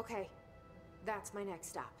 Okay, that's my next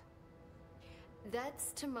stop.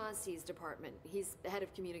 That's Tomasi's department. He's the head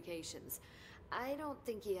of communications. I don't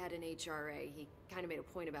think he had an HRA. He kind of made a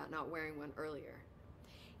point about not wearing one earlier.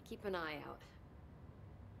 Keep an eye out.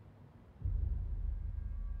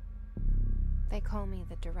 They call me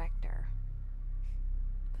the director.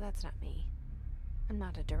 But that's not me. I'm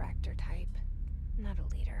not a director type. I'm not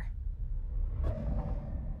a leader.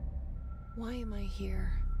 Why am I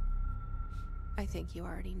here? I think you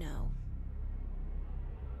already know.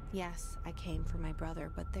 Yes, I came for my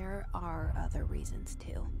brother, but there are other reasons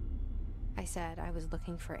too. I said I was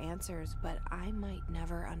looking for answers, but I might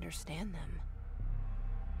never understand them.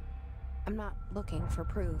 I'm not looking for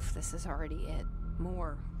proof. This is already it.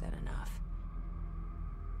 More than enough.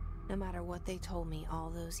 No matter what they told me all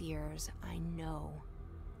those years, I know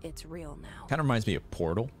it's real now. Kind of reminds me of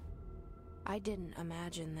Portal. I didn't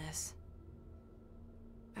imagine this.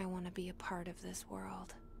 I want to be a part of this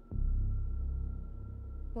world.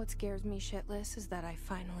 What scares me shitless is that I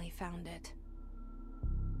finally found it.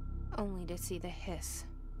 Only to see the hiss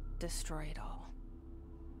destroy it all.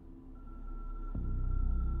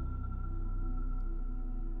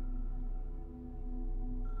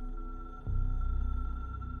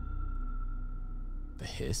 The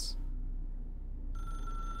hiss?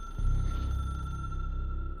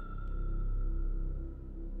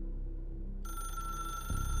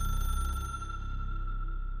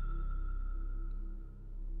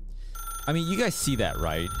 I mean, you guys see that,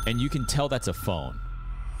 right? And you can tell that's a phone.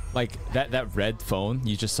 Like, that red phone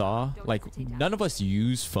you just saw, like, none of us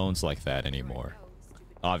use phones like that anymore.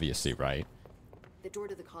 Obviously, right? The door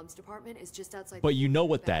to the comms department is just outside. But you know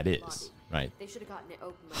what that is, right? They should have gotten it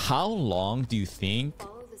open. How long do you think,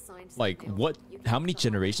 like, how many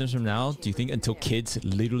generations from now do you think until kids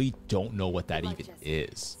literally don't know what that even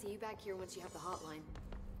is? See you back here once you have the hotline.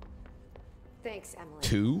 Thanks, Emily.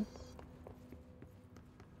 2?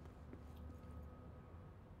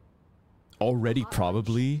 Already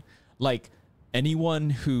probably. Like, anyone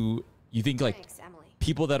who, you think, like,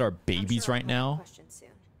 people that are babies right now,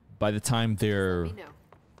 by the time they're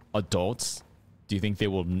adults, do you think they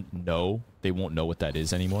will know? They won't know what that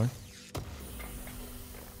is anymore?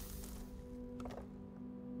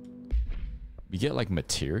 We get, like,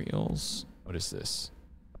 materials. What is this?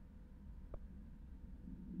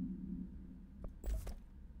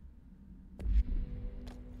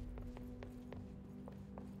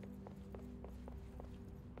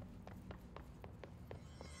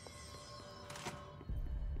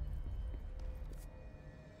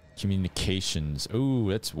 Communications. Oh,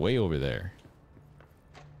 that's way over there.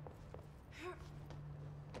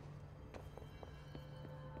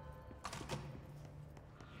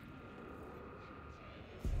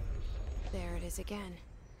 is again.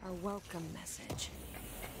 Our welcome message.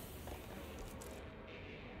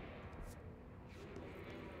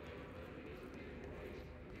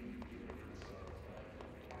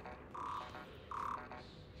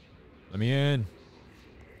 Let me in.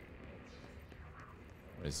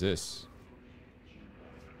 What is this?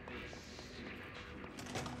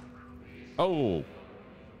 Oh.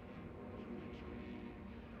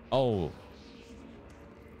 Oh.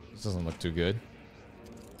 This doesn't look too good.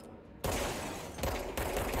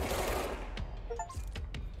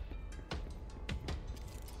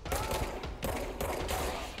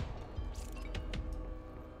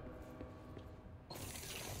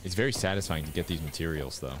 It's very satisfying to get these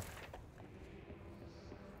materials, though.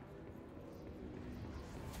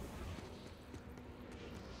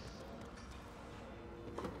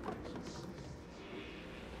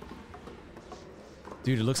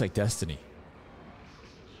 Dude, it looks like Destiny.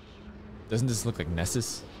 Doesn't this look like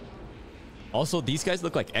Nessus? Also, these guys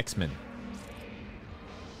look like X-Men.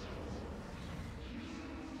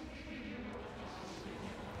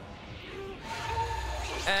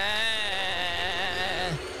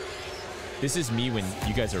 This is me when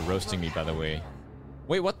you guys are roasting me, by the way.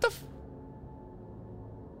 Wait, what the f—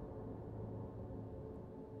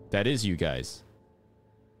 That is you guys.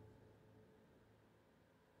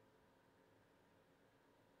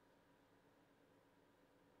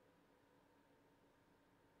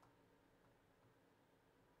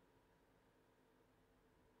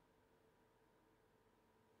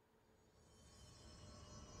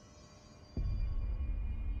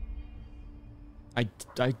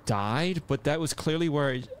 I died, but that was clearly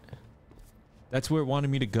where that's where it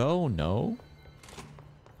wanted me to go. No.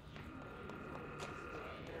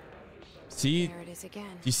 See? There it is again.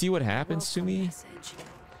 Do you see what happens to me? Message.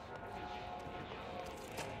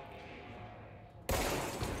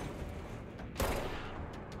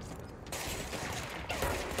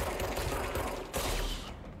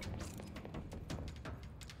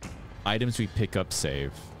 Items we pick up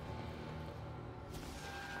save.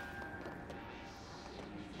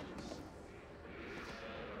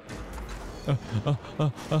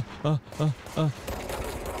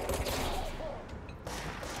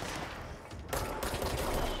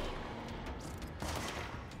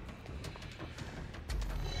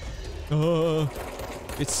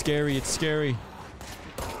 It's scary, it's scary.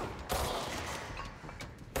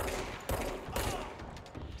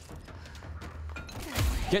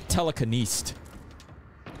 Get telekinesed,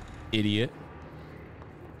 idiot.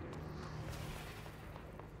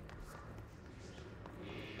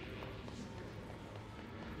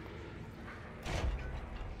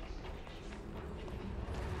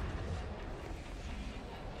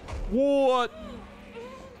 What?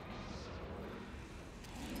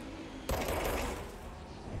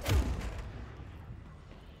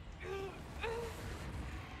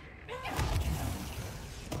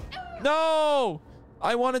 No!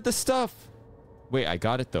 I wanted the stuff. Wait, I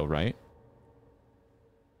got it though, right?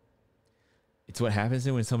 It's what happens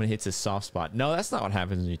when someone hits a soft spot. No, that's not what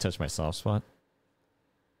happens when you touch my soft spot.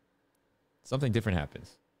 Something different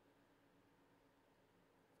happens.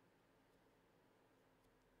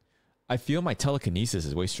 I feel my telekinesis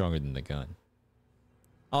is way stronger than the gun.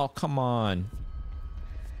 Oh, come on.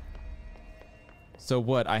 So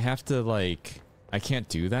what? I have to, like... I can't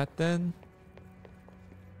do that then?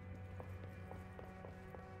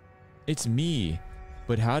 It's me.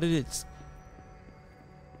 But how did it...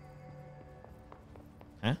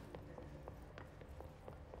 Huh?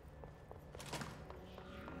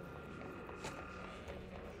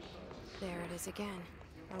 There it is again.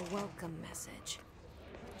 Our welcome message.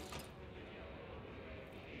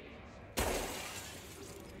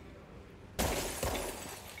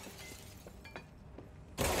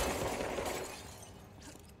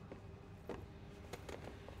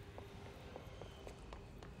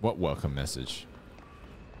 What welcome message?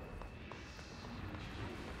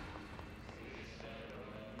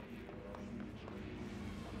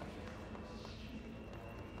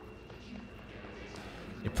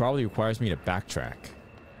 It probably requires me to backtrack.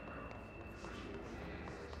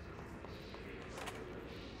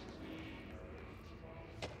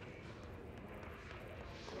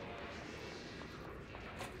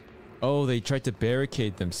 Oh, they tried to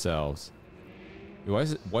barricade themselves. Why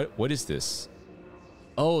is it, what is this?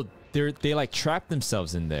 Oh, they like trapped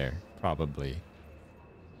themselves in there, probably.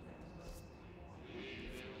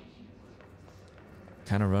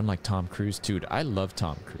 Kind of run like Tom Cruise, dude. I love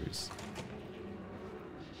Tom Cruise.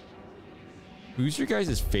 Who's your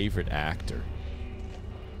guys' favorite actor?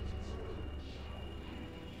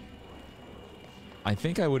 I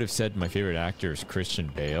think I would have said my favorite actor is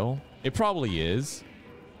Christian Bale. It probably is.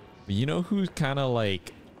 But you know who's kind of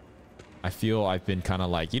like, I feel I've been kind of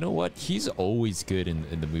like, you know what? He's always good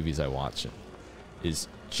in the movies I watch. Is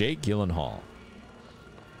Jake Gyllenhaal.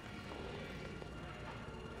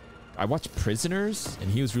 I watched Prisoners, and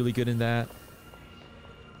he was really good in that.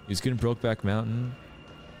 He was good in Brokeback Mountain.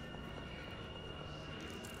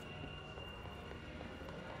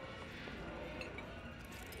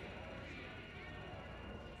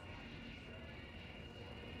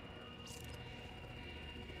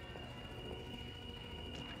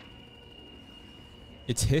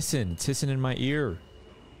 It's hissing. It's hissing in my ear.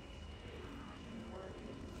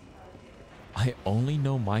 I only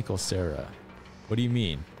know Michael Cera. What do you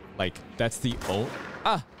mean? Like, that's the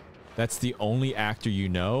that's the only actor you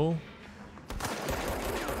know?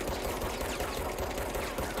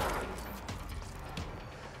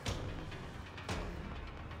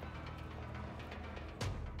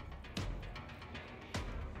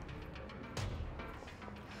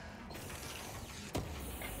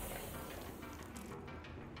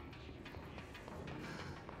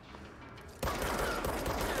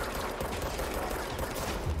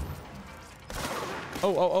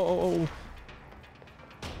 Oh.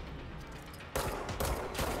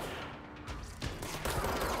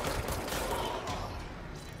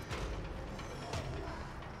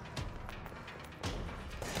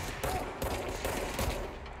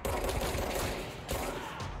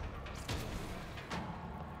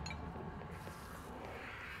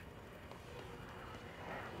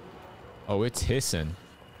 Oh, it's hissing.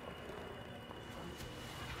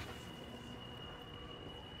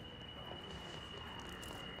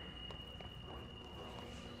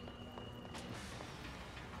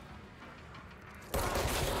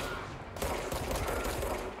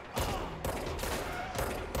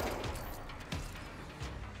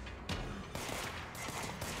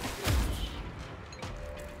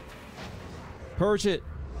 Purge it.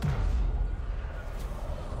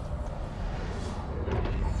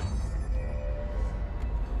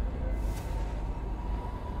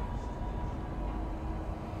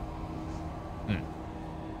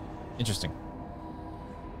 Interesting.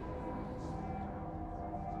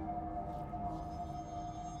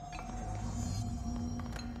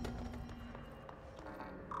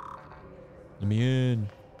 Let me in.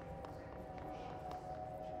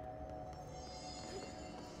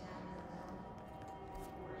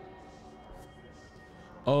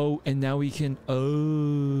 Oh, and now we can...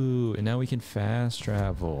 Oh, and now we can fast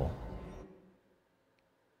travel.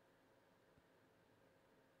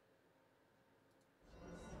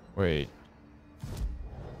 Wait.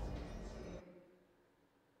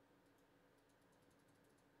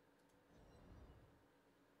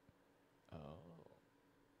 Oh.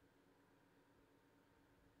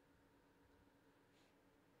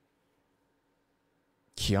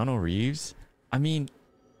 Keanu Reeves? I mean,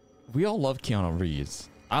 we all love Keanu Reeves.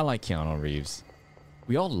 I like Keanu Reeves.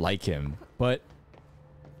 We all like him, but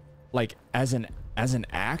like as an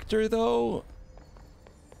actor though,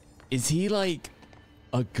 is he like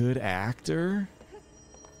a good actor?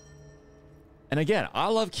 And again, I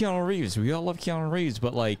love Keanu Reeves. We all love Keanu Reeves,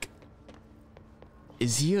 but like,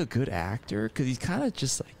 is he a good actor? Because he's kind of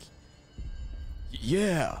just like,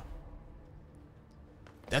 yeah,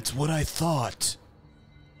 that's what I thought.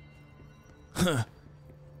 Huh.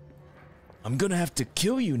 I'm gonna have to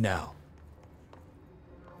kill you now.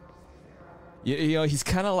 You know, he's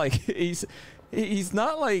kind of like, he's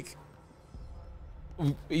not like,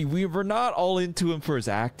 we were not all into him for his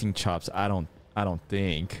acting chops. I don't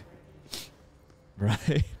think.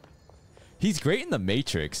 Right? He's great in The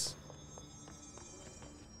Matrix.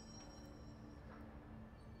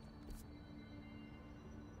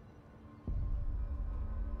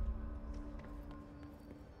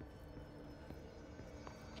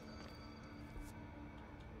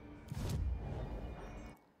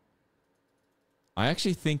 I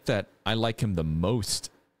actually think that I like him the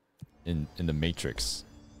most in The Matrix.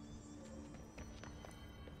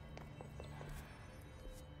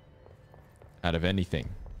 Out of anything.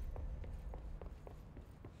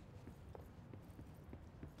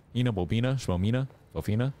 Ina Bobina? Shwomina?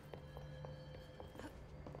 Bofina?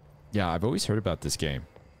 Yeah, I've always heard about this game.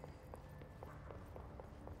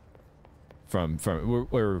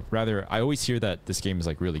 Or rather, I always hear that this game is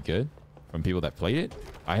like really good from people that played it.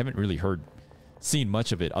 I haven't really seen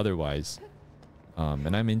much of it otherwise.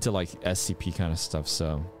 And I'm into like SCP kind of stuff,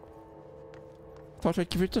 so thought I'd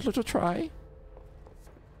give it a little try.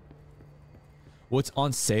 Well, it's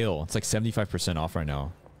on sale. It's like 75% off right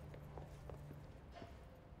now.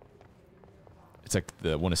 It's like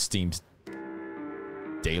one of Steam's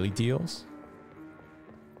daily deals.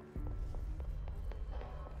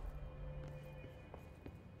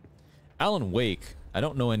 Alan Wake. I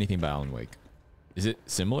don't know anything about Alan Wake. Is it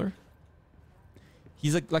similar?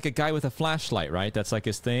 He's like a guy with a flashlight, right? That's like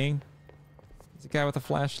his thing. He's a guy with a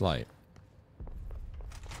flashlight.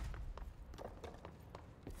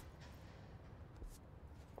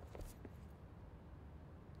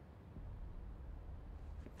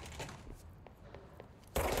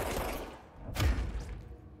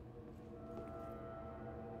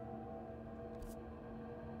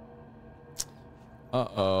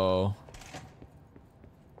 Uh-oh.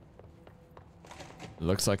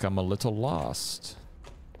 Looks like I'm a little lost.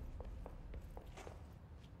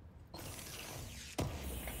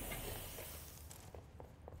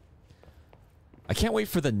 I can't wait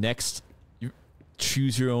for the next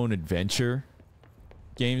choose your own adventure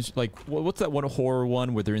games. Like what's that one horror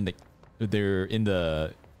one where they're in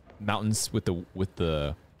the mountains with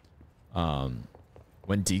the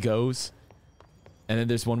Wendigos? And then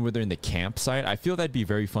there's one where they're in the campsite. I feel that'd be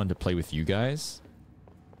very fun to play with you guys.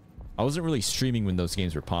 I wasn't really streaming when those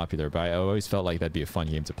games were popular, but I always felt like that'd be a fun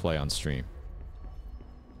game to play on stream.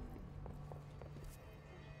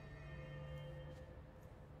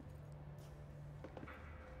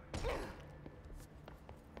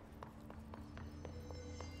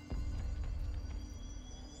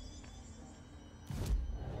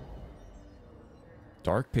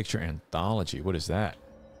 Dark Picture Anthology. What is that?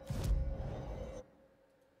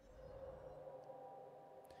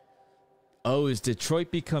 Oh, is Detroit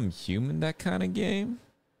Become Human that kind of game?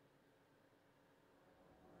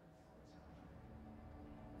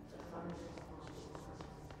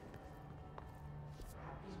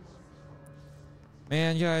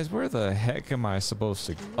 Man, guys, where the heck am I supposed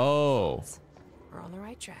to go? Oh. We're on the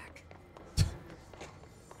right track.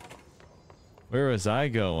 Where was I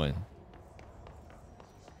going?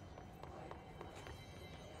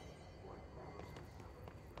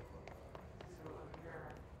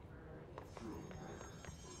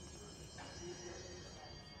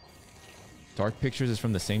 Dark Pictures is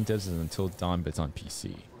from the same devs as Until Dawn, but it's on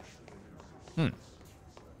PC.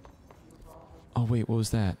 Oh, wait, what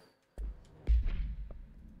was that?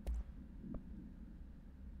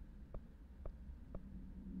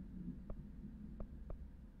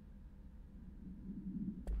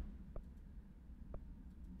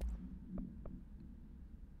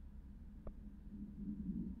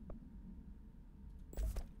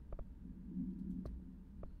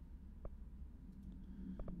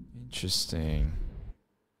 Interesting.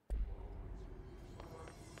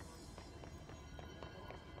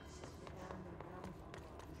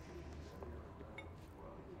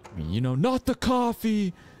 I mean, you know, not the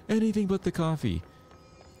coffee! Anything but the coffee.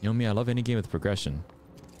 You know me, I love any game with progression.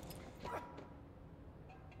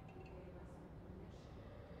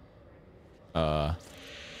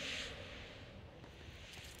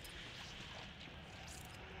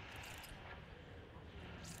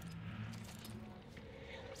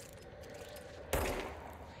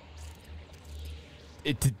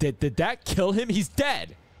 Did that kill him? He's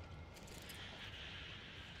dead!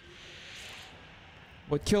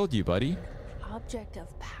 What killed you, buddy? Object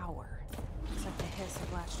of power. Looks like the hiss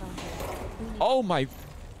have latched onto it. Oh my...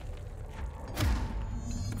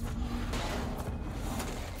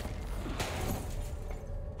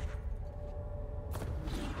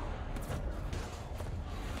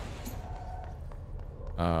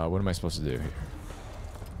 what am I supposed to do here?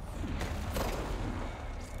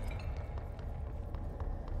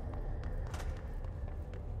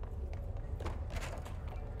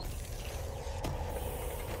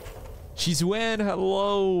 Shizuen,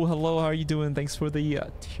 hello. Hello, how are you doing? Thanks for the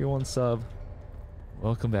tier 1 sub.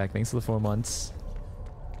 Welcome back. Thanks for the 4 months.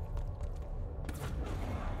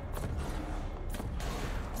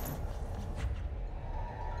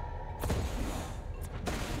 I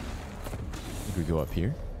think we go up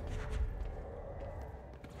here.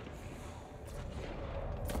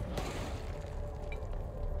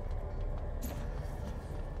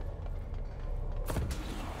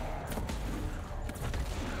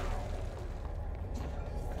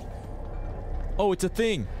 Oh, it's a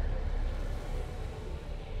thing.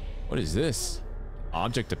 What is this?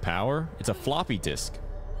 Object of power? It's a floppy disk.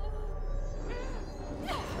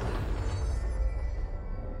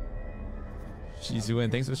 Shizuen,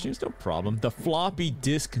 thanks for the streams. No problem. The floppy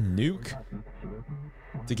disk nuke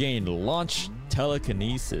to gain launch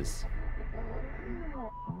telekinesis.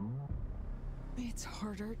 It's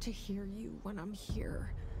harder to hear you when I'm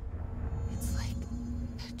here. It's like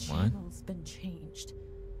the channel's been changed.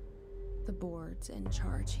 The board's in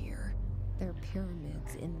charge here. They're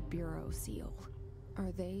pyramids in Bureau Seal.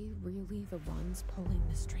 Are they really the ones pulling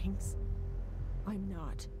the strings? I'm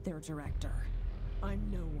not their director. I'm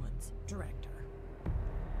no one's director.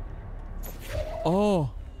 Oh.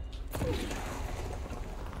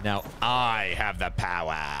 Now I have the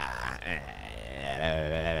power.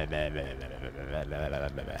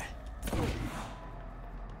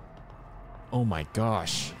 Oh my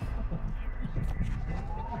gosh.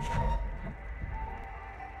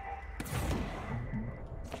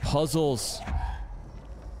 Puzzles.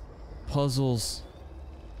 Puzzles.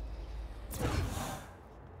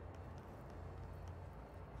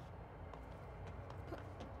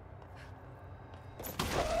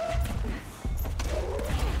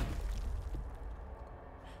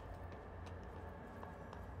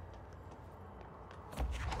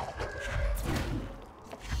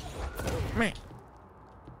 Meh.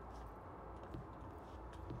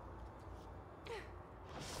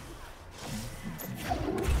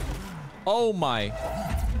 Oh my.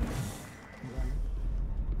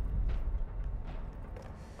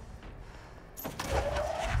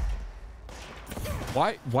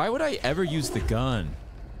 Why would I ever use the gun?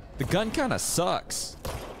 The gun kind of sucks.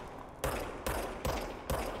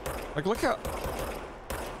 Like, look how...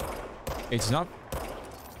 It's not...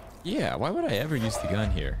 Yeah, why would I ever use the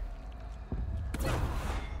gun here?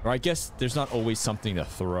 Or I guess there's not always something to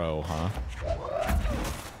throw, huh?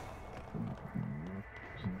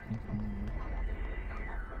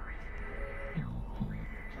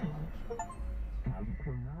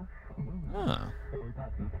 Huh.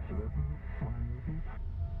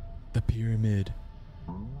 The pyramid.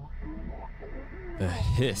 The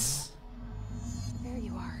hiss. There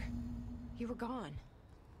you are. You were gone.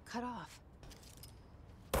 Cut off.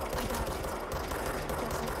 I got it.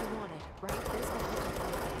 Just like you wanted, right? This will help you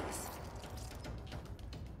play this.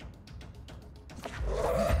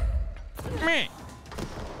 Meh.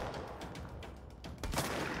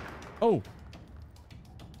 Oh.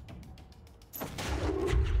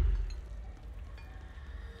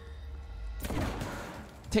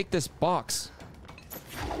 Take this box.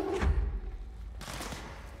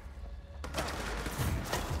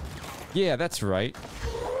 Yeah, that's right.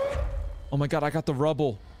 Oh my god, I got the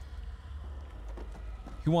rubble.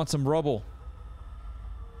 Who wants some rubble?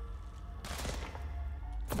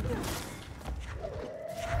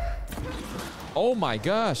 Oh my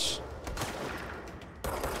gosh.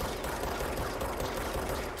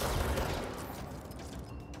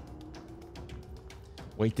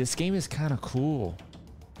 Wait, this game is kind of cool.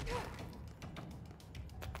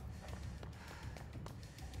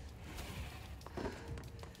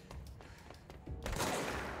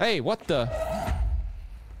 Hey, what the?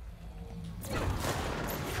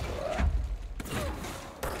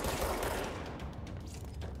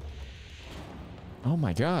 Oh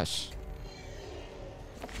my gosh.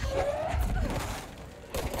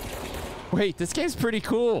 Wait, this game's pretty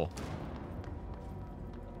cool.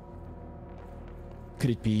 Could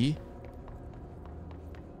it be?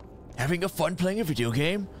 Having a fun playing a video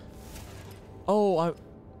game? Oh,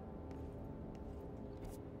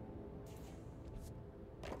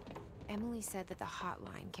 Emily said that the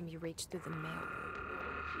hotline can be reached through the mail.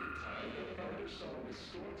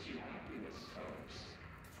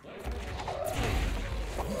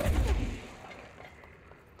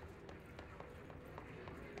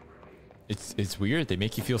 It's weird. They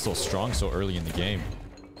make you feel so strong so early in the game.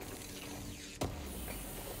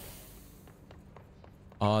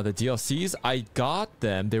 The DLCs, I got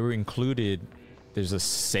them. They were included. There's a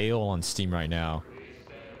sale on Steam right now.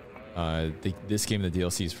 This game, the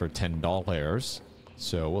DLC is for $10.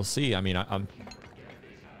 So we'll see. I mean, I'm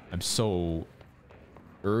so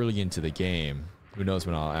early into the game. Who knows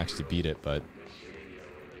when I'll actually beat it, but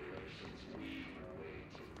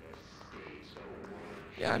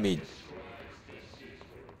yeah, I mean,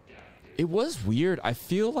 it was weird. I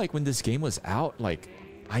feel like when this game was out, like,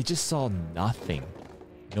 I just saw nothing.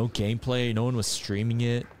 No gameplay, no one was streaming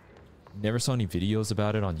it. Never saw any videos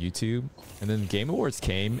about it on YouTube. And then the Game Awards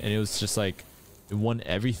came and it was just like, it won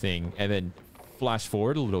everything. And then flash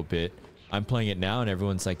forward a little bit, I'm playing it now and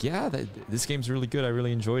everyone's like, yeah, this game's really good. I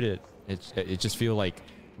really enjoyed it. It just feel like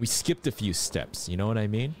we skipped a few steps. You know what I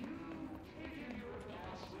mean?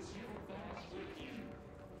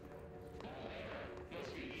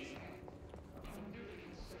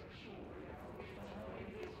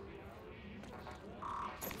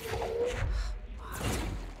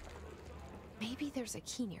 Maybe there's a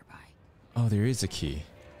key nearby. Oh, there is a key.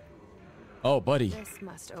 Oh, buddy. This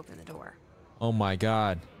must open the door. Oh my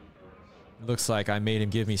god. Looks like I made him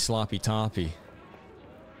give me sloppy toppy.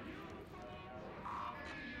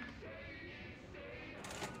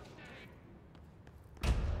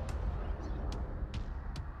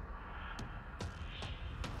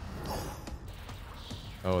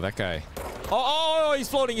 Oh, that guy. Oh, he's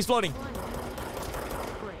floating, he's floating.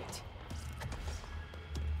 Great.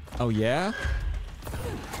 Oh yeah?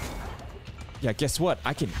 Yeah, guess what?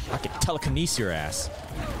 I can telekinesis your ass.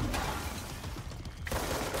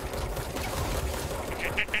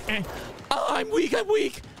 Oh, I'm weak, I'm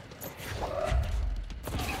weak.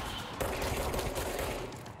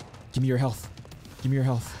 Give me your health. Give me your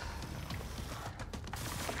health.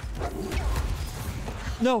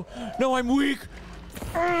 No, no, I'm weak.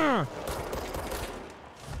 Arrgh.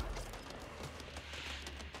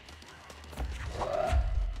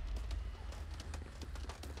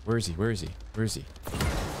 Where is he? Where is he? Where is he?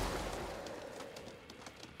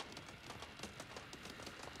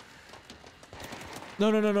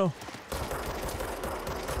 No, no, no, no.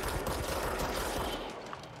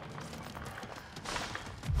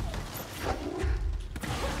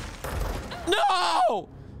 No!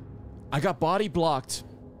 I got body blocked.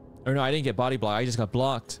 Or no, I didn't get body blocked. I just got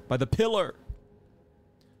blocked by the pillar.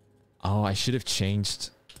 Oh, I should have changed.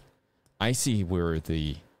 I see where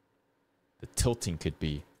the tilting could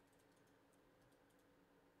be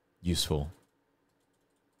useful.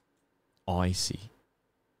 Oh, I see.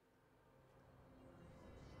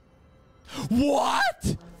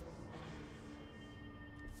 What?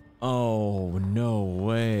 Oh, no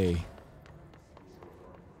way.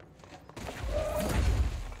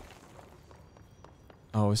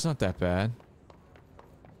 Oh, it's not that bad.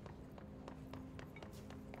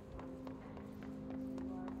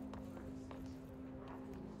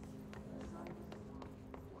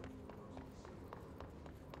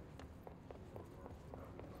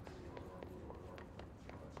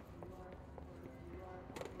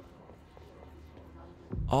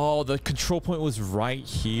 Oh, the control point was right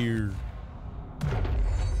here.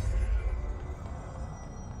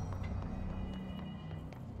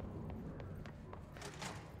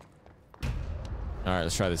 All right,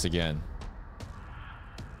 let's try this again.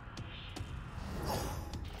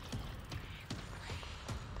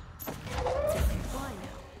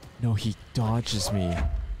 No, he dodges me.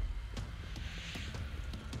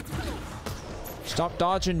 Stop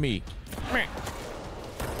dodging me.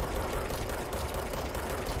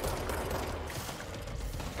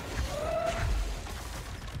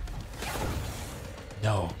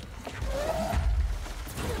 No.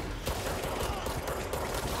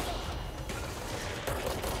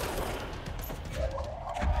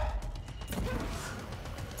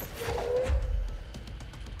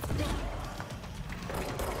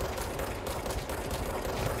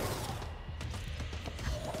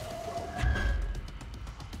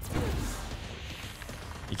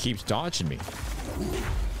 He keeps dodging me.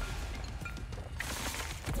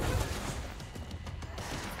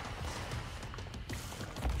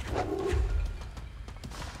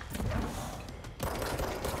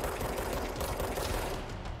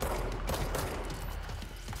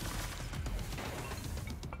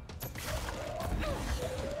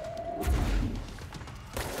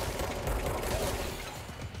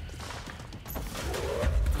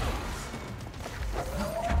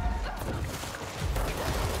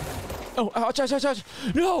 Oh, ouch, ouch, ouch, ouch.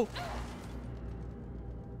 No!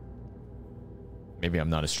 Maybe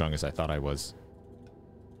I'm not as strong as I thought I was.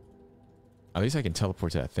 At least I can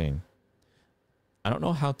teleport to that thing. I don't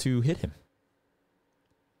know how to hit him.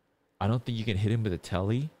 I don't think you can hit him with a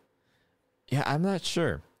telly. Yeah, I'm not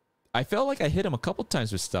sure. I felt like I hit him a couple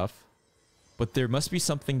times with stuff, but there must be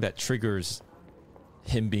something that triggers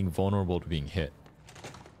him being vulnerable to being hit.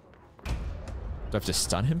 Do I have to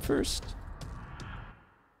stun him first?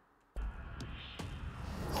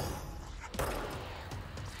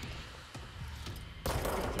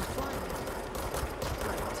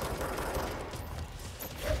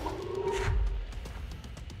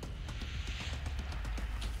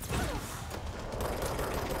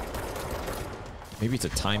 Maybe it's a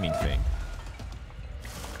timing thing.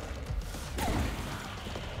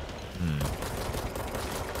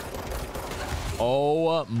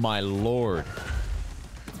 Oh my lord.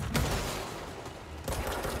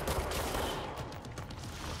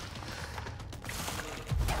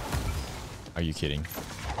 Are you kidding?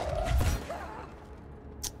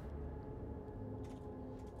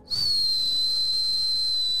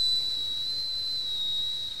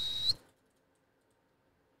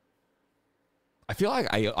 I feel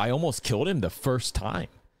like I almost killed him the first time.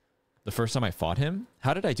 The first time I fought him.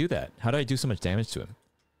 How did I do that? How did I do so much damage to him?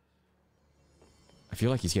 I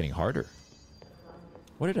feel like he's getting harder.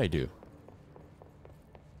 What did I do?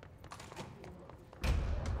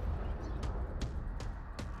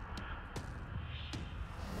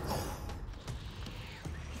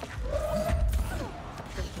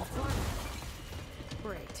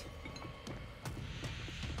 Great.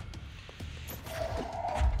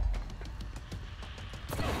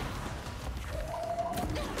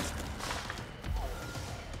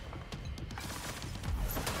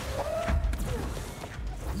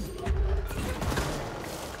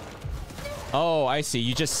 Oh, I see.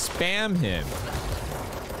 You just spam him.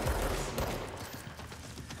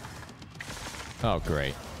 Oh,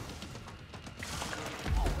 great.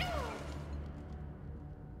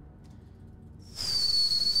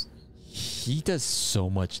 He does so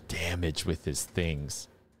much damage with his things.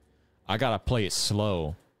 I gotta play it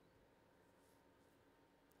slow.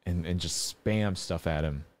 And just spam stuff at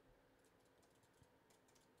him.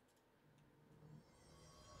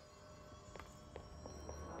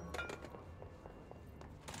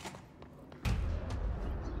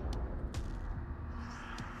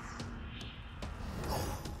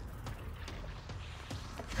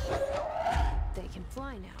 They can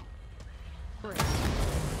fly now. Great.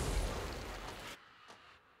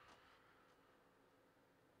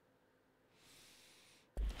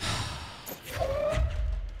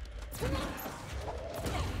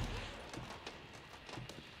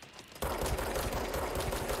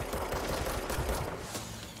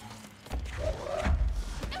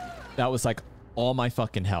 That was like all my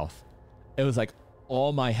fucking health. It was like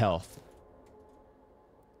all my health.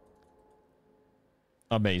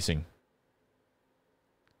 Amazing.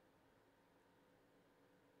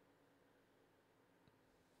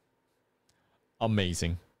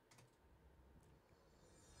 Amazing.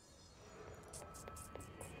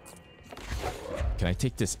 Can I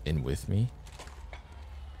take this in with me?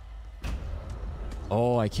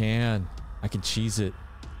 Oh, I can. I can cheese it.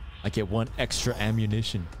 I get 1 extra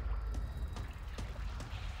ammunition.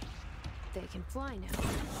 They can fly now.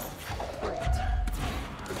 Great.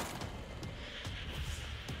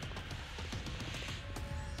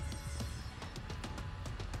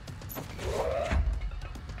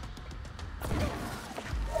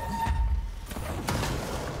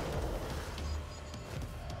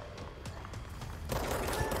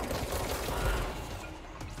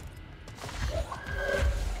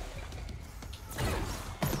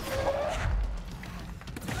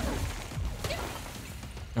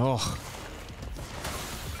 Oh.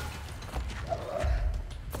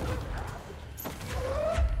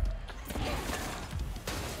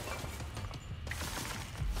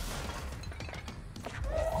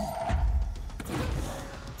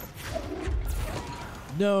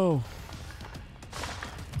 No.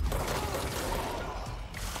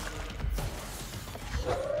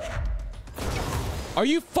 Are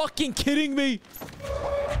you fucking kidding me?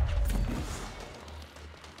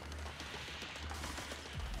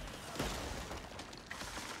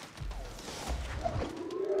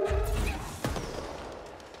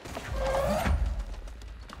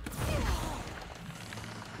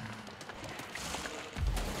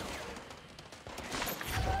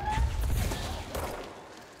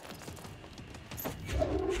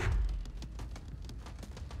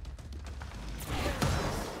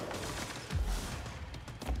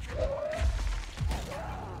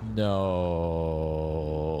 No.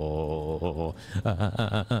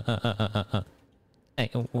 I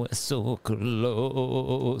was so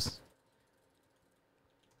close.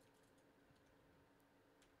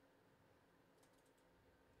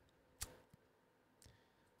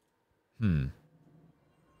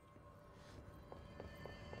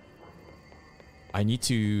 I need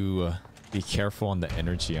to be careful on the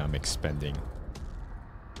energy I'm expending.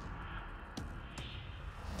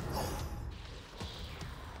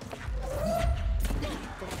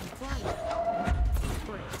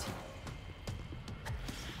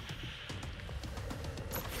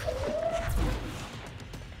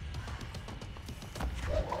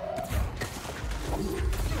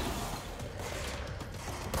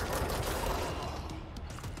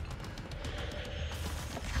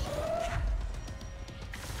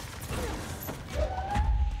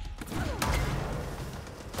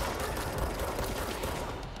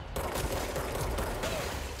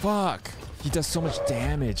 Fuck! He does so much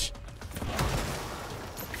damage.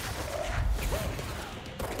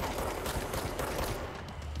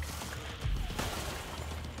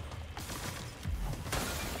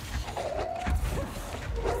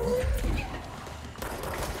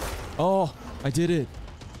 Oh, I did it.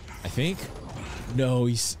 I think. No,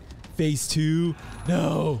 he's phase 2.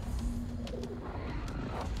 No.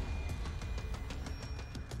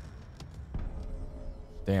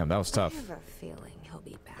 Damn, that was tough. I have a feeling he'll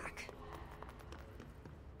be back.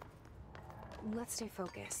 Let's stay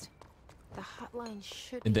focused. The hotline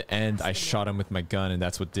should. In the end, I shot him with my gun, and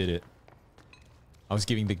that's what did it. I was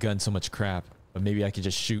giving the gun so much crap, but maybe I could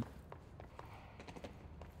just shoot.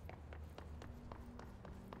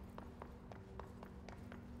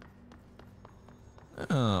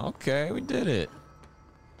 Oh, okay, we did it.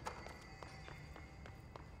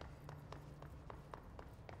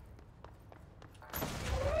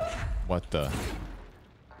 What the?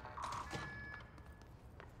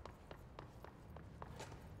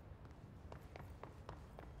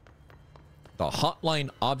 hotline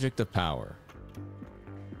object of power.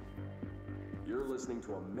 You're listening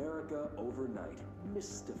to America Overnight,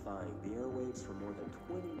 mystifying the airwaves for more than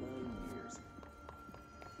 29 years.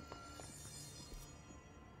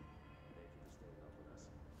 Thank you for staying up with us.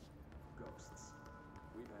 Ghosts.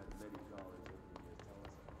 We've had many callers over the years tell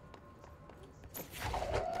us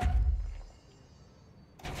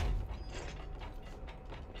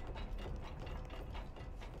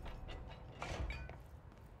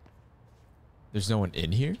There's no one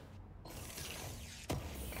in here?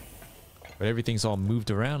 But everything's all moved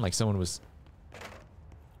around like someone was...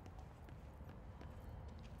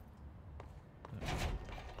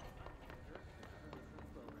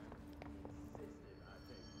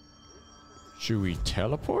 Should we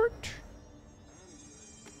teleport?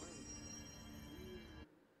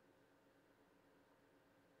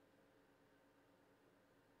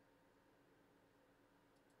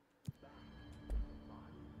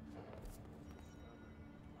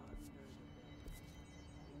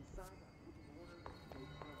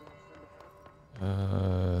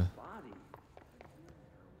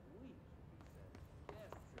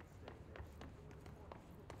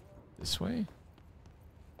 This way?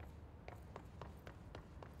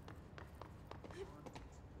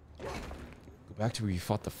 Go back to where you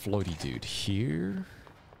fought the floaty dude. Here?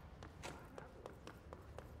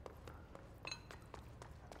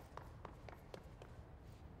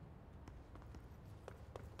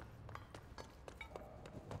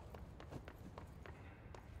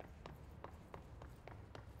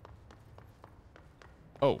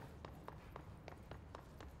 Oh.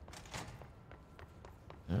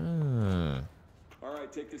 All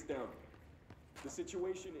right, take this down. The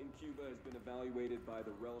situation in Cuba has been evaluated by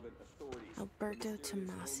the relevant authorities. Alberto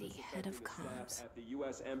Tomasi, head of comms. At the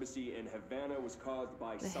U.S. Embassy in Havana was caused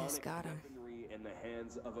by The hiss sonic got him. weaponry in the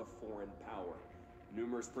hands of a foreign power.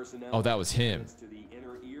 Numerous personnel Oh, that was him. to the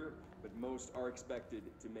inner ear, but most are expected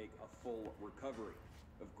to make a full recovery.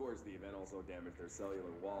 Of course, the event also damaged their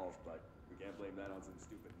cellular walls, but we can't blame that on some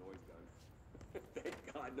stupid noise gun. Thank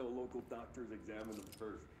God no local doctors examined them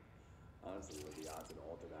first. Honestly, what are the odds an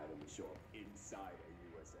altered item would show up inside a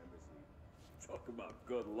U.S. embassy? Talk about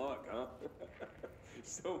good luck, huh?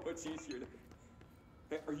 So much easier to...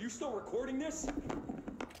 Hey, are you still recording this?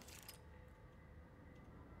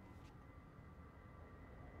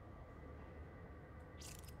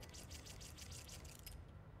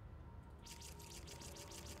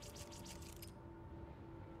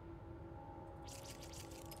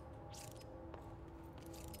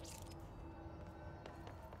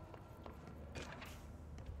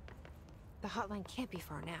 The hotline can't be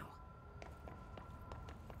far now.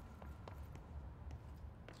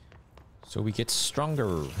 So we get stronger,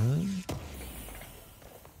 huh?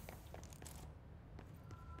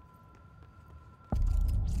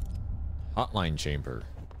 Hotline chamber.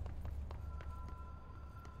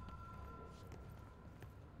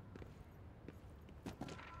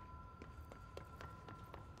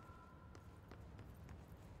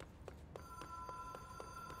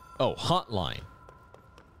 Oh, hotline.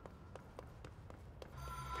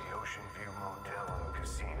 The Ocean View Motel and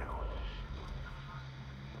Casino.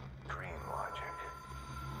 Dream logic.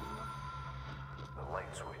 The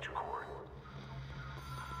light switch cord.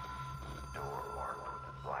 Door marked with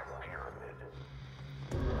a black pyramid.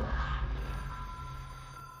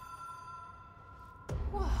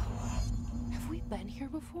 Whoa. Have we been here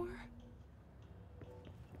before?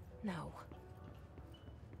 No.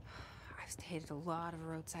 I've stayed at a lot of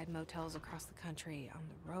roadside motels across the country. On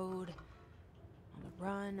the road, on the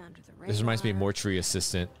run, under the radar. This reminds me of Mortuary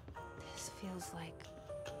Assistant. This feels like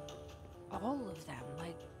all of them,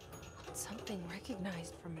 like something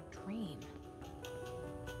recognized from a dream.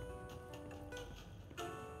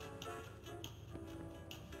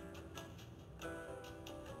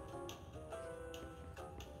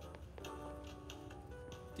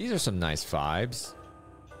 These are some nice vibes.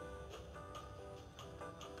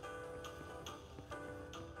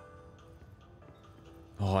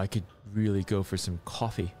 Oh, I could really go for some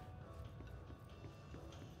coffee.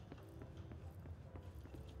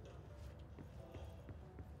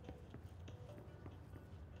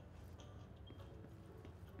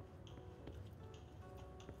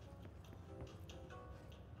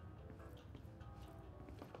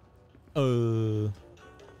 Oh.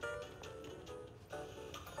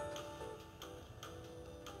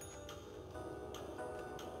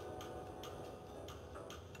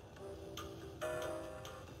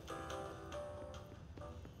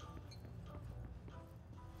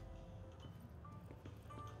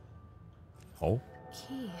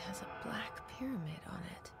 Key has a black pyramid on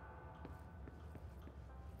it.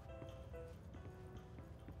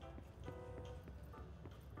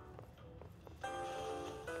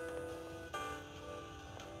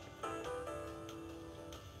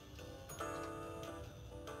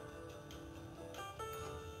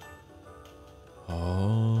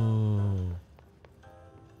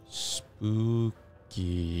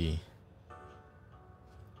 Gee.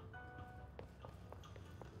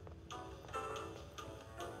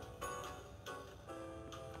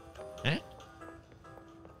 Eh?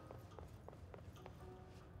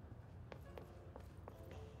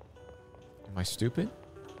 Am I stupid?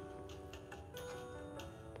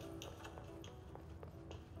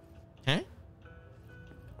 Huh?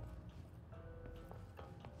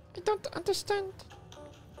 I don't understand.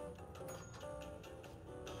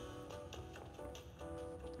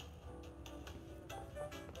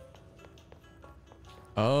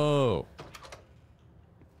 Oh.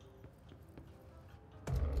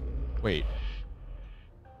 Wait.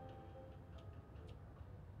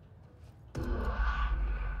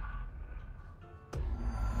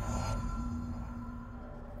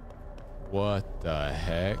 What the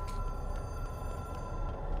heck?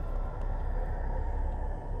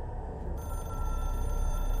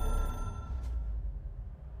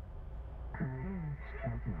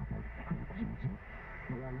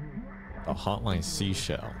 A hotline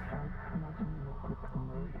seashell.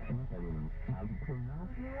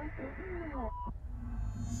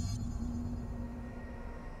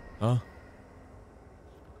 Huh?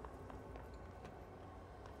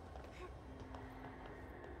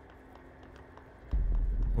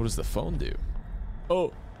 What does the phone do?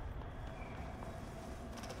 Oh.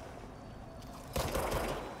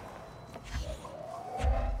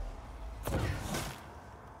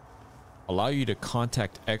 Allow you to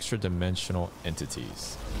contact extra-dimensional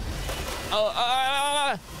entities.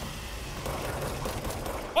 Oh,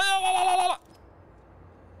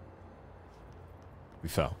 we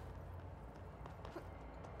fell.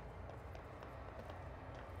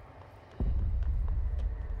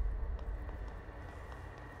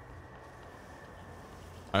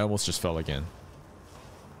 I almost just fell again.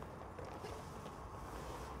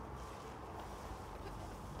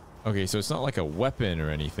 Okay, so it's not like a weapon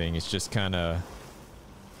or anything. It's just kind of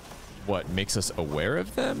what makes us aware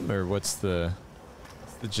of them, or what's the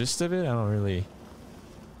gist of it? I don't really.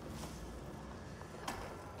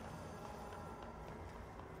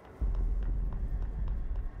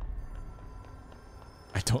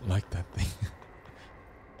 I don't like that thing.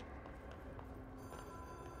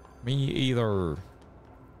 Me either.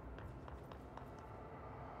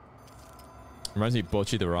 Reminds me of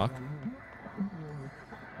Bocchi the Rock.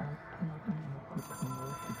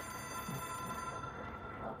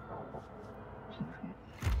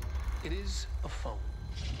 It is a phone.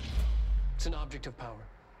 It's an object of power.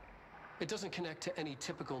 It doesn't connect to any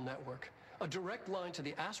typical network. A direct line to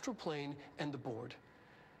the astral plane and the board.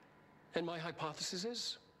 And my hypothesis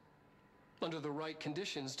is, under the right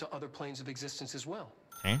conditions, to other planes of existence as well.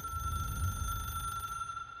 Eh?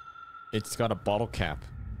 It's got a bottle cap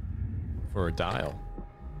for a dial.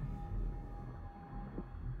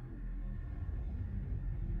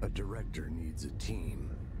 A director needs a team.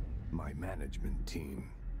 My management team.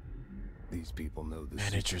 These people know the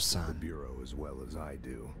secrets of the Bureau as well as I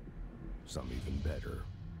do. Some even better.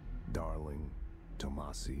 Darling,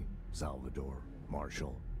 Tomasi, Salvador,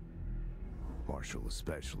 Marshall. Marshall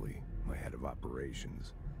especially, my head of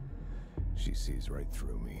operations. She sees right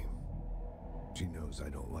through me. She knows I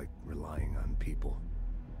don't like relying on people.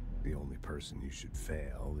 The only person you should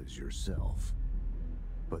fail is yourself.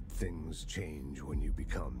 But things change when you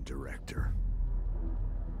become director.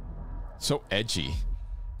 So edgy.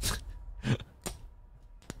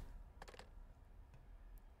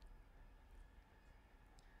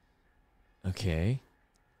 Okay.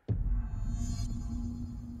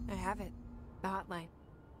 I have it. The hotline.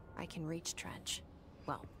 I can reach Trench.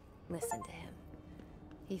 Well, listen to him.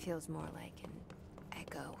 He feels more like an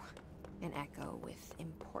echo. An echo with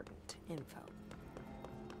important info.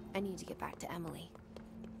 I need to get back to Emily.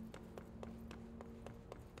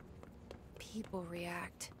 People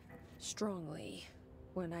react strongly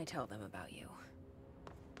when I tell them about you.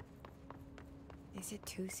 Is it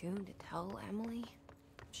too soon to tell Emily?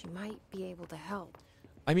 She might be able to help.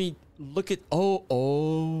 I mean, look at I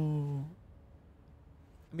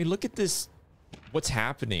mean, look at this. What's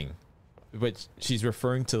happening? But she's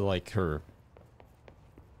referring to like her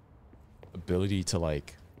ability to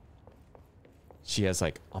like. She has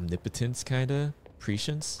like omnipotence, kind of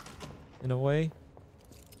prescience, in a way.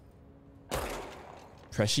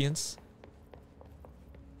 Prescience.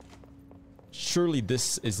 Surely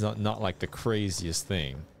this is not like the craziest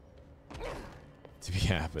thing to be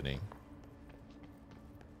happening.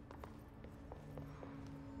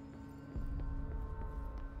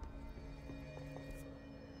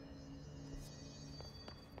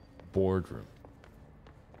 Boardroom.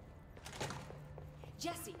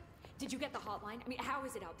 Jesse, did you get the hotline? I mean, how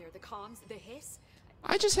is it out there? The comms, the hiss?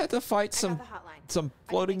 I just had to fight some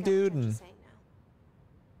floating dude and.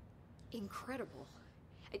 Incredible.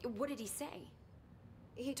 What did he say?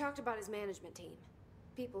 He talked about his management team.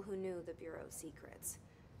 People who knew the Bureau's secrets.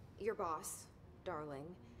 Your boss,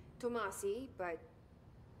 Darling. Tomasi, but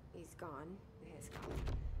he's gone. He's gone.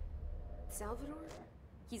 Salvador?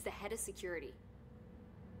 He's the head of security.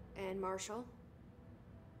 And Marshall?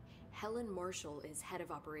 Helen Marshall is head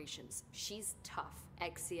of operations. She's tough,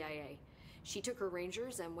 ex-CIA. She took her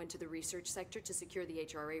rangers and went to the research sector to secure the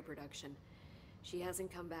HRA production. She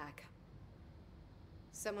hasn't come back.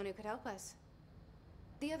 Someone who could help us.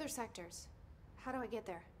 The other sectors. How do I get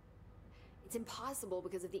there? It's impossible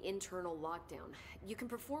because of the internal lockdown. You can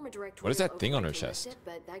perform a direct. What is that thing on her chest?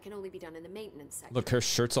 But that can only be done in the maintenance sector. Look, her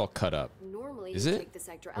shirt's all cut up. Normally, is it?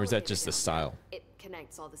 Or is that just the style? It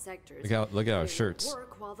connects all the sectors. Look at our shirts.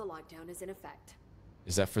 Work while the lockdown is in effect.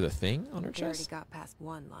 Is that for the thing on her chest? We already got past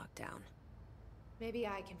one lockdown. Maybe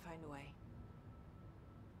I can find a way.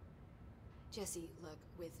 Jesse, look,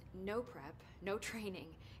 with no prep, no training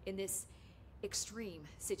in this extreme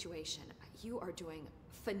situation, you are doing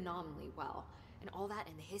phenomenally well. And all that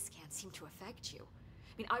and the hiss can't seem to affect you.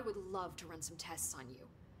 I mean, I would love to run some tests on you.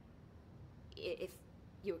 If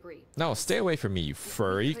you agree. No, stay away from me, you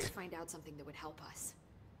freak. We could find out something that would help us.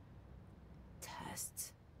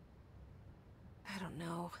 Tests? I don't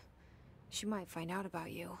know. She might find out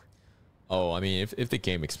about you. Oh, I mean, if the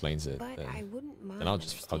game explains it, but then, I wouldn't mind. Then I'll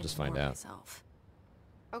just find out. Myself.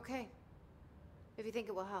 Okay. If you think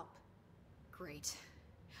it will help. Great.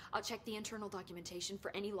 I'll check the internal documentation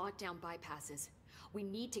for any lockdown bypasses. We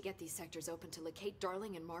need to get these sectors open to locate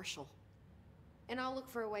Darling and Marshall. And I'll look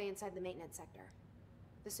for a way inside the maintenance sector.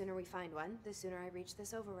 The sooner we find one, the sooner I reach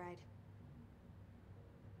this override.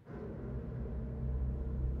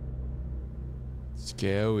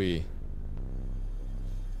 Scary.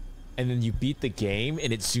 And then you beat the game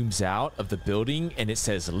and it zooms out of the building and it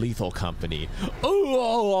says Lethal Company.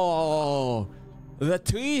 Oh, the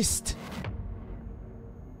twist.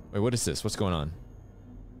 Wait, what is this? What's going on?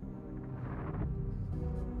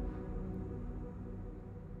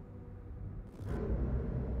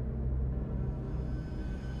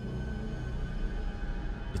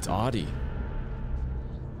 It's Audie.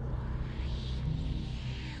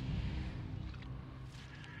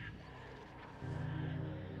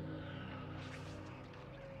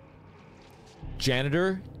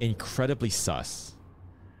 Janitor, incredibly sus.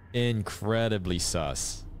 Incredibly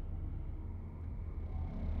sus.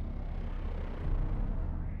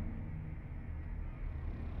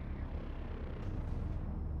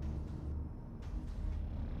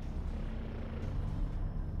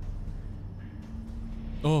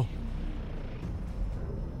 Oh.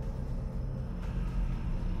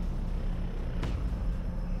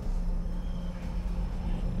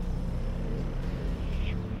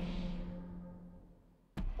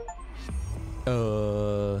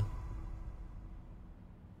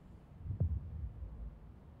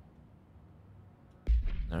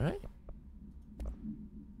 All right.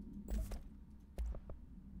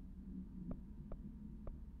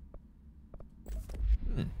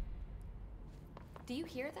 Do you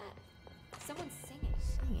hear that? Someone's singing.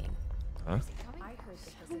 Singing? Huh? I heard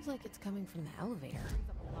it. Sounds like it's coming from the elevator.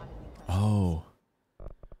 Oh.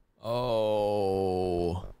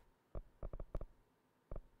 Oh.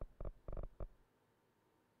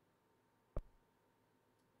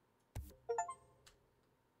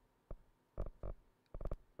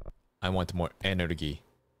 I want more energy.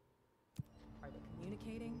 Are they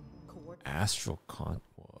communicating? Astral con.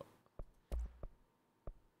 What?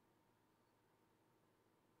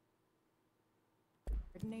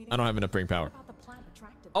 I don't have enough brain power.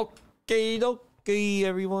 Okay,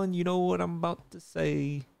 everyone. You know what I'm about to say.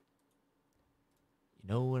 You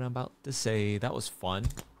know what I'm about to say. That was fun.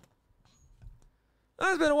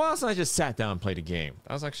 It's been a while since I just sat down and played a game.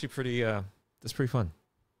 That was actually pretty. That's pretty fun.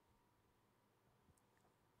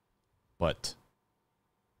 But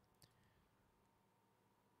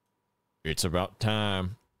it's about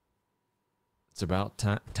time. It's about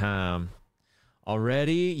time.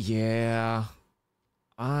 Already? Yeah.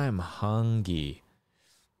 I'm hungry.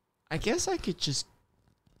 I guess I could just...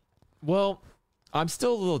 Well, I'm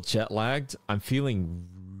still a little jet lagged. I'm feeling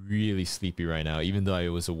really sleepy right now, even though I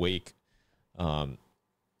was awake. I've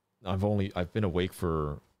been awake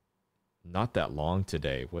for not that long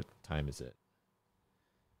today. What time is it?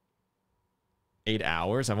 8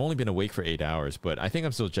 hours. I've only been awake for 8 hours, but I think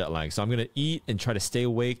I'm still jet lagged. So I'm gonna eat and try to stay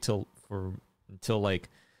awake until like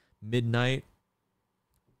midnight.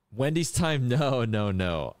 Wendy's time?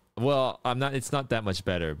 No. Well, I'm not. It's not that much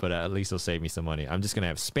better, but at least it'll save me some money. I'm just gonna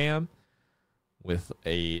have Spam with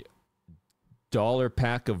a $1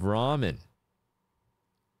 pack of ramen.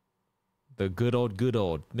 The good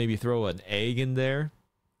old. Maybe throw an egg in there.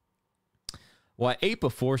 Well, I ate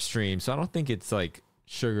before stream, so I don't think it's like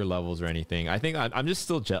sugar levels or anything. I think I'm just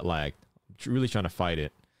still jet lagged. I'm really trying to fight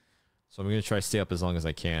it. So I'm going to try to stay up as long as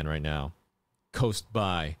I can right now. Coast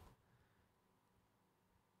by.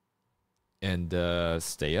 And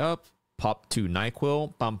stay up. Pop 2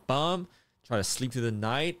 NyQuil. Bum bum. Try to sleep through the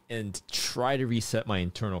night and try to reset my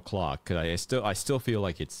internal clock. Because I still feel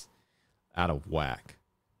like it's out of whack.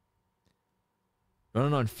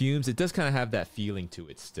 Running on fumes, it does kind of have that feeling to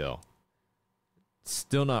it still.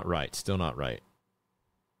 Still not right. Still not right.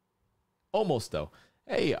 Almost though.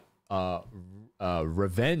 Hey,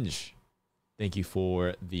 Revenge. Thank you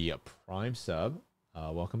for the Prime sub.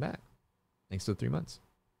 Welcome back. Thanks for the 3 months.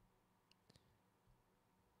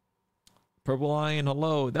 Purple Lion,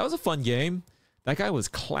 hello. That was a fun game. That guy was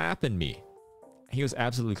clapping me. He was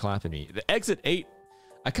absolutely clapping me. The Exit 8.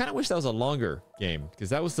 I kind of wish that was a longer game because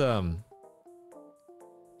that was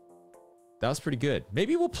pretty good.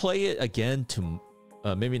 Maybe we'll play it again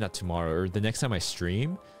maybe not tomorrow or the next time I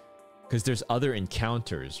stream, because there's other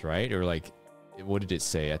encounters, right? Or like, what did it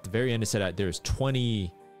say at the very end? It said there's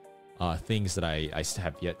 20 things that I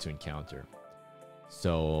have yet to encounter.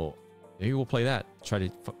 So maybe we'll play that. Try to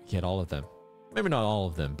get all of them. Maybe not all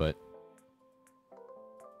of them, but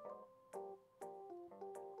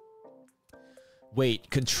wait,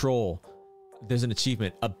 Control. There's an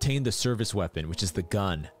achievement. Obtain the service weapon, which is the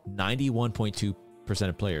gun. 91.2%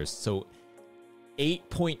 of players. So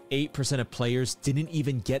 8.8% of players didn't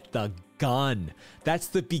even get the gun. That's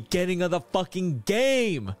the beginning of the fucking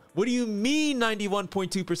game. What do you mean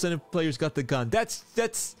 91.2% of players got the gun? That's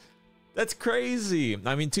crazy.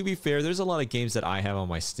 I mean, to be fair, there's a lot of games that I have on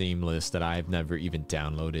my Steam list that I've never even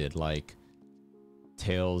downloaded, like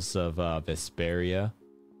Tales of Vesperia.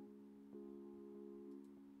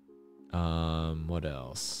 What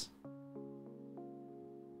else?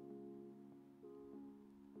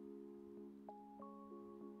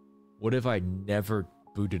 What if I never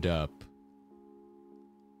booted up,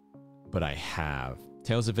 but I have?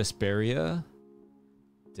 Tales of Vesperia?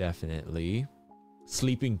 Definitely.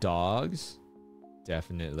 Sleeping Dogs?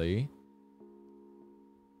 Definitely.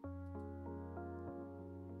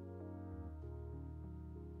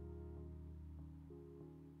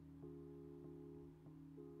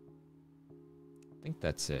 I think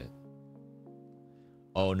that's it.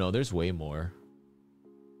 Oh no, there's way more.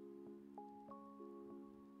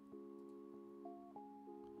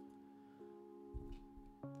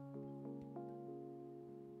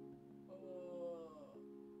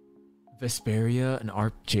 Vesperia, an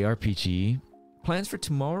JRPG. Plans for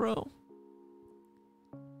tomorrow?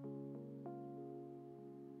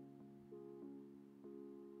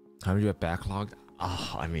 How many do you have backlogged?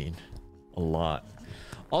 Oh, I mean, a lot.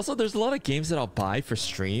 Also, there's a lot of games that I'll buy for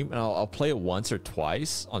stream, and I'll play it once or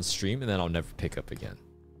twice on stream, and then I'll never pick up again.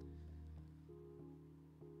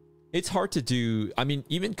 It's hard to do. I mean,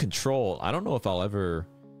 even Control, I don't know if I'll ever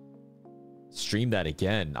stream that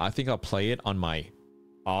again. I think I'll play it on my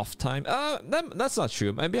off time. That's not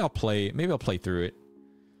true. Maybe I'll play through it.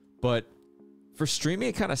 But for streaming,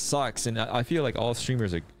 it kind of sucks, and I feel like all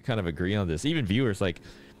streamers are kind of agree on this. Even viewers, like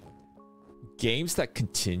games that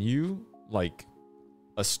continue, like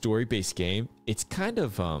a story-based game, it's kind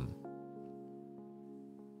of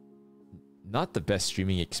not the best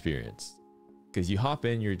streaming experience, because you hop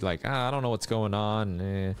in, you're like, I don't know what's going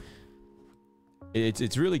on.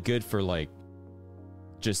 It's really good for like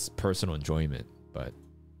just personal enjoyment, but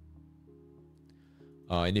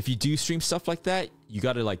and if you do stream stuff like that, you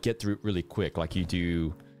got to like get through it really quick. Like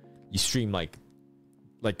you stream like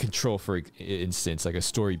Control, for instance, like a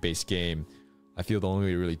story-based game. I feel the only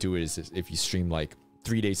way to really do it is if you stream like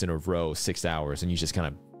 3 days in a row, 6 hours, and you just kind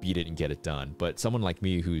of beat it and get it done. But someone like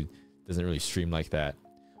me who doesn't really stream like that,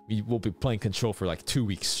 we will be playing Control for like 2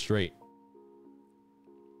 weeks straight.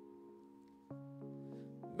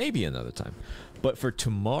 Maybe another time. But for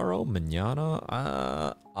tomorrow, mañana,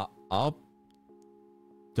 I'll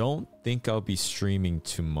don't think I'll be streaming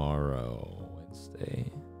tomorrow, Wednesday.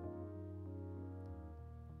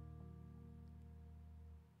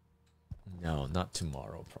 No, not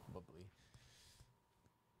tomorrow, probably.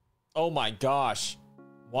 Oh my gosh.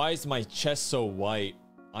 Why is my chest so white?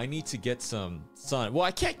 I need to get some sun. Well,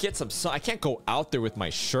 I can't get some sun. I can't go out there with my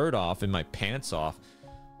shirt off and my pants off.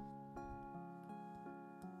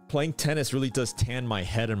 Playing tennis really does tan my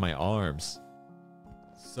head and my arms.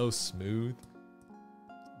 So smooth.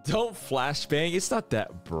 Don't flashbang. It's not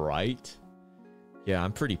that bright. Yeah,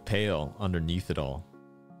 I'm pretty pale underneath it all.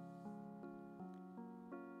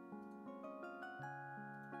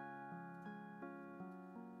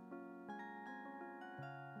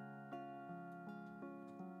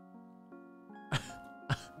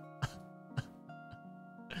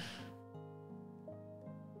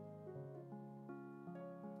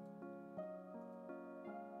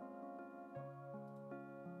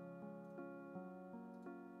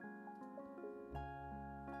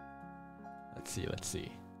 Let's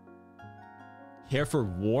see. Hair for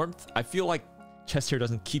warmth. I feel like chest hair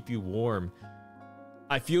doesn't keep you warm.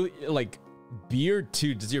 I feel like beard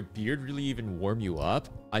too. Does your beard really even warm you up?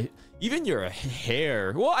 Even your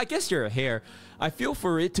hair. Well, I guess your hair. I feel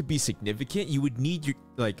for it to be significant, you would need your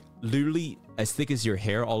like literally as thick as your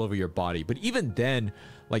hair all over your body. But even then,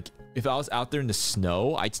 like if I was out there in the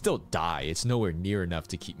snow, I'd still die. It's nowhere near enough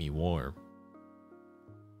to keep me warm.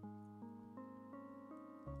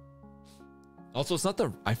 Also, it's not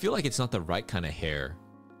the. I feel like it's not the right kind of hair.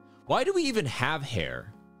 Why do we even have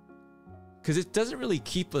hair? Because it doesn't really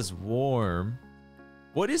keep us warm.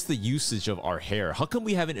 What is the usage of our hair? How come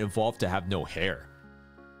we haven't evolved to have no hair?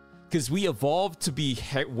 Because we evolved to be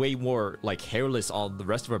way more like hairless on the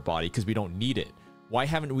rest of our body because we don't need it. Why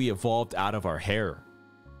haven't we evolved out of our hair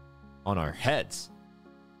on our heads?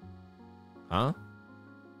 Huh?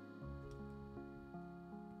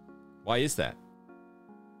 Why is that?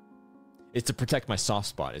 It's to protect my soft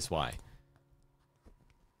spot is why.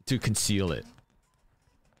 To conceal it.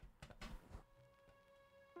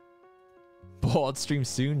 Bald stream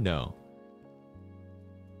soon? No.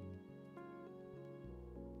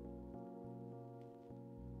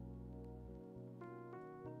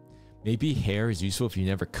 Maybe hair is useful if you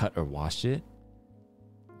never cut or wash it?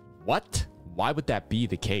 What? Why would that be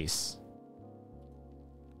the case?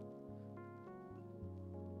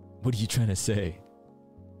 What are you trying to say?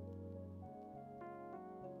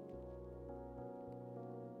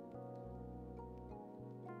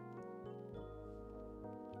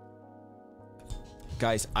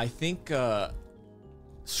 Guys, I think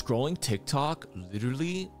scrolling TikTok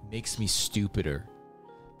literally makes me stupider.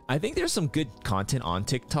 I think there's some good content on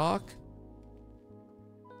TikTok.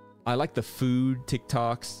 I like the food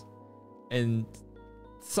TikToks. And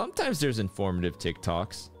sometimes there's informative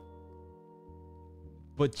TikToks.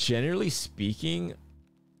 But generally speaking,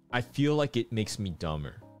 I feel like it makes me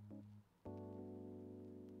dumber.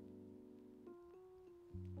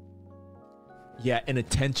 Yeah, an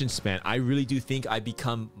attention span. I really do think I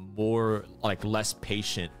become more, like, less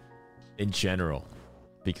patient in general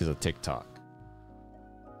because of TikTok.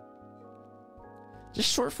 Just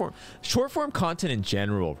short form content in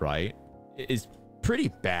general, right, is pretty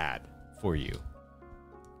bad for you.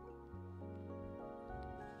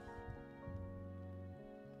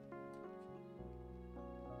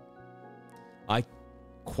 I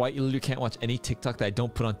quite literally can't watch any TikTok that I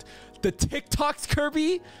don't put on. The TikToks,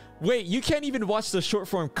 Kirby? Wait, you can't even watch the short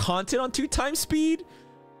form content on 2x speed?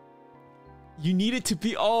 You need it to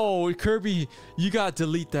be... Oh, Kirby, you gotta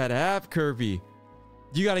delete that app, Kirby.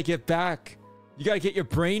 You gotta get back. You gotta get your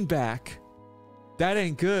brain back. That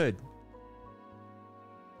ain't good.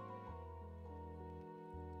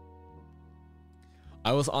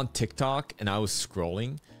 I was on TikTok and I was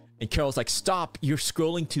scrolling and Carol was like, stop, you're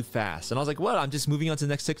scrolling too fast. And I was like, what? I'm just moving on to the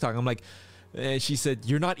next TikTok. I'm like, she said,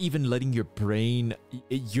 you're not even letting your brain,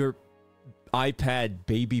 your iPad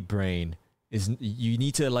baby brain is, you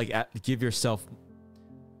need to like give yourself,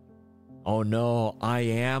 oh no, I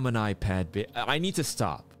am an iPad. I need to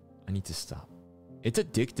stop. I need to stop. It's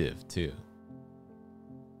addictive too.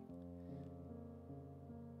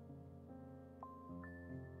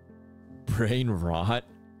 Brain rot?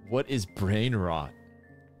 What is brain rot?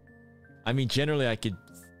 I mean, generally I could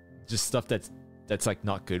just stuff that's like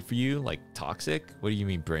not good for you, like toxic. What do you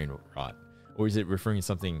mean brain rot? Or is it referring to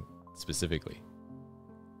something specifically?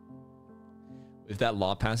 If that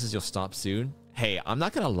law passes, you'll stop soon. Hey, I'm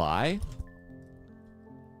not gonna lie.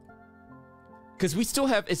 Because we still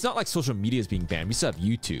have, it's not like social media is being banned. We still have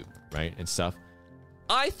YouTube, right? And stuff.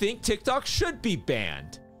 I think TikTok should be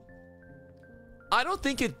banned. I don't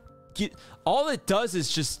think all it does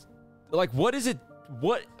is just, like, what is it?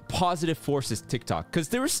 What positive force is TikTok? Because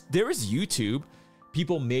there is YouTube.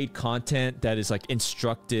 People made content that is like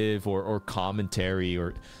instructive or commentary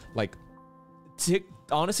or like,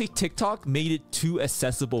 honestly, TikTok made it too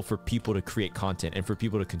accessible for people to create content and for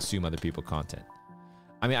people to consume other people's content.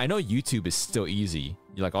 I mean, I know YouTube is still easy.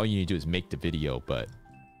 You're like, all you need to do is make the video, but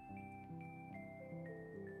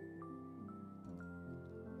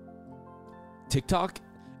TikTok,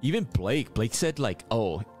 even Blake said like,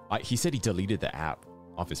 oh, he said he deleted the app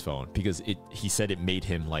off his phone because he said it made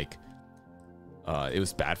him like, it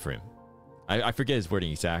was bad for him. I forget his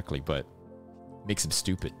wording exactly, but makes him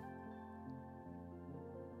stupid.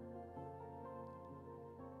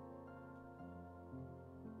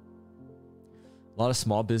 A lot of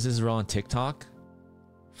small businesses are on TikTok.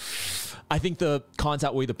 I think the cons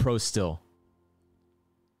outweigh the pros still.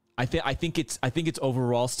 I think it's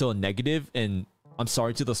overall still a negative, and I'm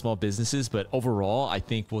sorry to the small businesses, but overall I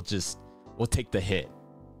think we'll take the hit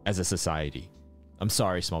as a society. I'm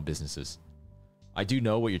sorry, small businesses. I do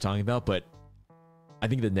know what you're talking about, but I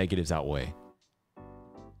think the negatives outweigh.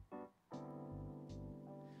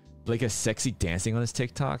 Like a sexy dancing on his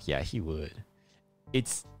TikTok? Yeah, he would.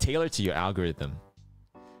 It's tailored to your algorithm.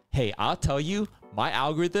 Hey, I'll tell you, my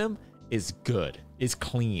algorithm is good. It's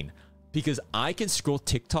clean. Because I can scroll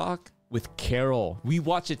TikTok with Carol. We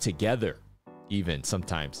watch it together, even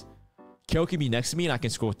sometimes. Carol can be next to me and I can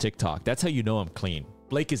scroll TikTok. That's how you know I'm clean.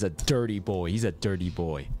 Blake is a dirty boy. He's a dirty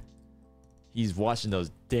boy. He's watching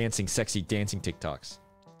those dancing, sexy dancing TikToks.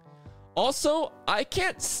 Also, I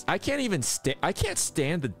can't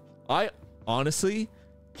stand the... I honestly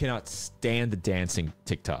cannot stand the dancing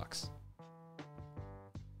TikToks.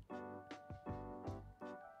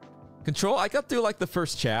 Control, I got through like the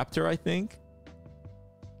first chapter, I think.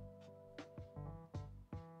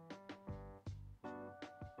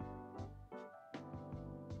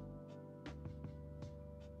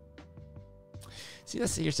 See,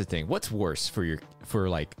 here's the thing. What's worse for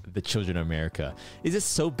like the children of America? Is it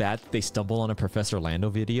so bad that they stumble on a Professor Lando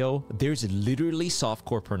video? There's literally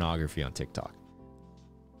softcore pornography on TikTok.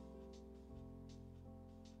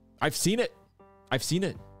 I've seen it.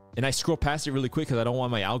 And I scroll past it really quick because I don't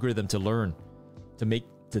want my algorithm to learn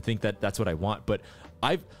to think that that's what I want. But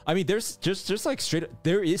I mean, there's just like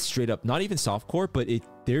there is straight up, not even softcore, but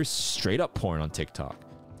there's straight up porn on TikTok,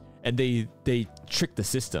 and they trick the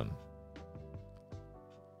system.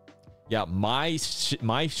 Yeah, my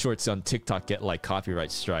shorts on TikTok get like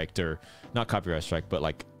copyright striked, or not copyright strike, but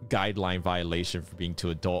like guideline violation for being too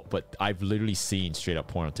adult. But I've literally seen straight up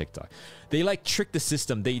porn on TikTok. They like trick the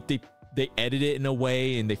system. They edit it in a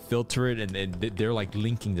way and they filter it, and they're like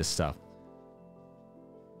linking this stuff.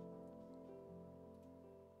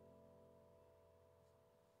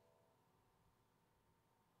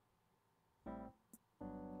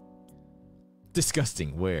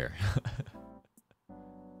 Disgusting. Where?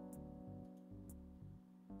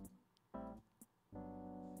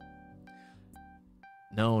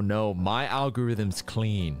 No, my algorithm's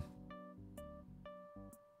clean.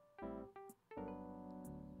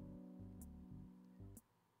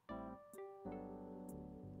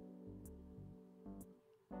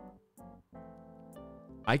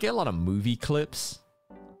 I get a lot of movie clips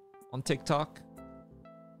on TikTok.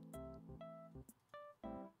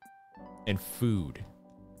 And food.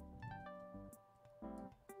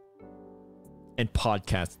 And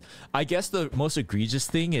podcasts. I guess the most egregious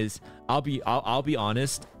thing is, I'll be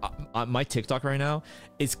honest, my TikTok right now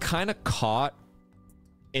is kind of caught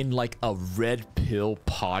in like a red pill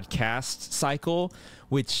podcast cycle,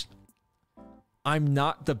 which I'm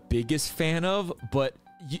not the biggest fan of, but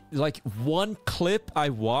like one clip I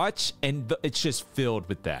watch and it's just filled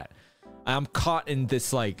with that. I'm caught in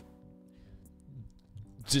this like,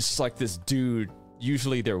 just like this dude.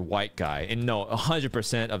 Usually they're white guy, and no,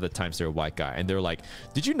 100% of the times they're a white guy, and they're like,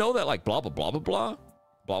 did you know that like blah blah blah blah blah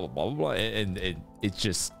blah blah blah blah, and it's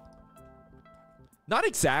just not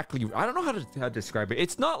exactly, I don't know how to describe it.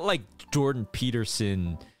 It's not like Jordan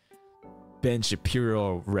Peterson, Ben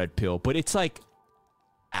Shapiro red pill, but it's like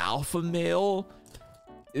alpha male.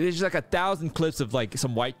 There's like 1,000 clips of like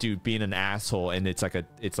some white dude being an asshole, and it's like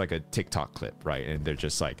a TikTok clip, right? And they're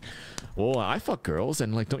just like, well, I fuck girls,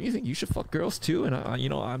 and like, don't you think you should fuck girls too? And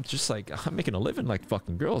I'm just like, I'm making a living like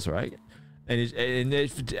fucking girls, right? And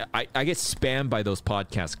I get spammed by those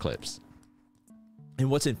podcast clips. And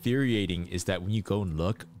what's infuriating is that when you go and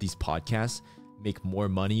look, these podcasts make more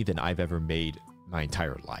money than I've ever made my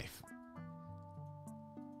entire life.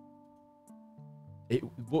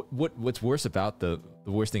 What's worse about the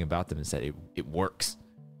worst thing about them is that it works.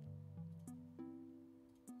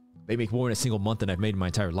 They make more in a single month than I've made in my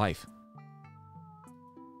entire life.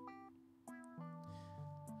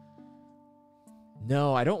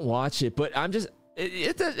 No, I don't watch it, but I'm just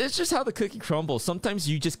it's just how the cookie crumbles. Sometimes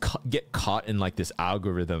you just get caught in like this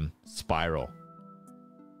algorithm spiral.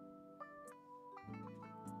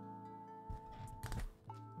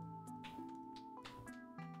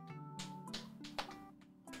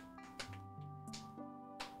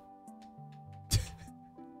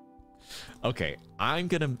 Okay, I'm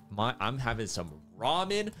having some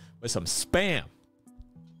ramen with some spam.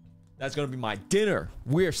 That's gonna be my dinner.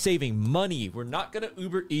 We're saving money. We're not gonna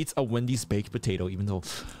Uber Eats a Wendy's baked potato, even though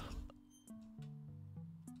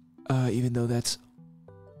that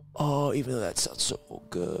sounds so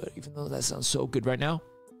good. Even though that sounds so good right now,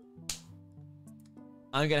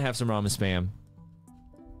 I'm gonna have some ramen spam.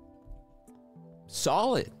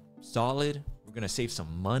 Solid. We're gonna save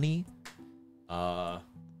some money.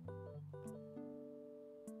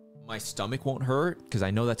 My stomach won't hurt because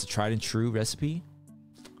I know that's a tried and true recipe.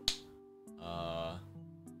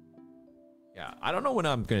 Yeah, I don't know when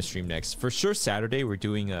I'm gonna stream next. For sure, Saturday we're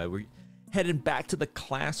doing. We're heading back to the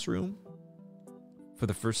classroom for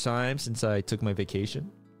the first time since I took my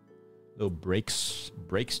vacation. Little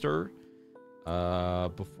breakster.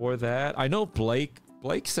 Before that, I know Blake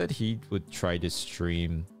said he would try to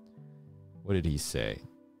stream. What did he say?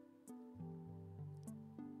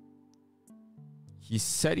 He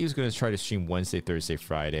said he was going to try to stream Wednesday, Thursday,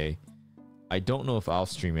 Friday. I don't know if I'll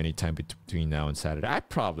stream anytime between now and Saturday. I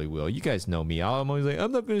probably will. You guys know me. I'm always like,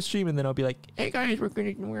 I'm not going to stream. And then I'll be like, hey guys, we're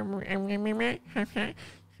going to...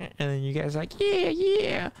 And then you guys are like,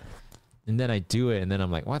 yeah. And then I do it. And then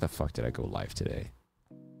I'm like, why the fuck did I go live today?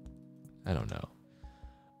 I don't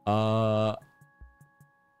know.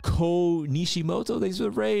 Ko Nishimoto, thanks for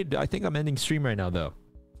the raid. I think I'm ending stream right now, though.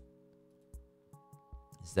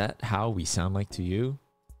 Is that how we sound like to you?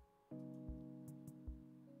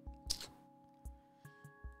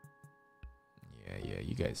 Yeah,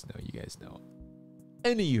 you guys know.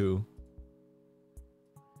 Anywho.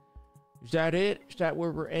 Is that it? Is that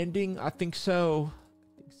where we're ending? I think so.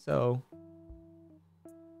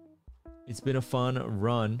 It's been a fun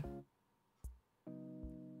run.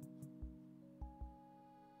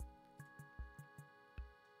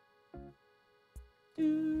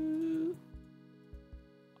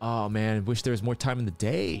 Oh man, wish there was more time in the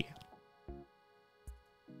day.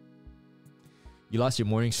 You lost your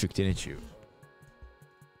morning streak, didn't you?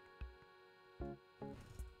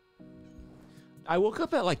 I woke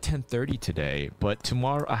up at like 10:30 today, but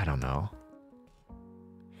tomorrow, I don't know.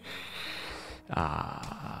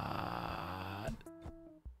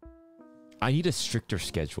 I need a stricter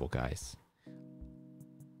schedule, guys.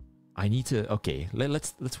 I need to, okay,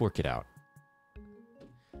 let's work it out.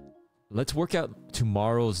 Let's work out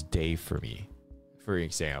tomorrow's day for me, for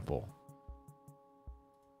example.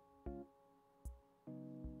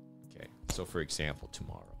 Okay, so for example,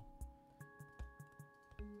 tomorrow.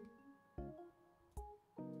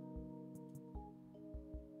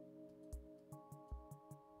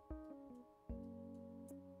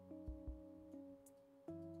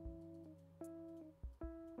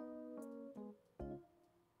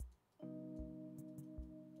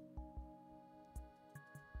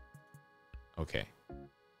 Okay.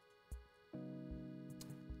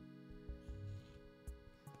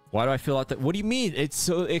 Why do I fill out that? What do you mean? It's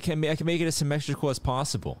so I can make it as symmetrical as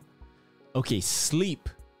possible. Okay, sleep.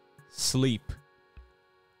 7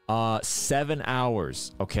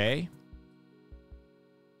 hours, okay?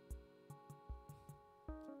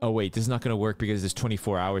 Oh wait, this is not gonna work because there's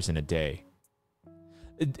 24 hours in a day.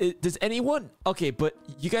 Does anyone? Okay, but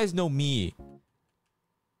you guys know me.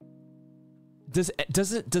 Does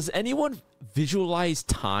anyone visualize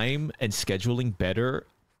time and scheduling better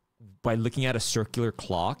by looking at a circular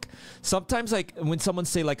clock? Sometimes, like when someone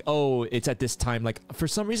say like, "Oh, it's at this time," like for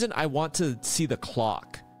some reason I want to see the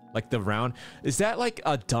clock, like the round. Is that like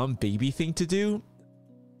a dumb baby thing to do?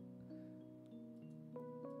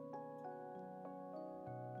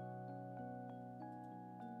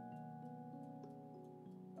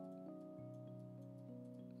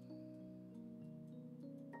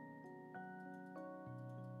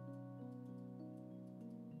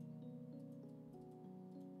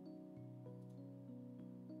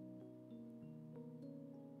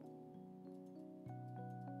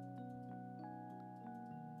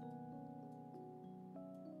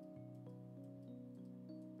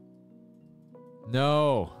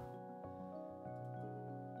 No.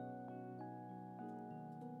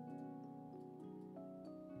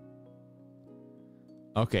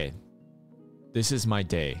 Okay. This is my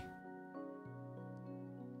day.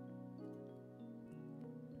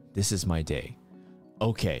 This is my day.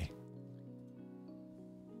 Okay.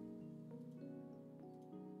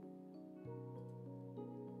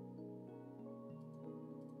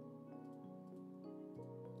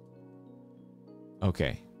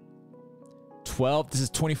 Okay. 12, this is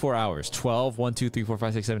 24 hours. 12, 1, 2, 3, 4,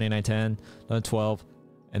 5, 6, 7, 8, 9, 10, 11, 12,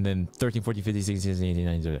 and then 13, 14, 15, 16, 17, 18,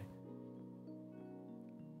 19, 20.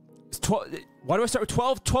 It's 12, why do I start with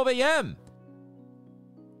 12? 12 a.m.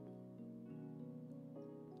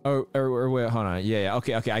 Or wait, hold on. Yeah,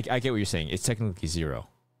 okay, I get what you're saying. It's technically 0.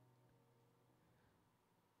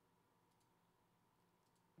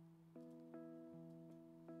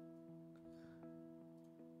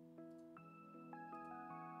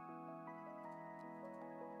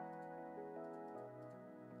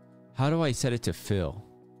 How do I set it to fill?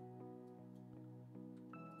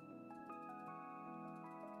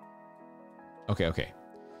 Okay.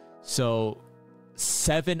 So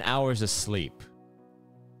 7 hours of sleep.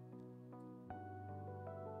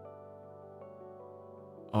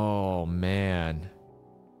 Oh man.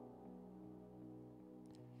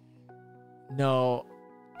 No,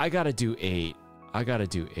 I gotta do 8. I gotta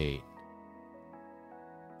do 8.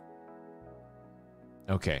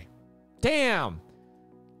 Okay. Damn!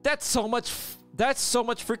 That's so much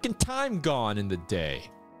freaking time gone in the day.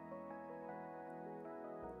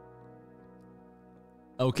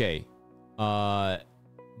 Okay.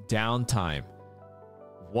 Downtime.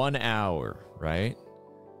 1 hour, right?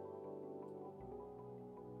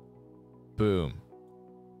 Boom.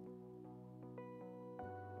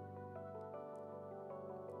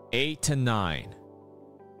 8 to 9.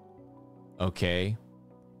 Okay.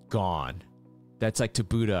 Gone. That's like to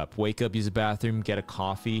boot up. Wake up, use the bathroom, get a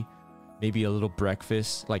coffee, maybe a little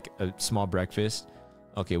breakfast, like a small breakfast.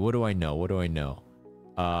 Okay, what do I know? What do I know?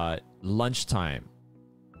 Lunchtime.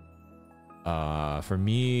 For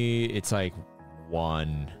me, it's like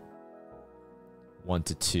 1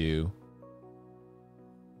 to 2.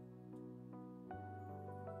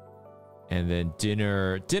 And then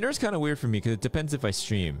dinner. Dinner's kind of weird for me because it depends if I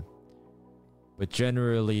stream. But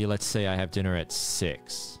generally, let's say I have dinner at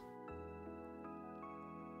 6.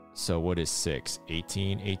 So what is 6?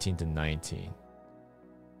 18? 18 to 19.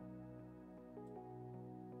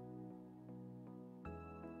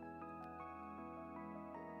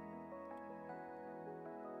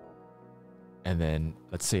 And then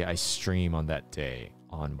let's say I stream on that day.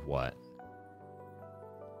 On what?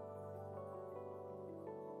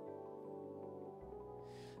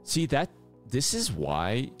 See, this is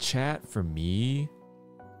why, chat, for me,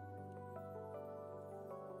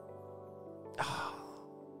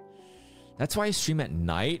 that's why I stream at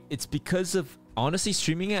night. It's because of, honestly,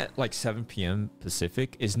 streaming at like 7 p.m.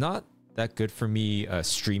 Pacific is not that good for me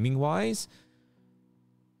streaming wise,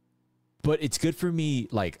 but it's good for me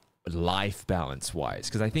like life balance wise,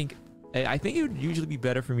 because I think it would usually be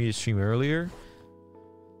better for me to stream earlier.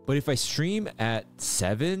 But if I stream at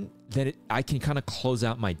 7, then I can kind of close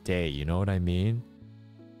out my day. You know what I mean?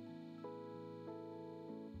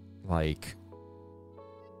 Like,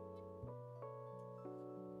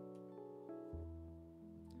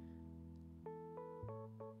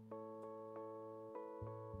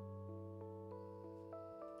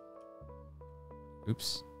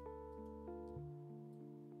 oops.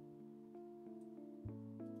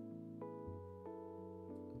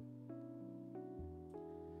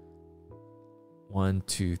 One,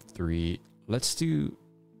 2, 3. Let's do.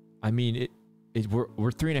 I mean,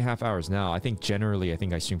 we're 3.5 hours now. I think generally,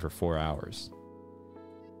 I stream for 4 hours,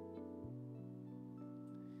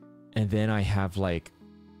 and then I have like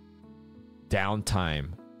downtime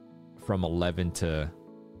from 11 till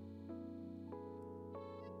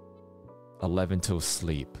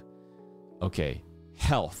sleep. Okay,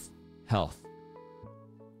 health.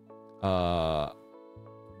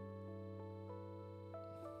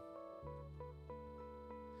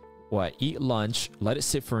 What? Eat lunch, let it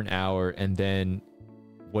sit for an hour, and then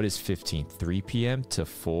what is 15? 3 p.m. to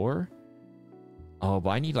 4? Oh,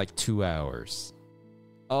 but I need like 2 hours.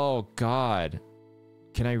 Oh, God.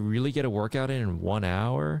 Can I really get a workout in 1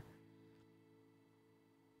 hour?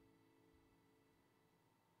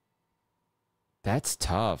 That's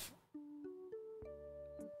tough.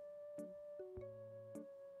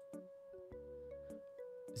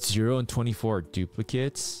 Zero and 24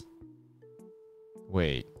 duplicates?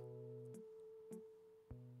 Wait.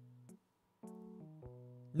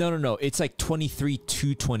 No. It's like 23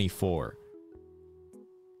 to 24.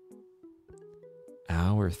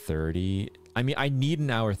 Hour 30. I mean, I need an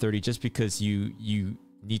hour 30 just because you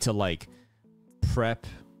need to like prep,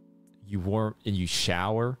 you warm, and you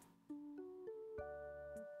shower.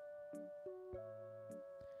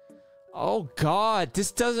 Oh God,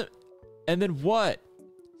 this doesn't. And then what?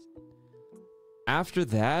 After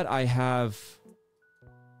that, I have.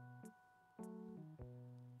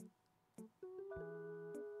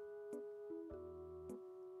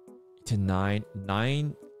 To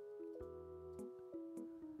 9.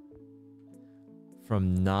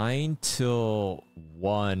 From 9 till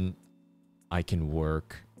 1, I can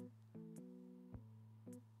work.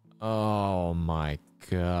 Oh my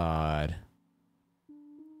God.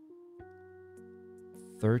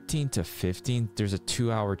 13 to 15. There's a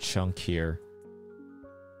 2-hour chunk here.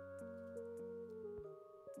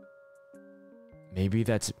 Maybe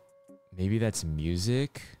that's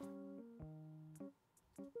music.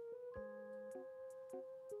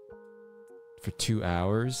 For 2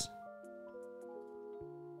 hours.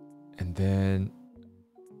 And then,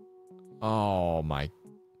 oh my.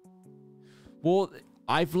 Well,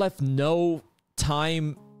 I've left no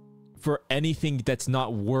time for anything that's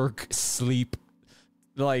not work, sleep.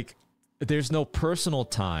 Like, there's no personal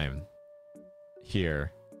time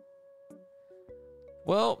here.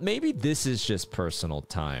 Well, maybe this is just personal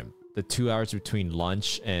time. the 2 hours between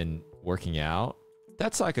lunch and working out,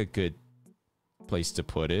 that's like a good place to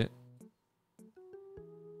put it.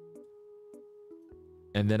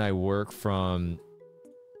 And then I work from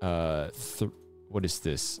what is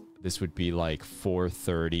this? This would be like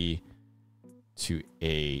 4:30 to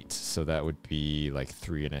 8, so that would be like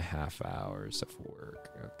 3.5 hours of work.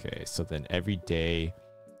 Okay, so then every day,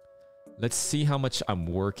 let's see how much I'm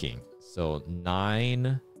working. So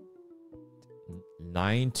 9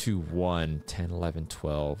 to 1, 10, 11,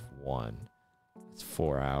 12, 1. That's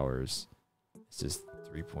 4 hours. This is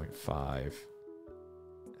 3.5.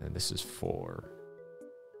 And this is 4.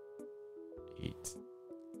 8.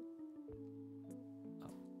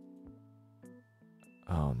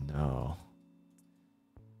 Oh no.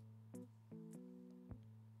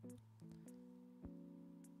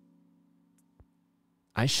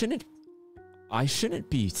 I shouldn't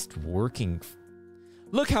be working.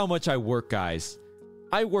 Look how much I work, guys.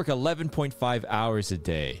 I work 11.5 hours a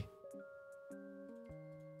day.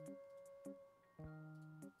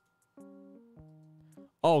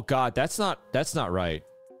 Oh god, that's not right.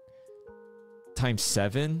 Times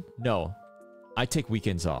 7? No. I take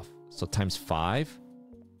weekends off. So times 5?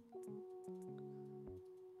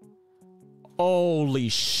 Holy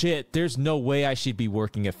shit. There's no way I should be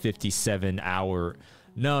working a 57 hour.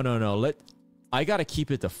 No. I gotta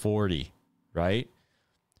keep it to 40, right?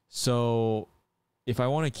 So if I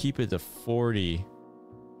want to keep it to 40,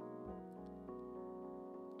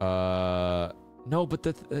 no,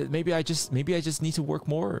 but maybe I just need to work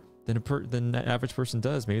more than than the average person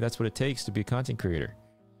does. Maybe that's what it takes to be a content creator.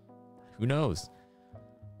 Who knows?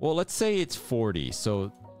 Well, let's say it's 40. So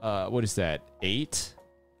what is that? 8?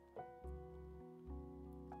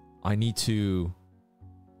 I need to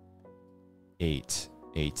 8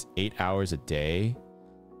 hours a day.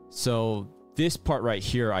 So this part right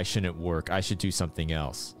here, I shouldn't work. I should do something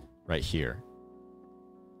else right here.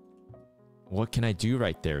 What can I do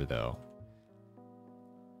right there, though?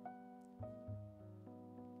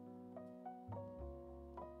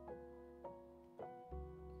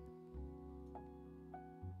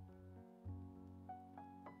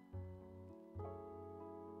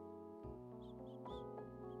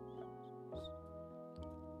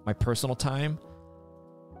 My personal time?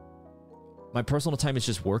 My personal time is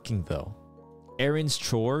just working, though. Errands,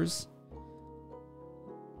 chores.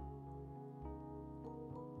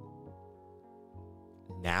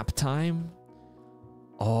 Nap time?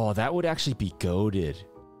 Oh, that would actually be goated.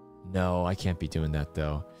 No, I can't be doing that,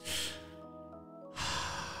 though.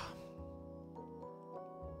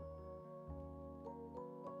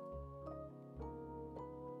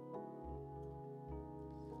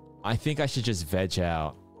 I think I should just veg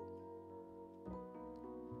out.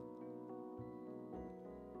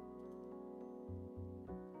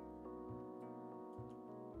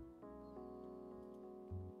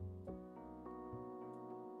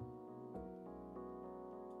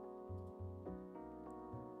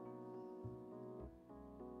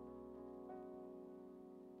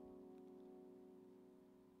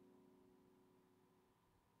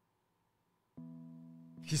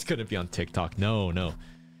 He's gonna be on TikTok. No.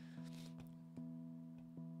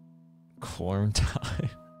 Quorum time.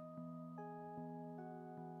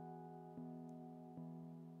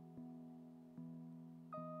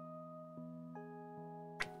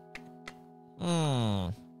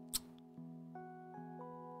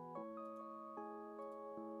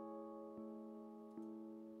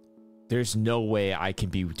 There's no way I can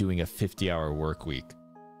be doing a 50-hour work week.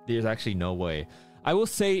 There's actually no way. I will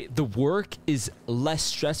say the work is less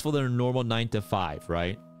stressful than a normal 9 to 5,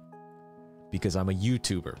 right? Because I'm a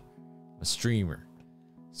YouTuber, a streamer.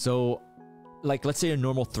 So, like, let's say a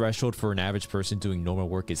normal threshold for an average person doing normal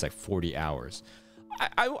work is like 40 hours.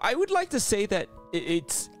 I would like to say that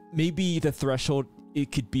it's maybe the threshold,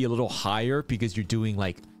 it could be a little higher because you're doing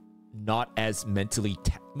like not as mentally,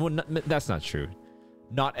 that's not true.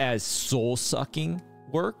 Not as soul-sucking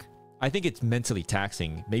work. I think it's mentally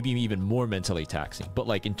taxing, maybe even more mentally taxing. But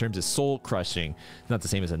like in terms of soul-crushing, it's not the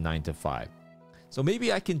same as a 9 to 5. So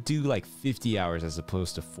maybe I can do like 50 hours as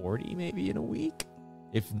opposed to 40 maybe in a week.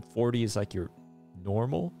 If 40 is like your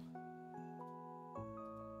normal.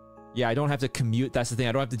 Yeah, I don't have to commute. That's the thing.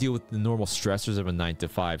 I don't have to deal with the normal stressors of a 9 to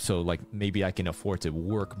 5. So like maybe I can afford to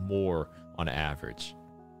work more on average.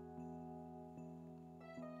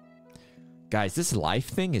 Guys, this life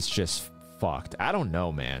thing is just fucked. I don't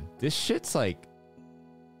know, man. This shit's like...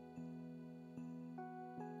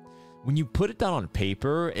 When you put it down on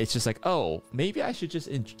paper, it's just like, oh, maybe I should just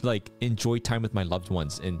enjoy time with my loved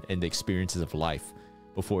ones and the experiences of life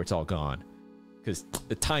before it's all gone. Because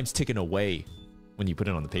the time's ticking away when you put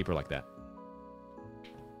it on the paper like that.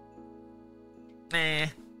 Nah.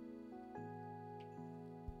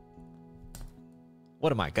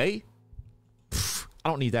 What am I, gay? Pfft, I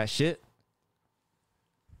don't need that shit.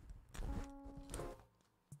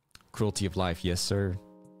 Cruelty of life, yes, sir.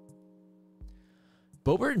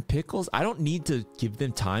 Boba and Pickles, I don't need to give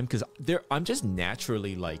them time because I'm just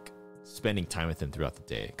naturally like spending time with them throughout the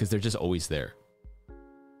day because they're just always there.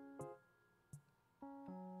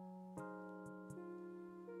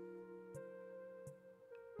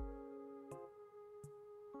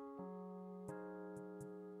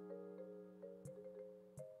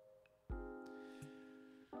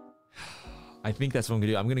 I think that's what I'm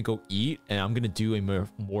gonna do. I'm gonna go eat and I'm gonna do a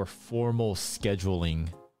more formal scheduling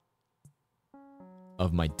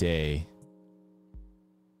of my day.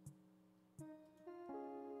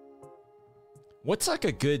 What's like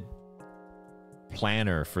a good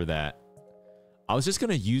planner for that? I was just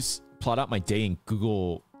gonna plot out my day in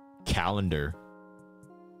Google Calendar.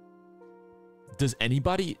 Does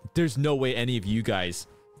anybody? There's no way any of you guys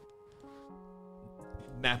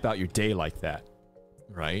map out your day like that,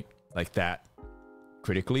 right? Like that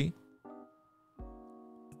critically.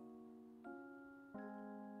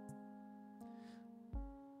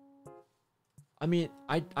 I mean,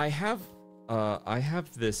 I have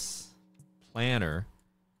this planner,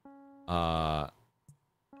 but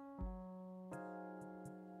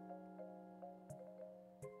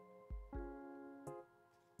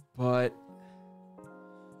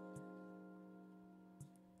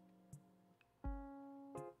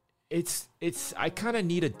it's I kind of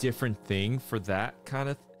need a different thing for that kind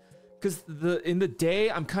of, because in the day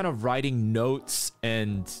I'm kind of writing notes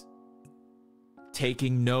and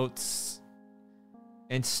taking notes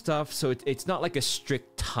and stuff, so it's not like a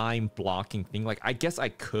strict time blocking thing. Like I guess I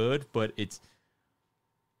could, but it's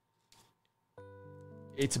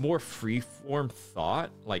more free-form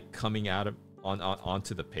thought, like coming out of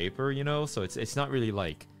onto the paper, you know. So it's not really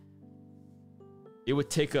like, it would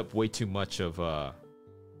take up way too much of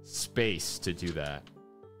space to do that,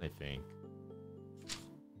 I think.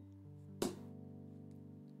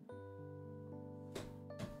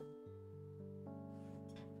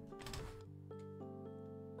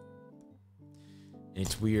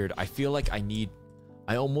 It's weird. I feel like I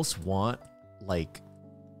almost want like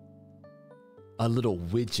a little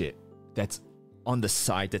widget that's on the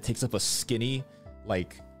side that takes up a skinny,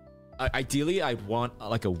 like ideally I'd want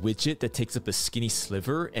like a widget that takes up a skinny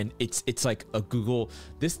sliver, and it's like a Google,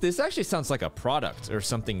 this actually sounds like a product or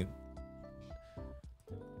something.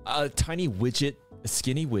 A tiny widget, a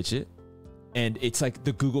skinny widget, and it's like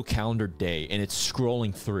the Google Calendar day, and it's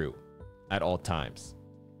scrolling through at all times.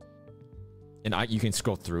 And you can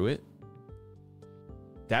scroll through it.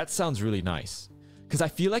 That sounds really nice. Because I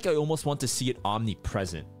feel like I almost want to see it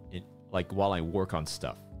omnipresent, like while I work on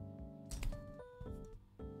stuff.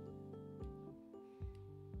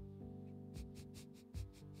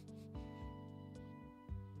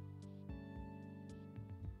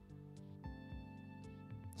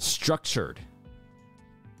 Structured.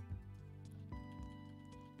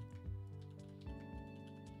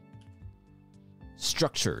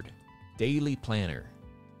 Structured. Daily planner.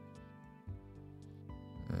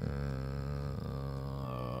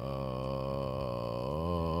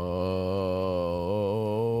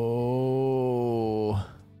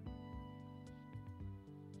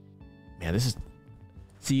 Man, this is,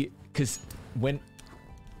 see, because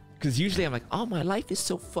usually I'm like, oh, my life is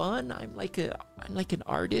so fun. I'm like an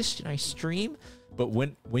artist and I stream. But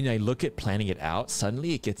when I look at planning it out,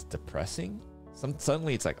 suddenly it gets depressing.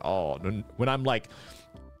 Suddenly it's like, oh, when I'm like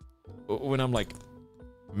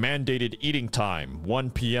mandated eating time 1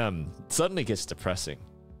 p.m. suddenly gets depressing.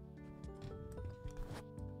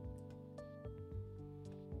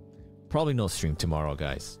 Probably no stream tomorrow,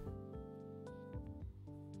 guys.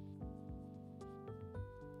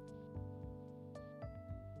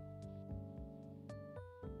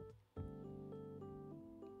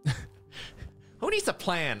 Who needs a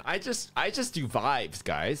plan? I just do vibes,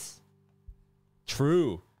 guys.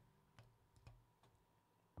 True.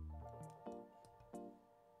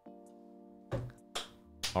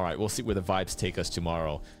 All right, we'll see where the vibes take us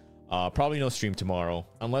tomorrow. Probably no stream tomorrow,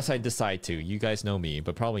 unless I decide to. You guys know me,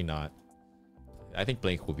 but probably not. I think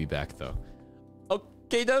Blake will be back, though.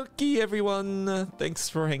 Okay, dokie, everyone. Thanks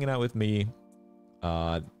for hanging out with me.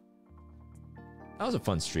 That was a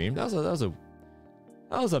fun stream. That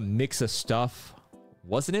was a mix of stuff,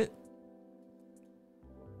 wasn't it?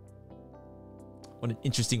 What an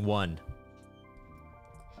interesting one.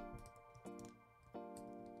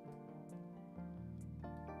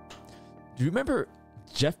 Do you remember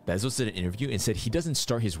Jeff Bezos did an interview and said he doesn't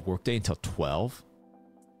start his workday until 12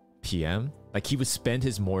 p.m. Like he would spend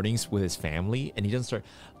his mornings with his family, and he doesn't start.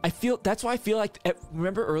 That's why I feel like.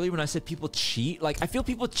 Remember earlier when I said people cheat? Like I feel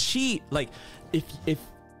people cheat. Like if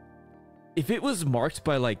it was marked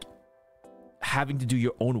by like having to do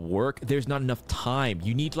your own work, there's not enough time.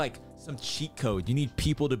 You need like some cheat code. You need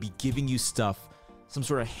people to be giving you stuff, some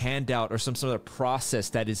sort of handout or some sort of process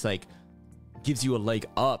that is like gives you a leg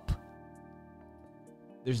up.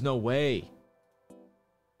 There's no way.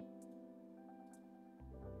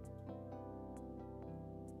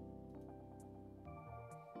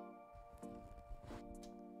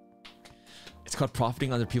 It's called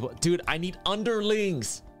profiting other people. Dude, I need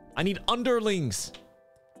underlings. I need underlings.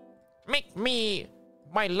 Make me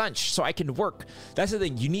my lunch so I can work. That's the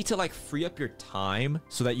thing. You need to like free up your time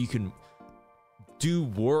so that you can do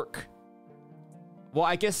work. Well,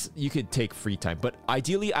 I guess you could take free time, but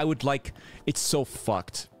ideally I would like, it's so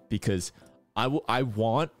fucked because I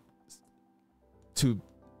want to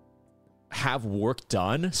have work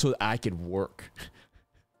done so that I can work.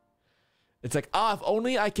 It's like, if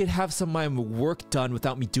only I could have some of my work done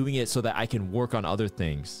without me doing it so that I can work on other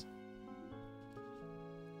things.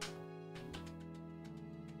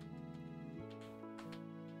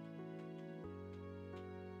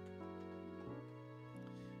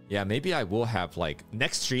 Yeah, maybe I will have like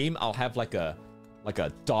next stream I'll have like a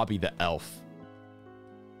Dobby the elf.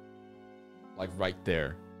 Like right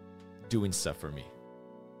there doing stuff for me.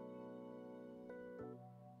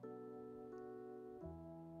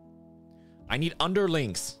 I need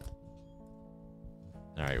underlings.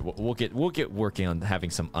 All right, we'll get working on having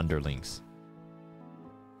some underlings.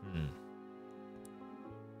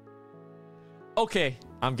 Okay,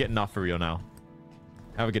 I'm getting off for real now.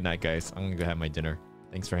 Have a good night, guys. I'm gonna go have my dinner.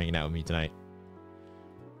 Thanks for hanging out with me tonight.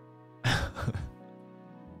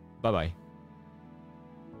 Bye-bye.